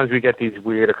sometimes we get these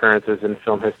weird occurrences in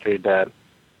film history that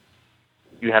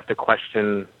you have to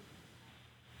question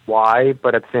why,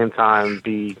 but at the same time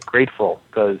be grateful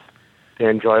because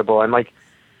they're enjoyable. And like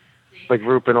like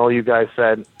Roop and all you guys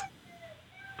said,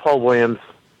 Paul Williams,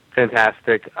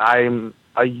 fantastic. I'm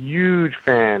a huge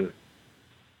fan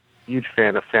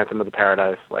of Phantom of the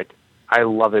Paradise. Like, I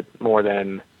love it more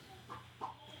than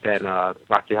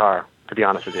Rocky Horror, to be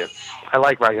honest with you. I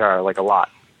like Rocky Horror like a lot,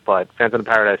 but Phantom of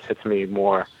the Paradise hits me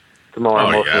more. It's a more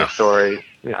emotional story.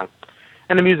 Yeah.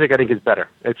 And the music, I think, is better.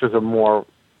 It's just a more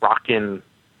rock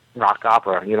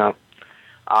opera, you know.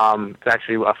 It's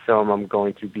actually a film I'm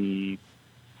going to be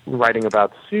writing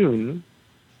about soon.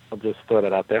 I'll just throw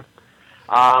that out there.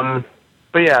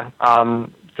 But yeah,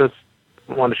 just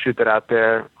want to shoot that out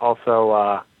there.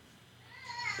 Also,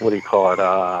 what do you call it?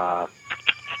 Wow,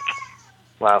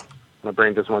 my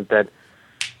brain just went dead.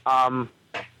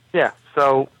 Yeah,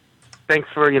 so thanks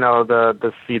for,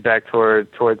 the feedback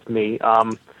towards me.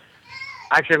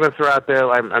 Actually, I'm going to throw out there,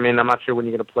 I'm not sure when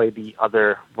you're going to play the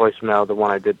other voicemail, the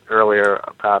one I did earlier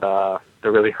about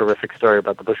the really horrific story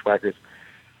about the Bushwhackers.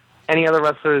 Any other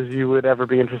wrestlers you would ever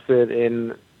be interested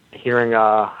in hearing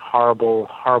a horrible,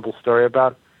 horrible story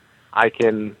about? I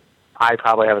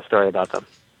probably have a story about them.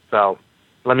 So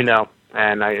let me know,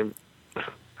 and I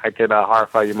could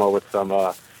horrify you more with some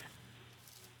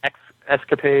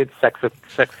escapades,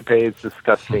 sexcapades,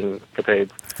 disgusting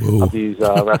capades of these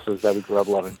wrestlers that we grew up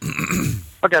loving.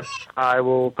 Okay, I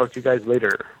will talk to you guys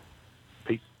later.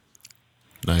 Peace.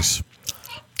 Nice.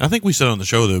 I think we said on the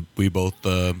show that we both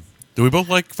do we both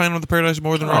like Phantom of the Paradise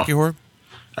more than Rocky Horror?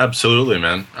 Absolutely,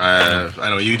 man. I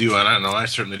know you do, and I know I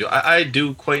certainly do. I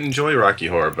do quite enjoy Rocky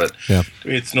Horror, but to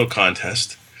me, it's no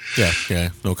contest. Yeah,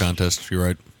 no contest. You're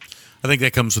right. I think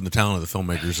that comes from the talent of the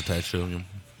filmmakers attached to them.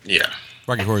 Yeah.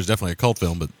 Rocky Horror is definitely a cult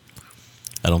film, but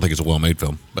I don't think it's a well-made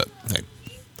film. But hey,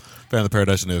 Phantom of the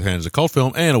Paradise, on the other hand, is a cult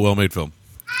film and a well-made film.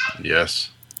 Yes.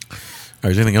 All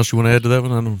right, is anything else you want to add to that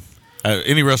one? I don't.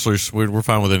 Any wrestlers, we're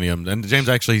fine with any of them. And James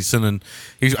actually sent in.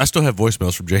 I still have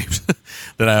voicemails from James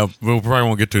that we'll probably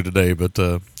won't get to today, but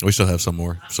we still have some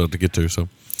more to get to. So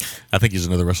I think he's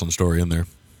another wrestling story in there.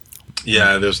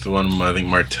 Yeah, there's the one, I think,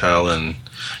 Martel, and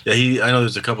I know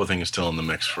there's a couple of things still in the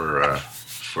mix for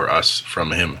us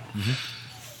from him. Mm-hmm.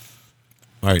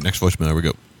 All right, next voicemail. There we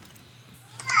go.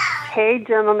 Hey,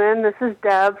 gentlemen, this is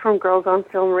Deb from Girls on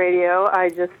Film Radio. I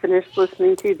just finished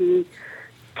listening to the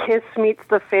Kiss Meets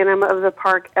the Phantom of the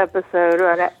Park episode.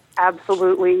 I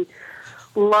absolutely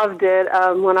loved it.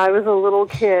 When I was a little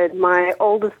kid, my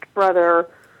oldest brother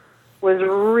was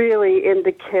really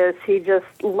into Kiss. He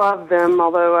just loved them,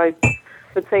 although I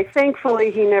would say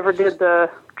thankfully he never did the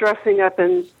dressing up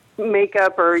in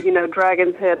makeup or,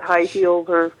 dragon's head high heels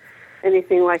or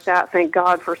anything like that. Thank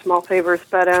God for small favors.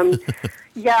 But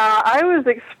yeah, I was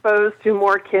exposed to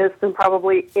more Kiss than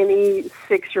probably any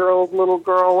 6-year-old little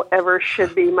girl ever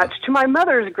should be, much to my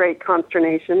mother's great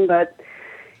consternation. But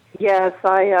yes,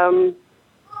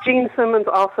 Gene Simmons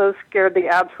also scared the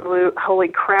absolute holy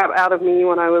crap out of me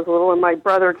when I was little, and my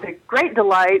brother took great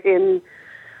delight in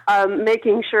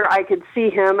making sure I could see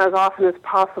him as often as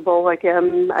possible. Like,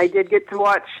 I did get to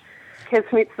watch Kiss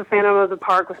Meets the Phantom of the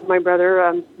Park with my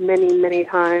brother many, many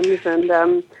times,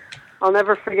 and I'll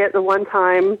never forget the one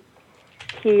time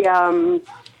I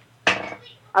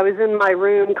was in my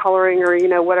room coloring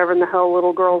or, whatever in the hell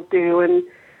little girls do, and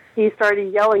he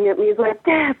started yelling at me. He's like,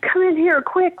 Dad, come in here,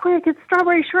 quick, it's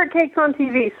Strawberry Shortcake's on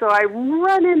TV. So I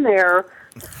run in there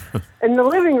in the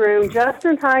living room just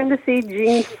in time to see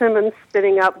Gene Simmons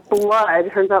spitting up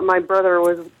blood. Turns out my brother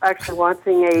was actually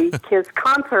watching a Kiss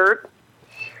concert.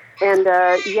 And,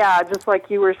 just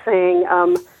like you were saying,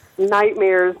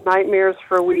 nightmares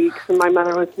for weeks, and my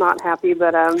mother was not happy,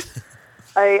 but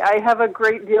I have a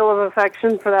great deal of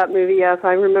affection for that movie. Yes,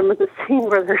 I remember the scene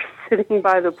where they're sitting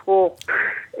by the pool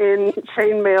in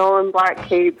chainmail and black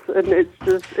capes, and it's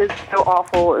so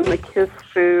awful, and the Kiss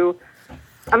foo.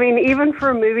 I mean, even for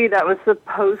a movie that was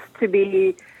supposed to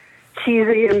be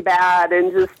cheesy and bad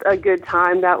and just a good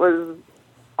time, that was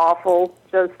awful,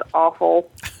 just awful.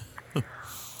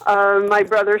 My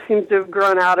brother seems to have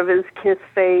grown out of his Kiss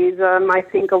phase. I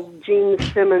think Gene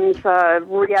Simmons'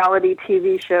 reality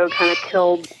TV show kind of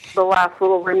killed the last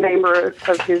little remainder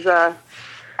of his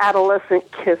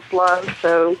adolescent Kiss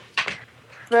love.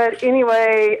 But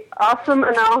anyway, awesome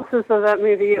analysis of that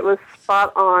movie. It was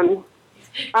spot on.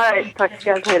 All right, talk to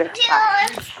you guys later. Bye.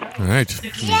 All right,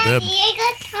 Daddy, I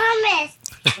got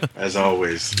Thomas. As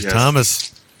always, yes.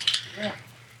 Thomas.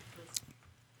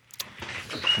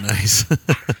 Nice.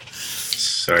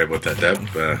 Sorry about that, Deb.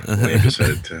 We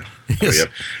decided to yes.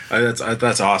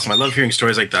 That's awesome. I love hearing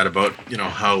stories like that about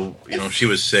how she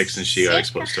was 6 and she got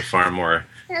exposed to far more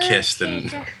Kiss than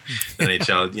a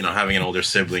child. You know, having an older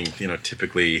sibling, you know,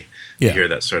 typically you hear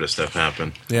that sort of stuff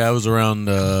happen. Yeah, I was around.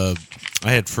 I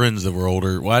had friends that were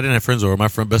older. Well, I didn't have friends that were. My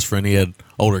best friend, he had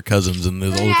older cousins, and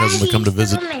his older cousin would come to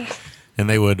visit, and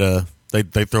they would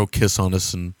they throw Kiss on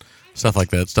us and stuff like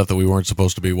that, stuff that we weren't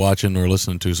supposed to be watching or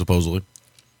listening to, supposedly.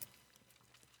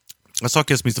 I saw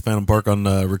Kiss Meets the Phantom Park on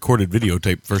recorded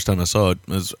videotape first time I saw it.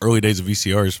 It was early days of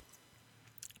VCRs.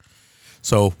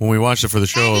 So when we watched it for the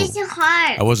show,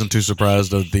 I wasn't too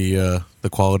surprised of the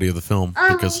quality of the film,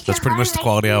 because that's pretty much the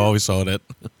quality I always saw it at.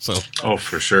 So,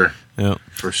 for sure. Yeah.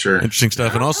 For sure. Interesting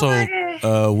stuff. And also,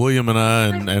 William and I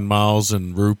and Miles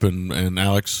and Roop and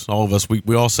Alex, all of us,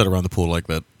 we all sat around the pool like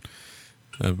that.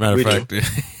 Matter of fact,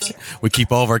 we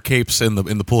keep all of our capes in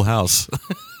the pool house.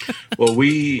 Well,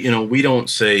 we don't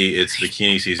say it's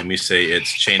bikini season. We say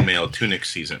it's chainmail tunic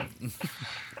season.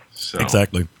 So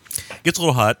exactly. Gets a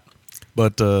little hot,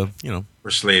 but we're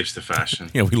slaves to fashion.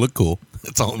 Yeah, we look cool.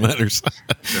 That's all that matters.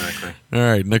 Exactly. All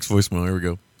right, next voicemail. Here we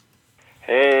go.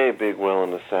 Hey, Big Will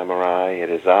and the Samurai. It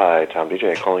is I, Tom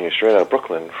DJ, calling you straight out of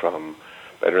Brooklyn from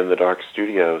Better in the Dark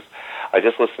Studios. I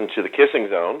just listened to The Kissing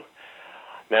Zone.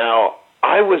 Now,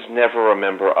 I was never a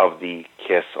member of the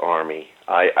Kiss Army.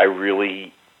 I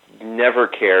really never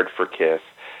cared for Kiss.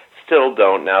 Still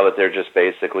don't, now that they're just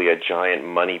basically a giant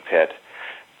money pit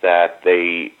that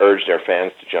they urge their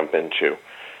fans to jump into.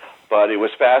 But it was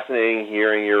fascinating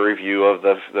hearing your review of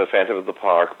the Phantom of the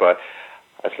Park, but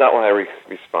that's not why I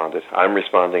responded. I'm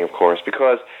responding, of course,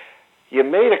 because you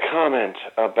made a comment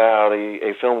about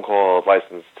a film called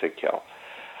License to Kill.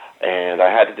 And I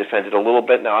had to defend it a little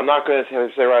bit. Now, I'm not going to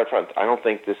say right up front, I don't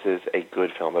think this is a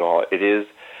good film at all. It is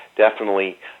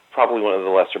definitely probably one of the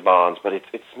lesser Bonds, but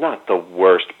it's not the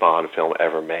worst Bond film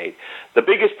ever made. The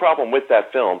biggest problem with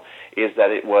that film is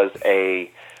that it was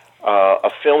a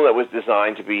film that was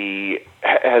designed to be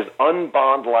as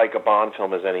un-Bond-like a Bond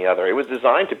film as any other. It was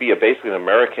designed to be basically an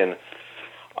American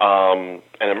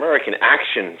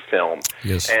action film.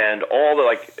 Yes. And all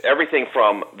the everything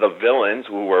from the villains,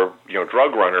 who were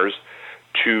drug runners,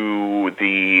 to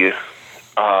the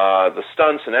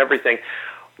stunts and everything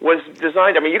was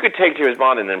designed. I mean, you could take James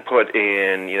Bond and then put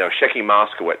in Shecky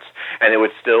Moskowitz, and it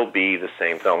would still be the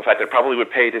same film. In fact, I probably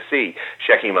would pay to see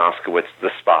Shecky Moskowitz,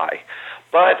 The Spy.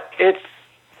 But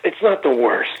it's not the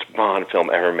worst Bond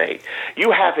film ever made.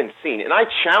 You haven't seen, and I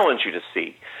challenge you to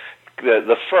see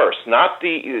the first, not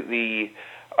the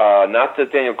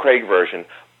Daniel Craig version,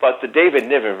 but the David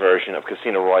Niven version of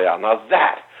Casino Royale. Now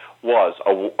that was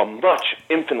a much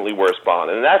infinitely worse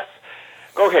Bond, and that's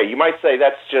okay. You might say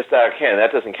that's just out of canon.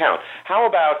 That doesn't count. How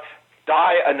about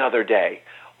Die Another Day?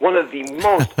 One of the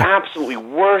most absolutely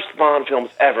worst Bond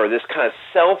films ever. This kind of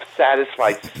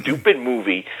self-satisfied, stupid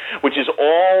movie, which is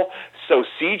all so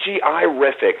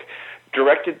CGI-rific,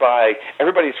 directed by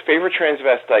everybody's favorite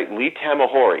transvestite, Lee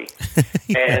Tamahori,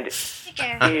 and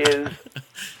is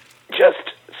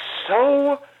just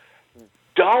so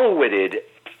dull-witted.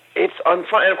 It's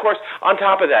unfun. And, of course, on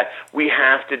top of that, we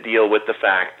have to deal with the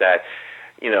fact that,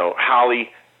 Holly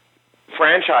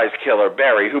franchise killer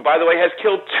Berry, who, by the way, has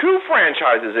killed 2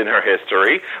 franchises in her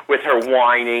history with her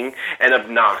whining and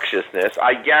obnoxiousness.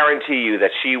 I guarantee you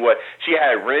that she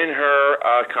had written in her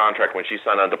contract when she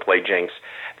signed on to play Jinx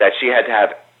that she had to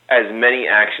have as many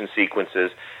action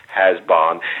sequences as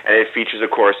Bond, and it features,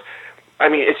 of course, I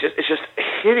mean, it's just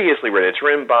hideously written. It's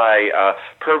written by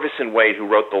Purvis and Wade, who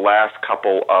wrote the last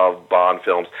couple of Bond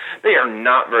films. They are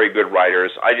not very good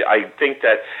writers. I think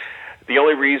that the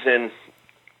only reason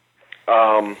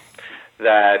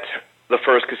that the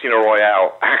first Casino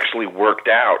Royale actually worked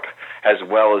out as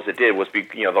well as it did was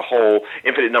the whole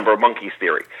infinite number of monkeys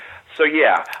theory. So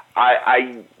yeah,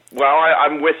 I'm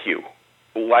with you.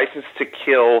 License to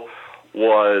Kill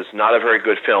was not a very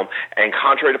good film, and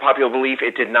contrary to popular belief,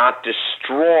 it did not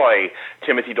destroy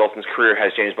Timothy Dalton's career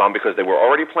as James Bond, because they were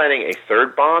already planning a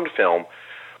third Bond film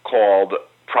called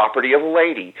Property of a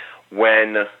Lady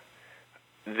when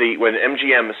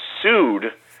MGM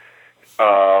sued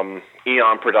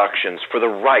Eon Productions for the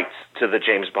rights to the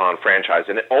James Bond franchise,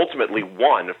 and it ultimately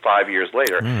won 5 years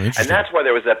later. And that's why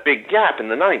there was that big gap in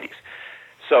the 90s.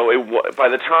 So by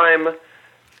the time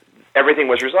everything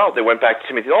was resolved, they went back to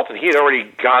Timothy Dalton. He had already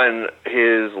gotten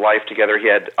his life together. He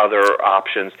had other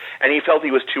options, and he felt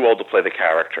he was too old to play the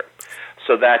character.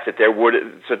 So that's it.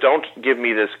 So don't give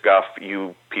me this guff,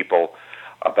 you people,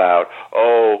 about,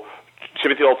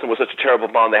 Timothy Dalton was such a terrible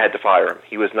Bond, they had to fire him.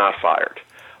 He was not fired.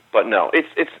 But no,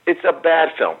 it's a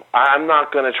bad film. I'm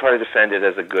not going to try to defend it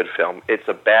as a good film. It's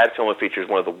a bad film. It features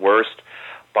one of the worst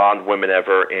Bond women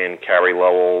ever in Carrie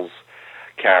Lowell's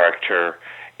character.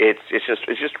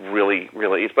 it's just really,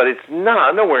 but it's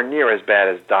nowhere near as bad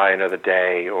as Die Another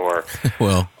Day or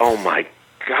well, oh my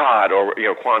God, or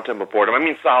Quantum of Boredom. I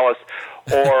mean Solace,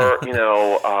 or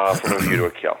From a View to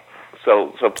a Kill.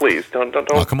 So please don't.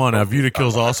 Oh, come on now, View to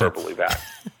Kill's awesome. Hyperbole back.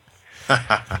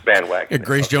 Bandwagon. Yeah,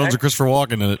 Grace Jones and Christopher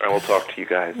Walken in it. I will talk to you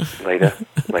guys later.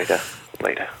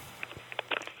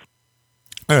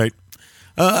 All right.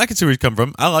 I can see where he's coming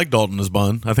from. I like Dalton as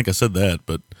Bond. I think I said that,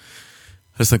 but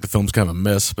I just think the film's kind of a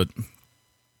mess. But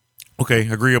okay,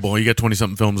 agreeable. You got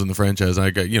 20-something films in the franchise. I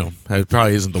got, it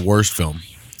probably isn't the worst film.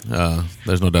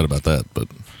 There's no doubt about that. But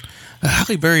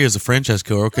Halle Berry is a franchise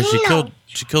killer. Okay,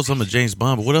 she killed some of James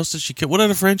Bond. But what else did she kill? What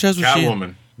other franchise was she in?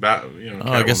 Catwoman.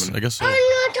 I guess so.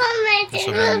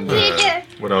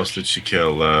 What else did she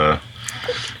kill?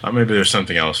 Maybe there's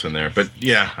something else in there, but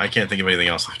yeah, I can't think of anything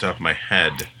else off the top of my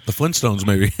head. The Flintstones,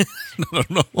 maybe. I don't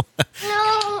know.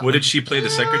 What did she play? The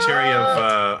secretary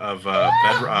of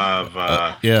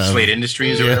Slate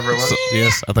Industries or whatever it was.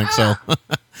 Yes, I think so.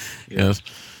 Yes.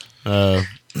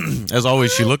 As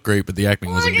always, she looked great, but the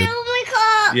acting wasn't good.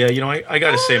 Yeah, I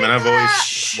got to say, man, I've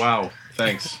always wow.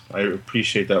 Thanks. I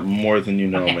appreciate that more than you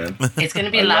know, man. It's going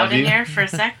to be loud in here for a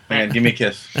sec. Man, give me a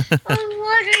kiss.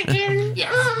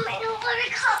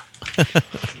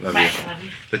 Love you.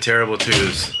 The Terrible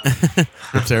Twos.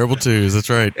 The Terrible Twos, that's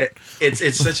right.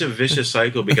 It's such a vicious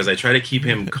cycle because I try to keep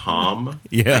him calm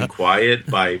and quiet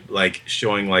by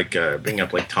showing bringing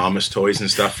up Thomas toys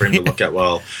and stuff for him to look at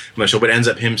while my show, but it ends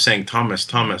up him saying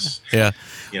Thomas. Yeah.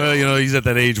 Well, he's at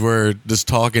that age where just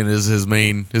talking is his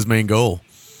main goal.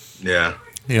 Yeah.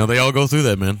 They all go through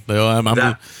that, man.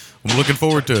 I'm looking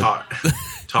forward to it.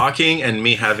 Talking and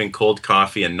me having cold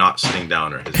coffee and not sitting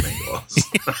down are his main goals.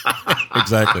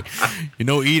 Exactly.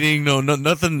 Eating,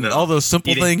 nothing. All those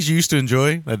simple things you used to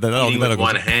enjoy. Eating with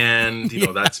one hand,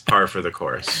 that's par for the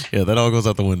course. Yeah, that all goes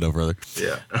out the window, brother.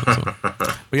 Yeah.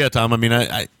 But yeah, Tom. I mean,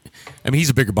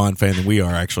 he's a bigger Bond fan than we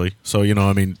are, actually. So I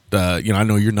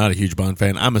know you're not a huge Bond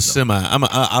fan. I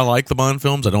like the Bond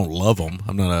films. I don't love them.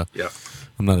 I'm not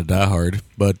a diehard,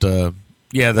 but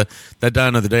that Die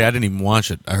Another Day, I didn't even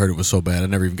watch it. I heard it was so bad, I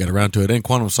never even got around to it. And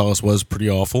Quantum of Solace was pretty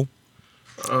awful,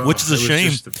 which is a shame.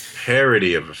 Just a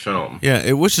parody of a film.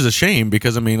 Yeah, which is a shame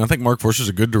because I think Mark Forster's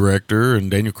a good director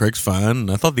and Daniel Craig's fine. And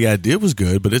I thought the idea was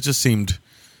good, but it just seemed,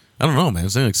 I don't know, man.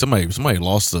 It seemed like somebody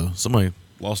lost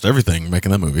everything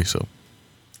making that movie. So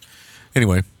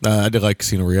anyway, I did like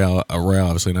Casino Royale,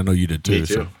 obviously, and I know you did too. Me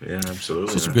too. So. Yeah,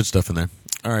 absolutely. So some good stuff in there.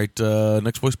 All right,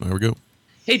 next voicemail. Here we go.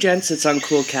 Hey gents, it's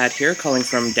Uncool Cat here, calling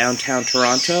from downtown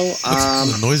Toronto.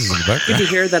 The noises in the background. Good to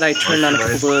hear that I turned on a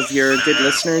couple of your good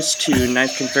listeners to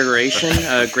Ninth Configuration,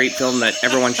 a great film that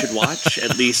everyone should watch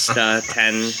at least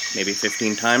 10, maybe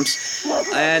 15 times.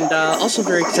 And also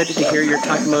very excited to hear you're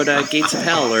talking about Gates of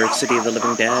Hell or City of the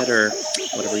Living Dead or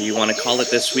whatever you want to call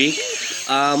it this week.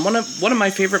 One of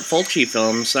my favorite Fulci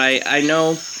films. I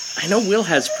know Will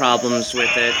has problems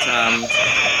with it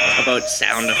about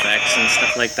sound effects and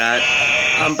stuff like that.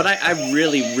 But I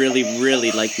really, really,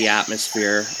 really like the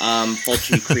atmosphere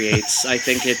Fulci creates. I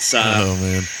think it's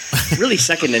really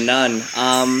second to none.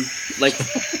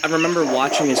 I remember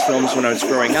watching his films when I was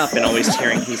growing up and always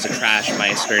hearing he's a trash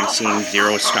maestro and seeing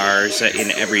 0 stars in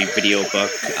every video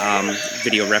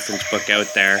reference book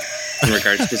out there in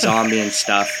regards to zombie and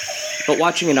stuff. But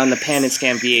watching it on the Pan and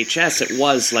Scan VHS, it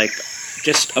was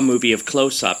just a movie of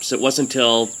close-ups. It wasn't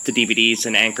until the DVDs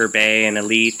and Anchor Bay and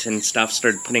Elite and stuff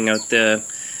started putting out the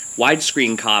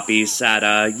widescreen copies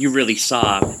that you really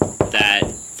saw that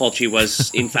Fulci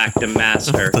was in fact a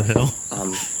master. What the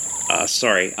hell?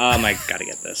 Sorry. I gotta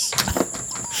get this.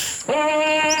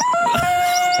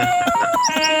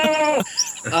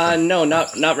 No,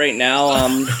 not right now.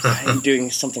 I'm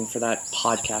doing something for that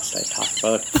podcast I talked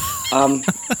about.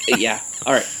 Yeah.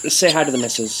 All right. Let's say hi to the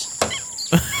missus.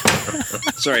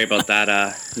 Sorry about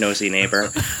that, nosy neighbor.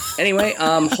 Anyway,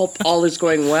 hope all is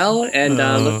going well, and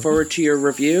look forward to your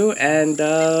review, and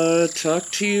talk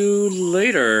to you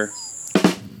later.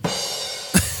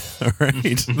 All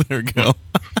right, there we go.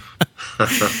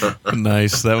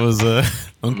 Nice. That was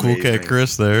Uncool Cat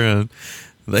Chris there, and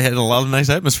they had a lot of nice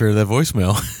atmosphere to that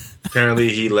voicemail. Apparently,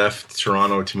 he left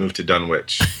Toronto to move to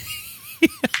Dunwich.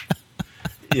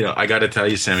 I got to tell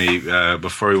you, Sammy,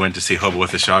 before we went to see Hobo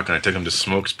with a Shotgun, I took him to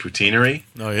Smoke's Poutineery.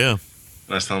 Oh, yeah. And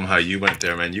I was telling him how you went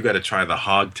there, man. You got to try the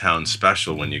Hogtown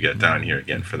special when you get down here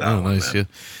again for that one. Oh, nice, man.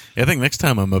 Yeah. I think next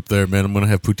time I'm up there, man, I'm going to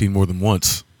have poutine more than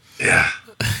once. Yeah.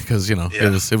 Because,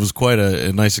 it was quite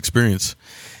a nice experience.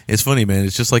 It's funny, man.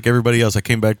 It's just like everybody else. I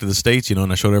came back to the States,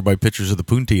 and I showed everybody pictures of the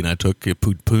poutine I took.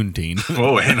 Poutine.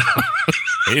 Oh, hey, now.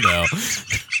 Hey, now.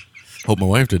 Hope my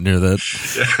wife didn't hear that.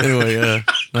 Anyway,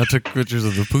 I took pictures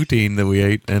of the poutine that we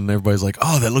ate, and everybody's like,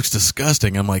 "Oh, that looks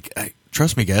disgusting." I'm like, hey,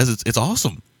 "Trust me, guys, it's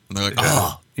awesome." And they're like,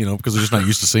 "Oh," because they're just not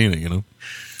used to seeing it,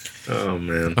 Oh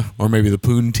man. Or maybe the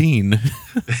poutine.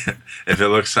 If it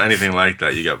looks anything like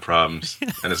that, you got problems,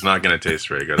 and it's not going to taste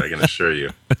very good. I can assure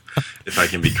you. If I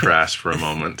can be crass for a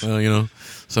moment. Well,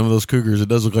 some of those cougars, it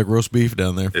does look like roast beef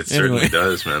down there. It certainly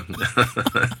does, man.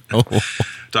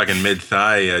 Talking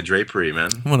mid-thigh drapery,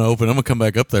 man. I'm gonna come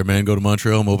back up there, man. Go to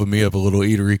Montreal and open me up a little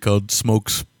eatery called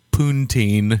Smoke's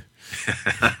Poutine,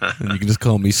 and you can just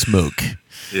call me Smoke.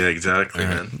 Yeah, exactly,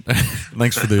 man.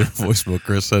 Thanks for the voicemail,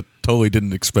 Chris. I totally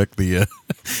didn't expect the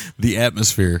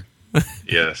atmosphere.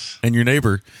 Yes. And your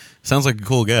neighbor sounds like a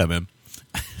cool guy, man.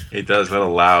 He does, a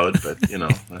little loud, but yeah,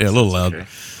 a little loud. Okay.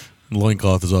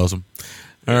 Loincloth is awesome.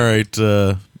 All right,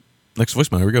 next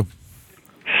voicemail. Here we go.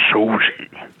 Susie,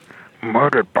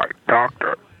 murdered by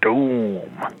Dr. Doom.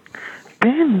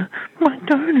 Ben, my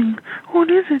darling,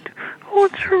 what is it?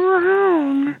 What's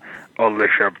wrong?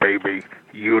 Alicia, baby,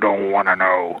 you don't want to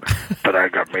know, but I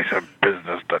got me some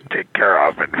business to take care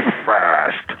of and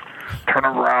fast. Turn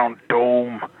around,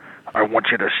 Doom. I want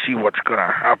you to see what's going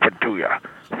to happen to you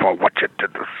for what you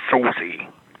did to Susie.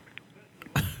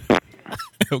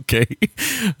 Okay.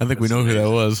 I think we know who that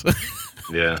was.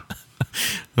 Yeah.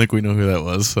 I think we know who that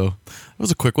was. So that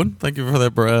was a quick one. Thank you for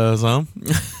that, Zom.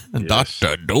 And Yes.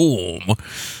 Dr. Doom.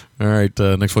 All right,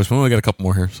 next voicemail. We got a couple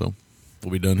more here, so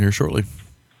we'll be done here shortly.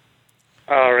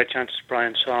 All right, John, this is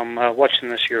Brian. So I'm watching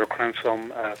this Eurocrime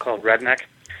film called Redneck.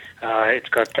 It's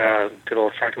got good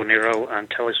old Franco Nero and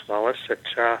Telly Savalas. It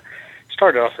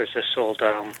started off as this old,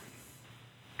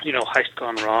 heist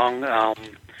gone wrong.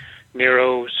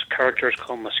 Nero's character is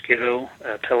called Mosquito.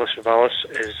 Telly Savalas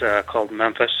is called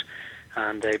Memphis.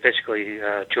 And they basically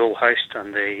jewel heist,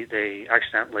 and they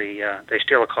accidentally they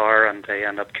steal a car, and they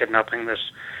end up kidnapping this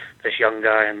young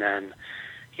guy, and then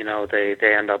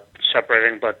they end up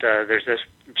separating. But there's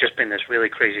just been this really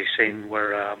crazy scene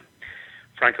where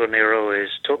Franco Nero is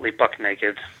totally buck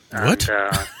naked, and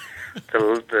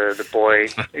the boy,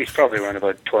 he's probably around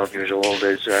about 12 years old,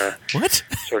 is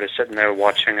sort of sitting there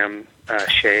watching him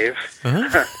shave.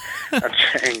 Uh-huh. I'm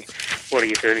saying, "What are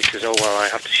you doing?" He says, "Oh, well, I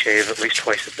have to shave at least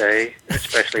twice a day,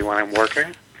 especially when I'm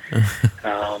working."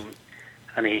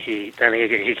 And he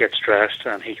gets dressed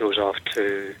and he goes off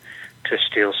to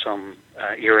steal some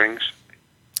earrings.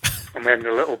 And then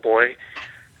the little boy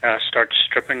starts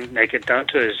stripping naked down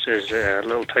to his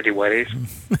little tidy whities.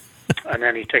 And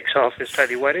then he takes off his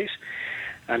tidy whities.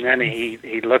 And then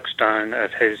he looks down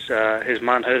at his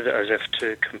manhood as if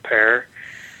to compare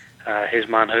his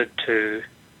manhood to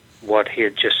what he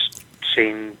had just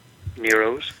seen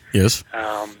Nero's. Yes.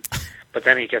 But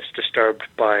then he gets disturbed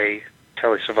by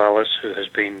Telly Savalas, who has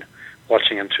been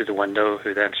watching him through the window,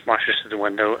 who then smashes through the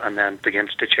window and then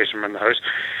begins to chase him around the house.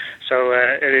 So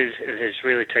it is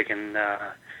really taken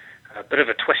a bit of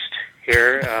a twist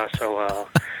here. I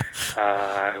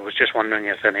was just wondering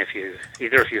if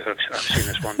either of you have seen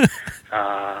this one,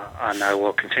 and I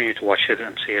will continue to watch it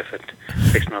and see if it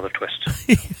takes another twist.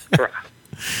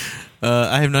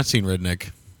 I have not seen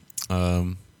Redneck.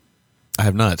 I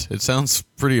have not. It sounds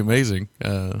pretty amazing.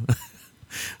 I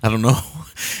don't know.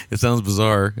 It sounds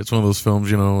bizarre. It's one of those films,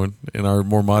 in our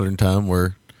more modern time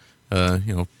where,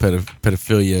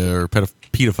 pedophilia or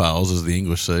pedophiles, as the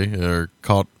English say, are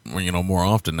caught, more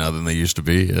often now than they used to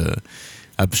be.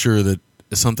 I'm sure that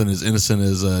something as innocent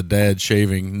as a dad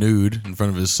shaving nude in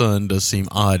front of his son does seem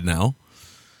odd now.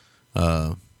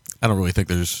 I don't really think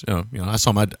there's, I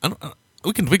saw my.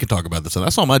 We can talk about this. I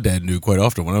saw my dad nude quite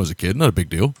often when I was a kid. Not a big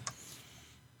deal.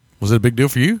 Was it a big deal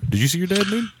for you? Did you see your dad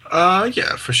nude?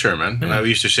 Yeah, for sure, man. Yeah. And I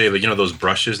used to shave, those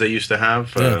brushes they used to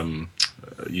have. Yeah.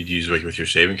 You'd use with your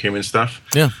shaving cream and stuff.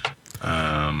 Yeah.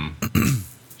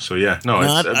 So yeah, no,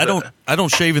 I don't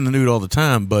shave in the nude all the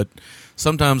time, but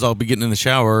sometimes I'll be getting in the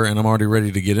shower and I'm already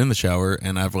ready to get in the shower,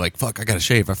 and I've I gotta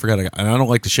shave. I forgot. And I don't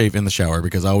like to shave in the shower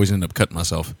because I always end up cutting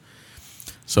myself.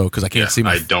 So because I can't see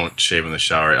my. I don't shave in the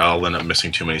shower. I'll end up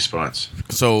missing too many spots.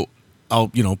 So I'll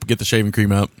get the shaving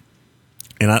cream out.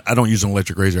 And I don't use an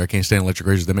electric razor. I can't stand electric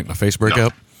razors. They make my face break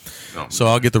out. No. So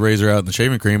I'll get the razor out and the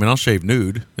shaving cream, and I'll shave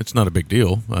nude. It's not a big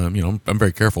deal. I'm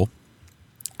very careful.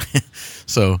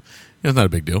 So it's not a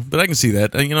big deal. But I can see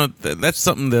that. That's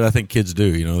something that I think kids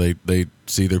do. They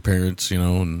see their parents,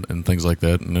 and things like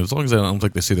that. And as long as I don't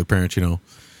think they see their parents,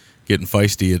 getting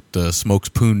feisty at Smoke's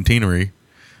Poonteenery,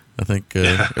 I think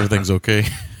everything's okay.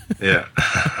 Yeah.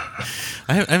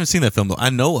 I haven't seen that film, though. I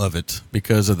know of it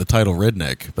because of the title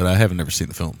Redneck, but I haven't never seen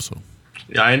the film. So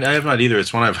yeah, I have not either.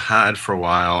 It's one I've had for a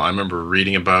while. I remember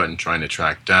reading about it and trying to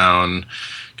track down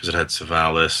because it had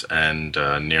Savalas and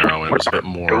Nero, and it was a bit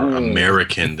more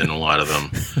American than a lot of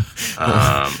them.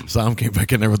 Sam came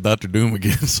back in there with Dr. Doom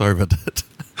again. Sorry about that.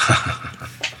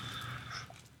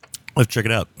 Let's check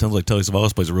it out. Sounds like Telly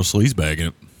Savalas plays a real sleazebag in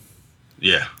it.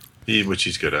 Yeah, which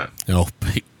he's good at.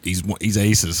 He's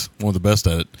aces. One of the best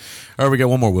at it. All right, we got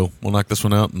one more, Will. We'll knock this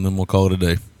one out, and then we'll call it a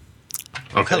day.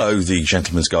 Okay. Hello, the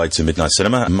Gentleman's Guide to Midnight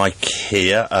Cinema. Mike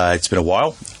here. It's been a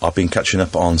while. I've been catching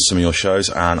up on some of your shows,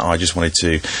 and I just wanted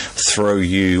to throw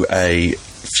you a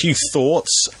few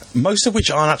thoughts, most of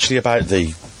which aren't actually about the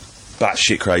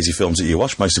batshit crazy films that you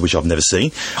watch, most of which I've never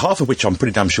seen, half of which I'm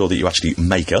pretty damn sure that you actually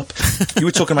make up. You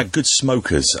were talking about good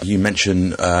smokers. You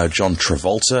mentioned John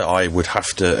Travolta. I would have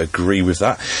to agree with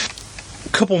that. A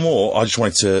couple more I just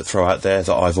wanted to throw out there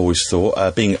that I've always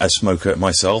thought, being a smoker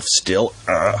myself still,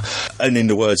 and in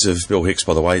the words of Bill Hicks,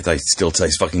 by the way, they still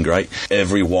taste fucking great.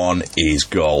 Everyone is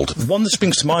gold. One that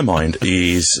springs to my mind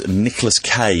is Nicolas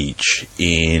Cage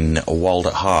in Wild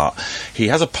at Heart. He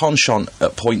has a penchant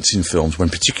at points in films when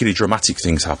particularly dramatic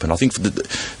things happen. I think,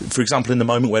 for example, in the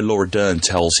moment where Laura Dern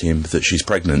tells him that she's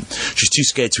pregnant, she's too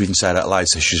scared to even say it out loud,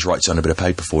 so she just writes on a bit of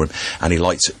paper for him, and he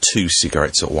lights 2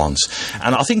 cigarettes at once.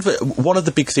 And I think that one of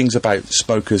the big things about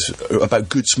smokers, about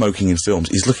good smoking in films,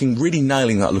 is really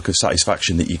nailing that look of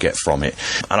satisfaction that you get from it.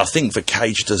 And I think that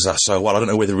Cage does that so well. I don't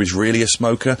know whether he's really a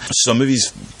smoker. Some of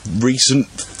his recent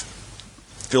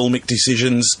filmic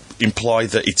decisions imply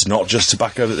that it's not just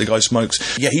tobacco that the guy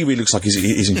smokes. Yeah, he really looks like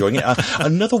he's enjoying it.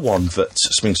 Another one that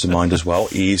springs to mind as well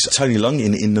is Tony Leung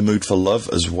in The Mood for Love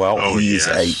as well. He is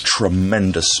a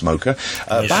tremendous smoker.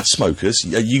 Bad smokers,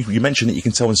 you mentioned that you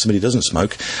can tell when somebody doesn't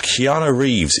smoke. Keanu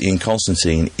Reeves in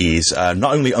Constantine is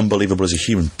not only unbelievable as a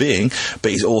human being,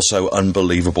 but he's also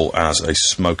unbelievable as a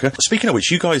smoker. Speaking of which,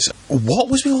 you guys, what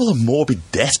was with all the morbid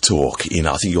death talk in,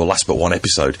 I think, your last but one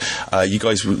episode? You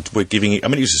guys were giving it, I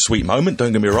mean, it was a sweet moment,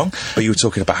 don't get me wrong, but you were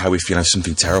talking about how if,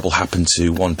 something terrible happened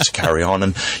to one to carry on,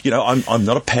 and, I'm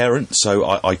not a parent, so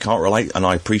I can't relate, and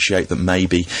I appreciate that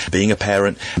maybe being a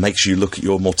parent makes you look at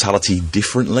your mortality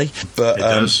differently, but it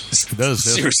does.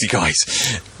 Seriously,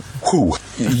 guys,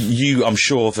 I'm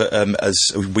sure that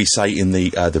as we say in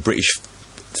the British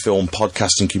film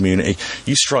podcasting community,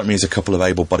 you strike me as a couple of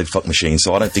able-bodied fuck machines,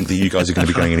 so I don't think that you guys are going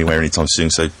to be going anywhere anytime soon,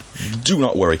 so do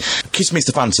not worry. Kiss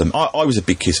Mr. Phantom. I was a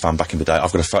big Kiss fan back in the day.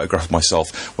 I've got a photograph of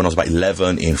myself when I was about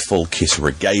 11 in full Kiss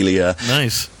regalia.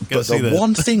 Nice. But the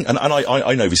one thing, and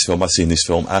I know this film, I've seen this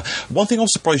film, one thing I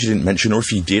was surprised you didn't mention, or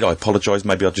if you did, I apologise,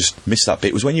 maybe I just missed that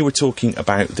bit, was when you were talking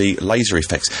about the laser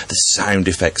effects. The sound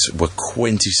effects were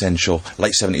quintessential,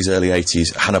 late 70s, early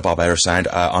 80s, Hanna-Barbera sound.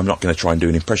 I'm not going to try and do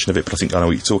an impression of it, but I think I know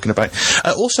what you're talking about.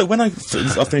 Also, when I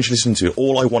finished listening to it,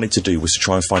 all I wanted to do was to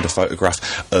try and find a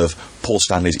photograph of Paul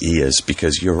Stanley's ears,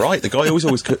 because you're right, the guy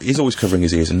he's always covering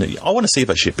his ears, and I want to see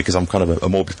that shit because I'm kind of a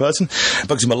morbid person.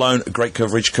 Bugsy Malone, great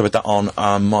coverage, covered that on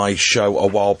my show a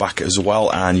while back as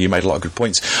well, and you made a lot of good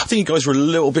points. I think you guys were a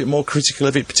little bit more critical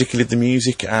of it, particularly the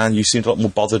music, and you seemed a lot more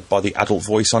bothered by the adult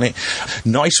voice on it.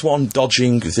 Nice one,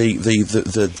 dodging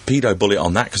the pedo bullet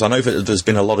on that, because I know that there's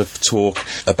been a lot of talk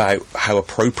about how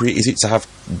appropriate is it to have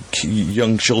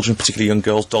young children, particularly young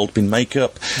girls, dolled up in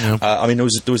makeup. Yeah. I mean, there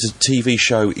was a TV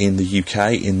show in the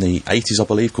UK in the 80s, I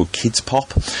believe, called Kids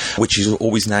Pop, which is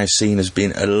always now seen as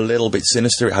being a little bit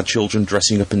sinister. It had children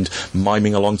dressing up and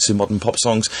miming along to modern pop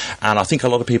songs, and I think a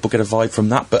lot of people get a vibe from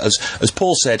that. But as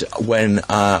Paul said when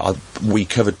we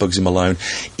covered Bugsy Malone,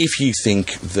 if you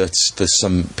think that there's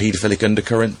some paedophilic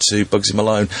undercurrent to Bugsy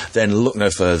Malone, then look no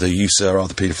further. You, sir, are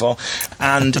the paedophile.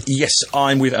 And yes,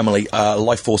 I'm with Emily.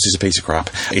 Life Force is a piece of crap.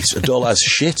 It's dull as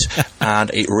shit,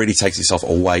 and it really takes itself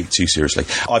way too seriously.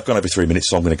 I've gone over 3 minutes,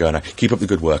 so I'm going to go now. Keep up the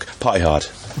good work. Party hard.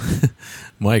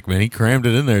 Mike, man, he crammed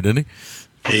it in there, didn't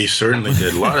he? He certainly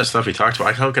did. A lot of stuff he talked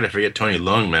about. How could I forget Tony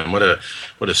Leung, man? What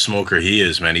a smoker he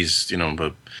is, man. He's,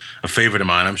 a favorite of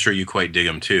mine. I'm sure you quite dig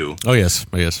him, too. Oh, yes.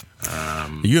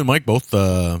 You and Mike both...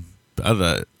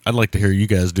 I'd like to hear you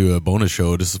guys do a bonus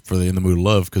show just for the In the Mood of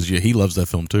Love, because he loves that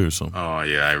film too. So. Oh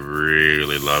yeah, I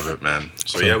really love it, man.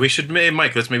 So yeah, we should,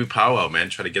 Mike, let's maybe powwow, man.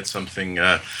 Try to get something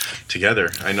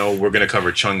together. I know we're going to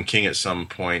cover Chung King at some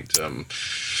point,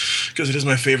 because it is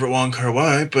my favorite Wong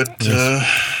Kar-wai. But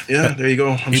yeah, there you go.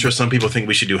 I'm sure some people think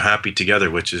we should do Happy Together,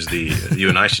 which is you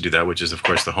and I should do that, which is of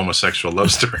course the homosexual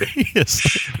love story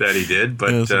that he did.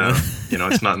 But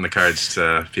it's not in the cards.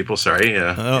 People, sorry.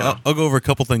 I'll go over a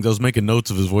couple things. I was making notes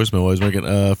of his voicemail I was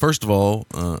making. First of all,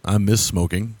 I miss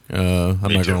smoking. I'm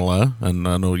not going to lie, and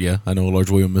I know Large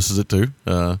William misses it too.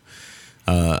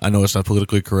 I know it's not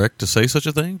politically correct to say such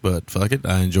a thing, but fuck it,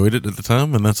 I enjoyed it at the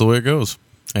time, and that's the way it goes.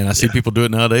 And I see people do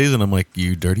it nowadays, and I'm like,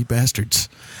 you dirty bastards.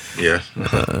 Yeah.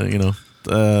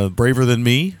 Braver Than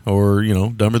Me or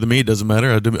Dumber Than Me. It doesn't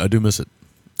matter. I do miss it.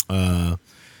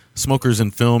 Smokers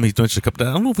in film. He's mentioned a couple.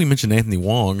 I don't know if we mentioned Anthony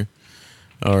Wong.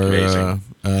 Or I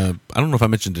don't know if I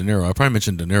mentioned De Niro. I probably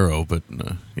mentioned De Niro, but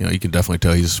you can definitely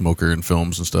tell he's a smoker in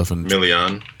films and stuff. And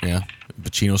Million. Yeah,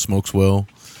 Pacino smokes well.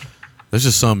 There's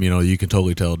just some you can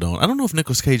totally tell don't. I don't know if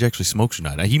Nicolas Cage actually smokes or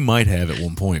not. He might have at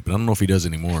one point, but I don't know if he does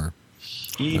anymore.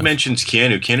 He mentions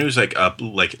Keanu. Keanu's like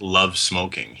loves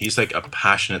smoking. He's like a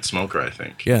passionate smoker, I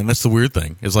think. Yeah, and that's the weird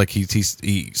thing. It's like he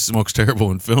smokes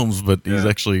terrible in films, but he's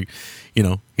actually,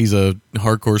 he's a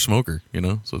hardcore smoker.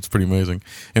 So it's pretty amazing.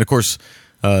 And of course,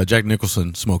 Jack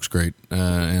Nicholson smokes great,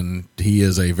 and he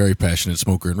is a very passionate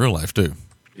smoker in real life too.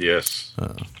 Yes.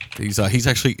 He's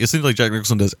actually. It seems like Jack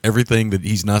Nicholson does everything that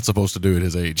he's not supposed to do at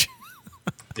his age.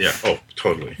 Yeah. Oh,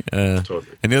 totally. Totally.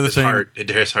 And the other thing,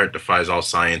 his heart defies all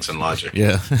science and logic.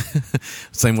 Yeah.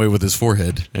 Same way with his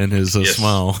forehead and his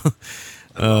smile.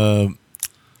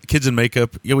 Kids in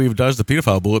makeup. Yeah, we've dodged the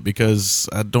pedophile bullet because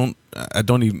I don't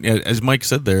even, as Mike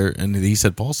said there, and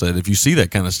Paul said, if you see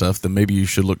that kind of stuff, then maybe you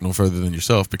should look no further than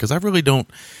yourself, because I really don't.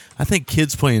 I think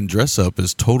kids playing dress up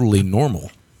is totally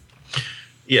normal.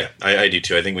 Yeah, I do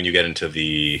too. I think when you get into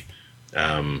the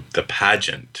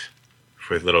pageant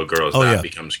with little girls,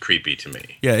 becomes creepy to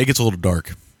me. Yeah, it gets a little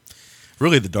dark.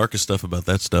 Really, the darkest stuff about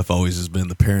that stuff always has been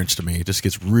the parents to me. It just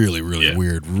gets really, really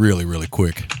weird, really, really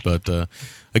quick. But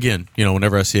again,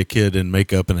 whenever I see a kid in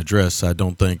makeup and a dress, I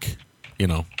don't think,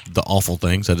 the awful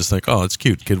things. I just think, oh, it's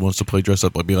cute. Kid wants to play dress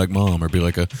up, be like mom or be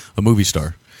like a movie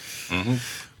star. Mm-hmm.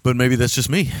 But maybe that's just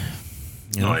me.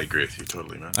 No, I agree with you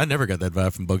totally, man. I never got that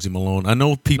vibe from Bugsy Malone. I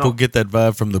know people get that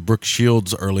vibe from the Brooke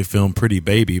Shields early film, Pretty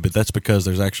Baby, but that's because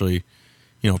there's actually,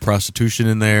 prostitution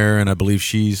in there, and I believe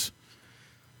she's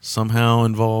somehow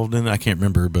involved in it. I can't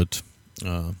remember, but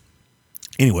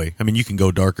anyway, I mean, you can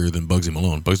go darker than Bugsy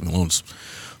Malone. Bugsy Malone's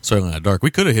certainly not dark. We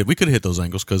could have hit those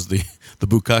angles because the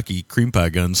Bukkake cream pie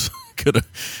guns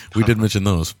we did mention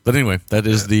those. But anyway, that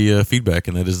is the feedback,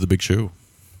 and that is the big show.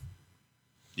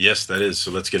 Yes, that is.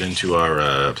 So let's get into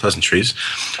our pleasantries.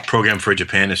 Program for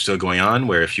Japan is still going on,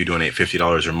 where if you donate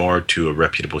 $50 or more to a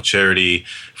reputable charity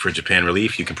for Japan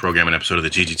relief, you can program an episode of the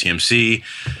GGTMC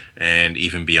and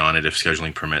even beyond it if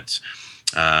scheduling permits.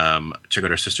 Check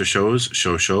out our sister shows,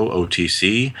 Show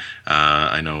OTC.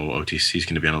 I know OTC is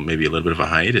going to be on maybe a little bit of a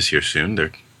hiatus here soon.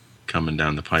 They're coming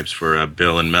down the pipes for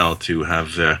Bill and Mel to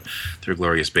have their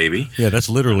glorious baby. Yeah, that's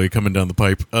literally coming down the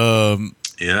pipe.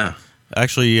 Yeah.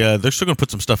 Actually, they're still going to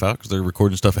put some stuff out because they're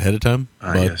recording stuff ahead of time.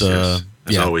 But, yes.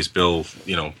 As always, Bill,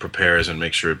 prepares and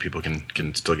makes sure people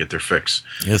can still get their fix.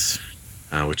 Yes.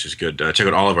 Which is good. Check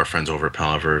out all of our friends over at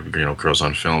Palaver, Girls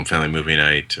on Film, Family Movie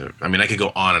Night. I mean, I could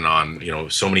go on and on.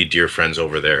 So many dear friends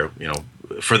over there.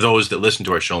 For those that listen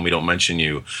to our show and we don't mention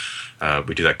you,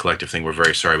 we do that collective thing. We're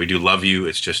very sorry. We do love you.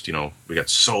 It's just, we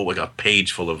got a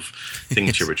page full of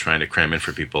things here we're trying to cram in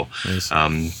for people. Yes.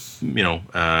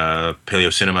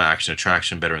 Paleo Cinema, Action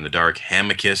Attraction, Better in the Dark,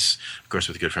 Hammockis, of course,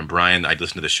 with a good friend Brian. I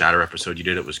listened to the Shatter episode you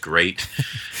did. It was great.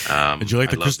 Did you like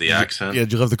the accent. Yeah,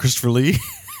 did you love the Christopher Lee?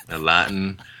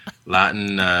 Latin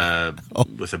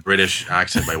with a British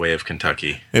accent by way of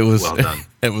Kentucky. It was well done.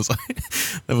 That was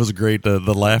great. The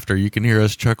laughter, you can hear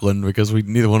us chuckling because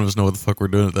neither one of us know what the fuck we're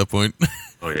doing at that point.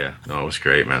 Oh yeah, no, it was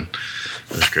great, man.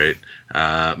 It was great.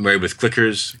 Married with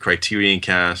Clickers, Criterion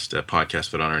Cast, a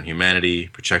podcast about honor and humanity,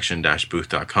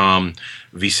 projection-booth.com,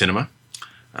 V-Cinema,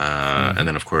 and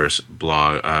then of course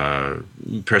blog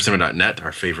paracinema.net,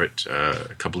 our favorite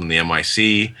couple in the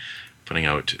NYC, putting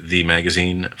out the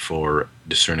magazine for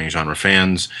discerning genre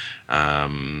fans,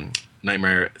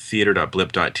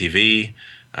 nightmaretheater.blip.tv,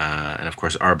 and of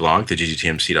course our blog,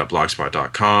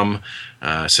 thegtmc.blogspot.com,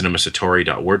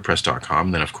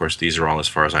 cinemasatori.wordpress.com. Then of course these are all, as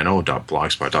far as I know,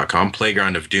 .blogspot.com.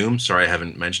 Playground of Doom. Sorry I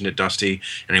haven't mentioned it, Dusty.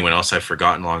 Anyone else I've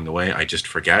forgotten along the way, I just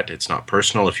forget. It's not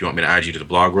personal. If you want me to add you to the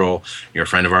blog roll, you're a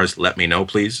friend of ours, let me know,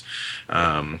 please.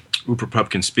 Rupert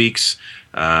Pupkin Speaks,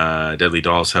 Deadly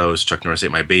Doll's House, Chuck Norris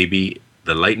Ate My Baby,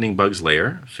 The Lightning Bug's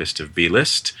Lair, Fist of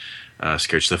B-List,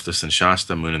 Scared Shiftless and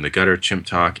Shasta, Moon in the Gutter, Chimp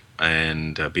Talk,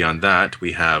 and beyond that,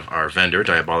 we have our vendor,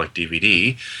 Diabolic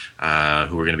DVD,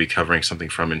 who we're going to be covering something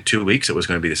from in 2 weeks. It was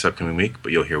going to be this upcoming week,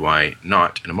 but you'll hear why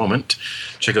not in a moment.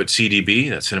 Check out CDB,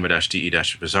 that's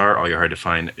Cinema-DE-Bazaar, all your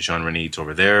hard-to-find genre needs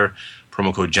over there.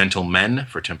 Promo code GENTLEMEN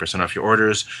for 10% off your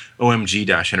orders.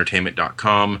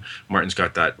 OMG-entertainment.com. Martin's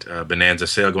got that Bonanza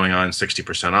sale going on,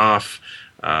 60% off.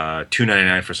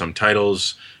 $2.99 for some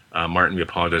titles. Martin, we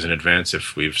apologize in advance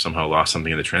if we've somehow lost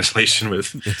something in the translation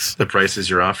with the prices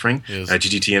you're offering. Yes.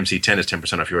 GGTMC 10 is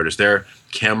 10% off your orders there.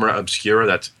 Camera Obscura,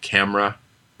 that's camera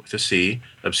with a C,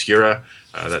 Obscura.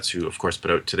 That's who, of course,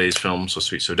 put out today's film, So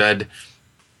Sweet, So Dead.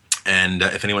 And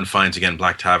if anyone finds, again,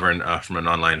 Black Tavern from an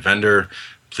online vendor,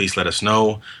 please let us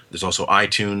know. There's also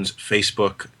iTunes,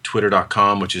 Facebook,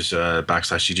 Twitter.com, which is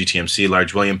 /GGTMC,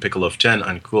 Large William, Pickleloaf 10,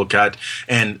 Uncool Cat,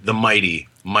 and the mighty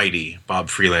Bob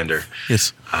Freelander.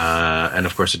 Yes. And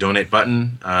of course, the donate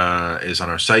button is on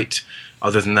our site.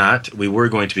 Other than that, we were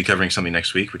going to be covering something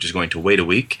next week, which is going to wait a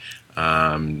week.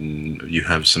 You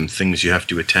have some things you have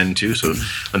to attend to, so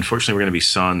unfortunately we're going to be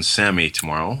sans Sammy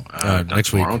tomorrow.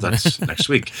 Next week. That's next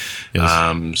week.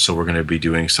 Yes. So we're going to be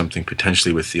doing something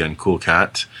potentially with the Uncool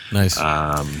Cat. Nice.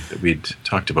 That we'd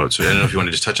talked about. So I don't know if you want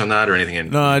to just touch on that or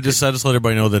anything. No, I just let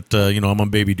everybody know that I'm on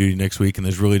baby duty next week, and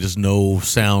there's really just no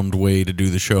sound way to do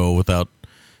the show without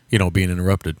being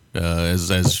interrupted.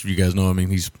 As you guys know, I mean,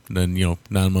 he's then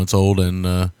 9 months old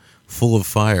and full of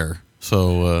fire.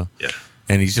 So yeah.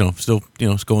 And he's still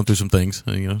going through some things,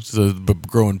 so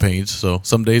growing pains. So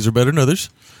some days are better than others.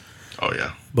 Oh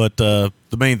yeah. But the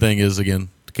main thing is, again,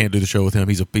 can't do the show with him.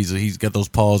 He's got those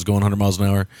paws going 100 miles an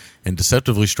hour and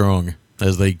deceptively strong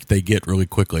as they get really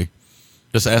quickly.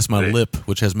 Just ask my lip,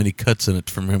 which has many cuts in it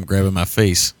from him grabbing my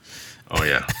face. Oh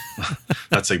yeah,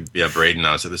 that's like Braden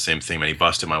now said the same thing. Man, he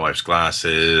busted my wife's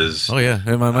glasses. Oh yeah,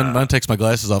 and mine takes my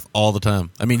glasses off all the time.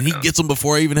 I mean, he gets them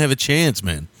before I even have a chance,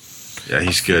 man. Yeah,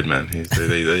 he's good, man.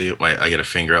 I get a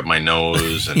finger up my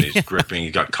nose, and he's gripping.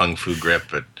 He's got kung fu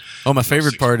grip. But my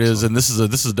favorite part is, and this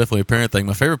is definitely a parent thing.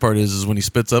 My favorite part is when he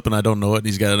spits up and I don't know it, and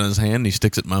he's got it in his hand, and he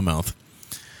sticks it in my mouth.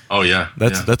 Oh yeah,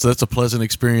 that's a pleasant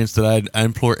experience that I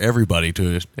implore everybody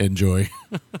to enjoy.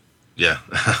 Yeah.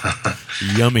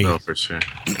 Yummy. Oh, for sure.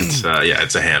 It's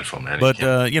it's a handful, man. But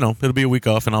it'll be a week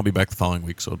off, and I'll be back the following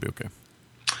week, so it'll be okay.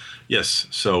 Yes.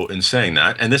 So in saying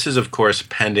that, and this is of course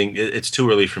pending. It's too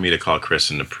early for me to call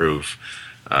Chris and approve,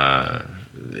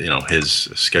 his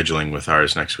scheduling with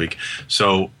ours next week.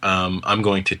 So I'm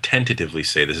going to tentatively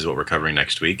say this is what we're covering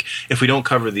next week. If we don't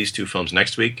cover these two films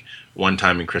next week, one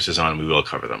time when Chris is on, we will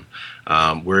cover them.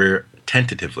 We're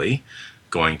tentatively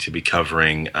going to be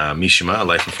covering Mishima, A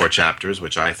Life in 4 Chapters,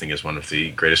 which I think is one of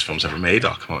the greatest films ever made.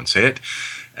 I'll come out and say it.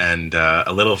 And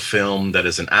a little film that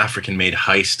is an African-made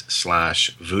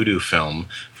heist/voodoo film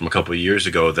from a couple of years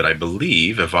ago that I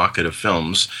believe Evocative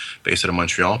Films, based out of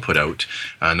Montreal, put out,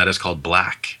 and that is called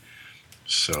Black.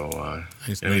 So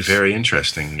it'll be very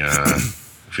interesting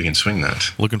if we can swing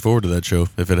that. Looking forward to that show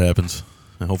if it happens.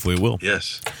 And hopefully it will.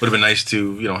 Yes. Would have been nice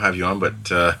to, have you on, but,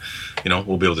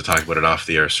 we'll be able to talk about it off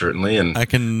the air, certainly. And I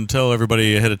can tell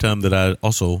everybody ahead of time that I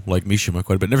also like Mishima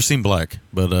quite a bit. Never seen Black,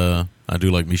 but I do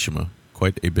like Mishima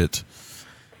quite a bit.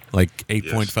 Like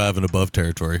 8.5 and above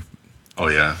territory. Oh,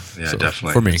 yeah. Yeah, so,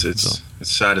 definitely. For me. It's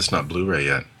sad it's not Blu-ray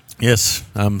yet. Yes.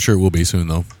 I'm sure it will be soon,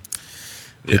 though.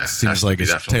 Yeah, it seems like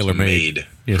it's tailor-made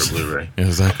for Blu-ray. Yeah,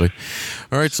 exactly.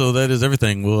 All right, so that is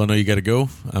everything. Well, I know you got to go.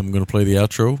 I'm going to play the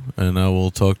outro, and I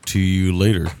will talk to you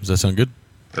later. Does that sound good?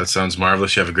 That sounds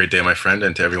marvelous. You have a great day, my friend,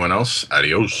 and to everyone else,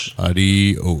 adios.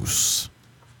 Adios.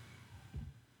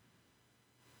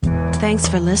 Thanks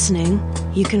for listening.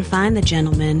 You can find the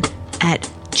gentleman at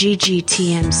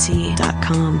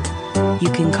ggtmc.com.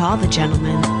 You can call the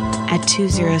gentleman at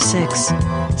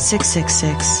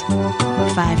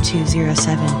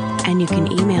 206-666-5207. And you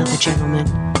can email the gentleman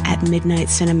at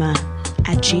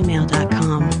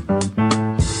midnightcinema@gmail.com.